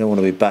 you don't want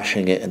to be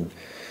bashing it and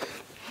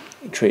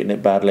treating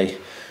it badly,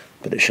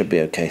 but it should be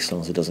okay as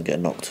long as it doesn't get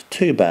knocked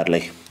too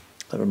badly.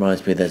 That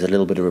reminds me, there's a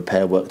little bit of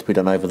repair work to be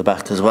done over the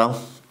back as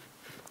well,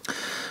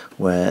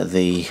 where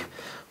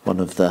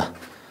one of the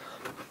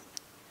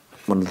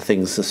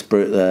things, the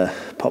sprue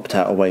popped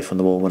out away from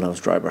the wall when I was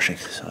dry brushing,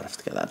 so I'll have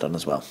to get that done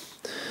as well.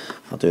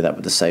 I'll do that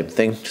with the same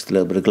thing, just a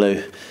little bit of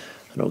glue,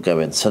 and it'll go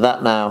in. So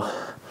that now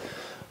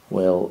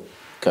will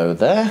go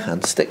there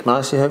and stick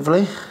nicely,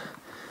 hopefully.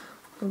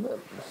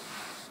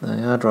 There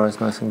you are, dries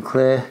nice and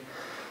clear,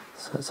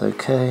 so it's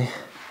okay.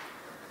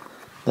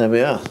 There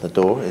we are, the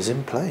door is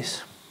in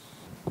place.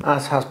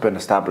 As has been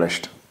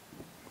established,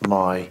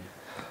 I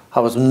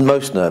was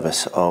most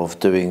nervous of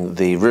doing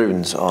the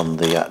runes on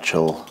the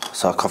actual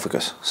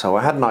sarcophagus. So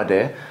I had an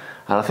idea,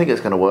 and I think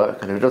it's going to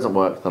work, and if it doesn't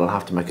work, then I'll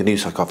have to make a new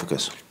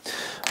sarcophagus.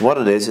 What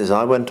it is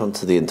I went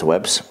onto the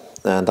interwebs,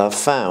 and I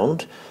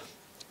found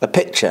a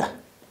picture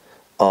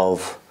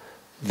of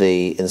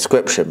the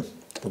inscription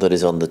that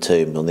is on the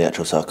tomb, on the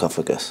actual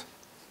sarcophagus.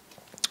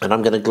 And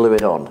I'm going to glue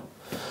it on.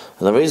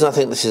 And the reason I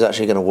think this is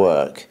actually going to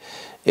work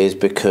is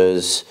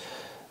because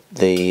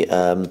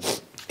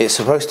it's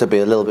supposed to be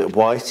a little bit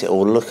white. It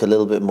will look a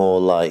little bit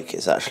more like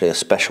it's actually a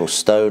special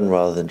stone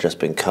rather than just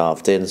being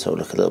carved in, so it'll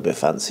look a little bit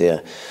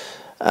fancier.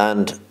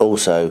 And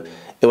also,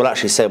 it will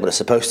actually say what it's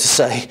supposed to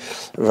say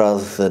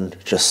rather than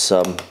just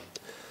some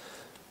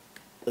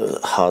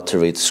hard to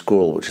read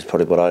scrawl, which is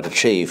probably what I'd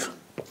achieve.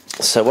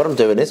 So what I'm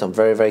doing is I'm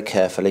very, very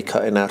carefully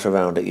cutting out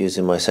around it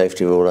using my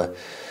safety ruler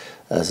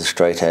as a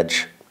straight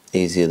edge.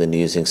 Easier than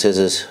using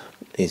scissors,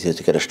 easier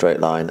to get a straight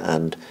line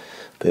and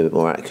be a bit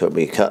more accurate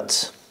with your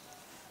cuts.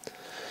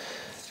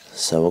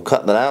 So we'll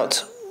cut that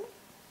out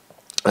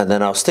and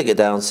then I'll stick it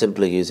down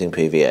simply using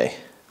PVA.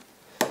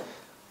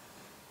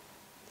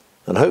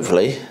 And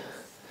hopefully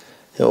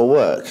it will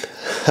work.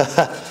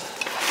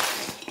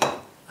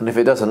 And if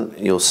it doesn't,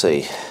 you'll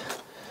see.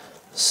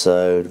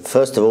 So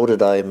first of all,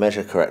 did I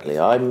measure correctly?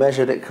 I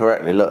measured it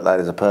correctly. Look, that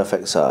is a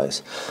perfect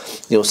size.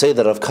 You'll see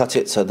that I've cut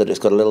it so that it's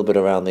got a little bit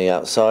around the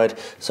outside.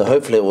 So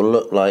hopefully it will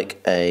look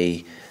like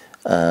a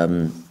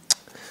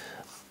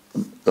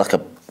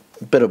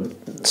bit of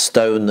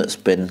stone that's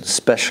been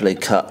specially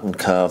cut and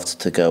carved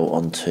to go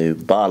onto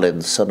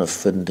Balin, son of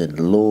Fundin,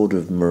 Lord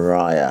of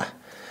Moria.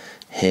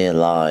 Here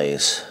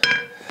lies.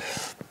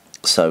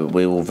 So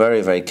we will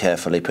very, very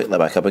carefully pick that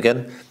back up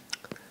again.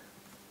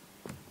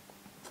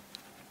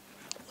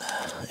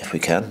 If we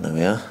can, there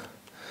we are.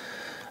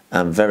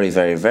 And very,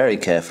 very, very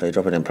carefully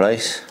drop it in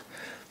place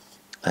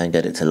and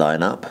get it to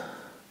line up.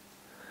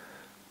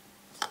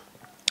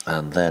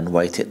 And then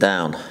weight it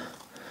down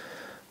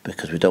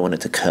because we don't want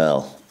it to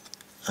curl.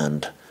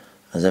 And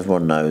as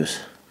everyone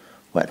knows,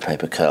 wet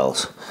paper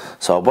curls.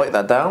 So I'll weight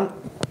that down.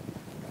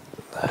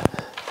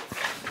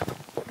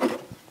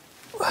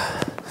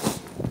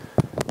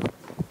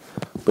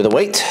 With a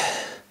weight,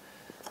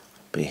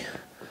 be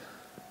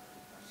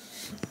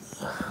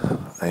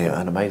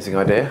an amazing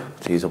idea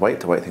to use a weight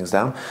to weight things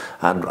down,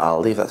 and I'll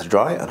leave that to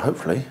dry and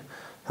hopefully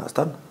that's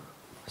done.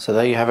 So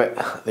there you have it,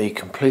 the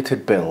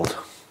completed build.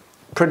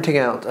 Printing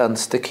out and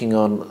sticking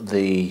on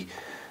the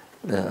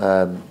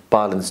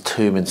Balin's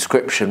tomb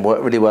inscription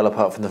worked really well,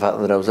 apart from the fact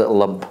that there was a little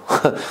lump.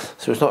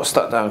 So it's not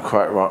stuck down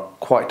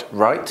quite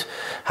right.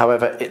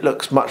 However, it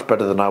looks much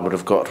better than I would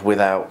have got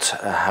without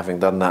having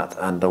done that,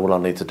 and all I'll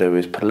need to do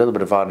is put a little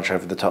bit of varnish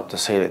over the top to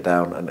seal it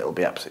down and it'll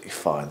be absolutely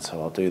fine.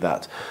 So I'll do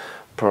that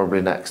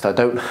probably next. I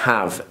don't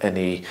have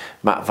any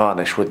matte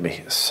varnish with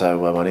me,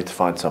 so I need to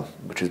find some,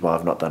 which is why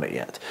I've not done it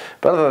yet.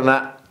 But other than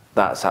that,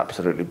 that's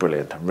absolutely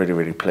brilliant. I'm really,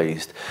 really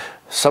pleased.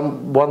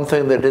 One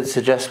thing they did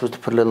suggest was to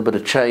put a little bit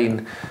of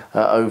chain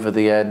over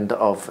the end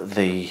of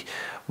the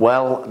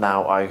well.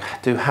 Now I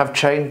do have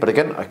chain, but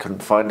again I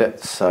couldn't find it,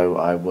 so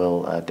I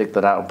will dig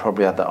that out and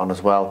probably add that on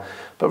as well.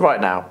 But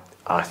right now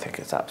I think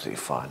it's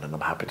absolutely fine and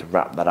I'm happy to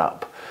wrap that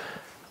up.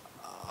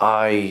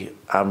 I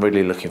am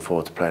really looking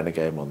forward to playing a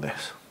game on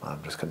this.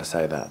 I'm just going to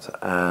say that,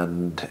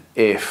 and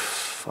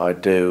if I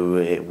do,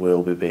 it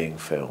will be being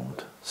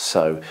filmed.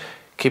 So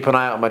keep an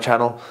eye out on my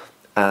channel,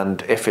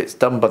 and if it's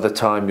done by the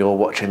time you're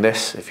watching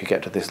this, if you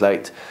get to this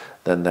late,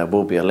 then there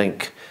will be a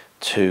link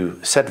to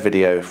said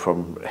video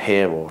from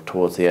here or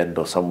towards the end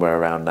or somewhere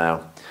around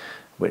now,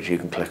 which you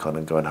can click on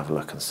and go and have a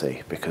look and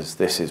see, because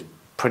this is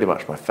pretty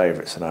much my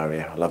favourite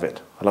scenario. I love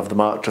it. I love the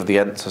March of the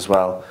Ents as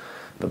well.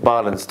 But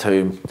Balin's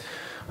Tomb,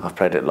 I've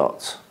played it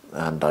lots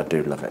and I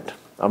do love it.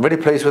 I'm really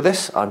pleased with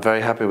this. I'm very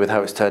happy with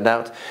how it's turned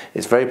out.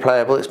 It's very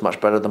playable. It's much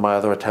better than my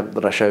other attempt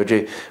that I showed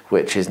you,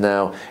 which is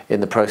now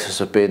in the process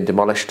of being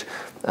demolished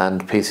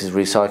and pieces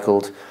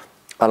recycled.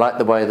 I like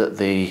the way that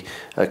the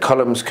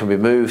columns can be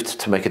moved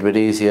to make it a bit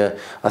easier.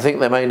 I think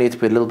they may need to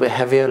be a little bit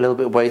heavier, a little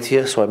bit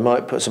weightier, so I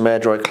might put some air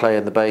dry clay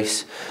in the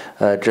base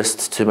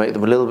just to make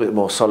them a little bit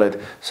more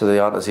solid so they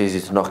aren't as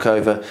easy to knock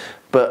over.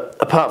 But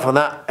apart from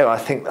that, I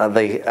think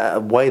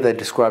the way they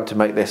described to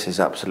make this is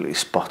absolutely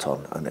spot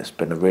on, and it's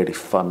been a really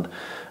fun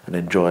and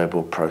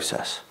enjoyable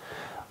process.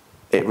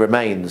 It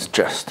remains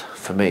just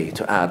for me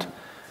to add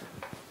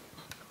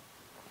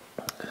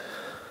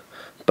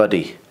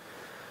Buddy,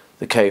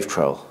 the cave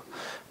troll.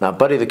 Now,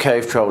 Buddy the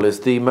cave troll is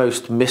the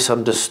most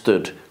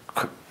misunderstood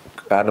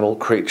animal,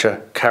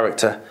 creature,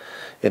 character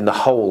in the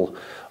whole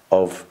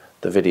of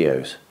the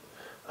videos,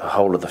 the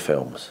whole of the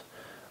films.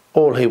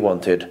 All he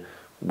wanted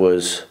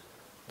was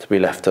to be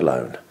left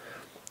alone.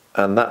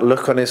 And that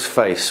look on his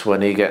face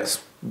when he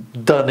gets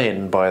done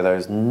in by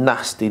those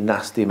nasty,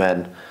 nasty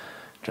men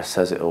just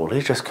says it all.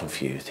 He's just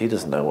confused. He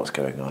doesn't know what's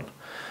going on.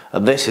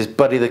 And this is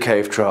Buddy the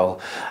cave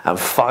troll, and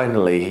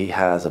finally he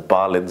has a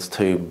Balin's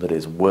tomb that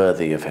is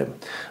worthy of him.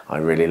 I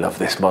really love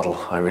this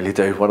model, I really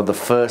do. One of the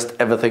first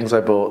ever things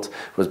I bought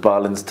was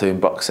Balin's tomb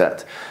box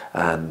set,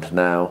 and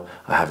now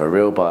I have a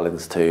real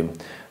Balin's tomb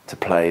to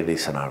play the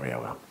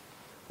scenario on.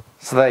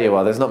 So there you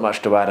are, there's not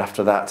much to add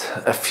after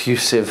that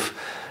effusive,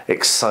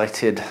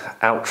 excited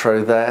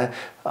outro there,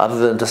 other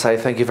than to say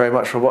thank you very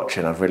much for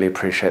watching. I really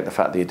appreciate the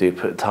fact that you do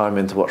put time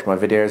in to watch my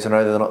videos. I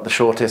know they're not the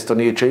shortest on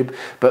YouTube,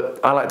 but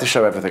I like to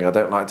show everything. I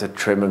don't like to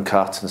trim and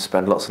cut and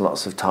spend lots and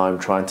lots of time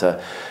trying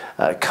to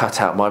cut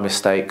out my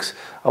mistakes.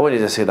 I want you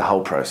to see the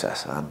whole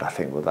process, and I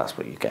think well, that's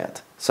what you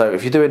get. So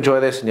if you do enjoy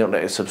this and you're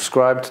not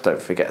subscribed,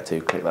 don't forget to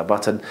click that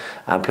button,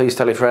 and please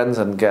tell your friends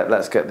and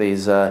let's get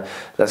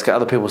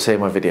other people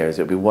seeing my videos. It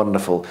would be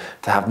wonderful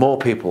to have more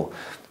people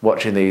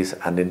watching these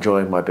and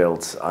enjoying my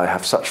builds. I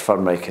have such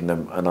fun making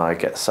them, and I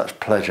get such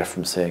pleasure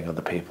from seeing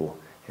other people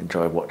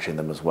enjoy watching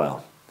them as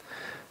well.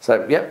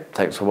 So yep,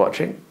 thanks for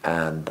watching,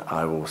 and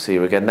I will see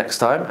you again next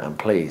time, and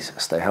please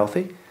stay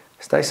healthy,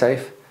 stay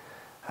safe,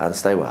 and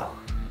stay well.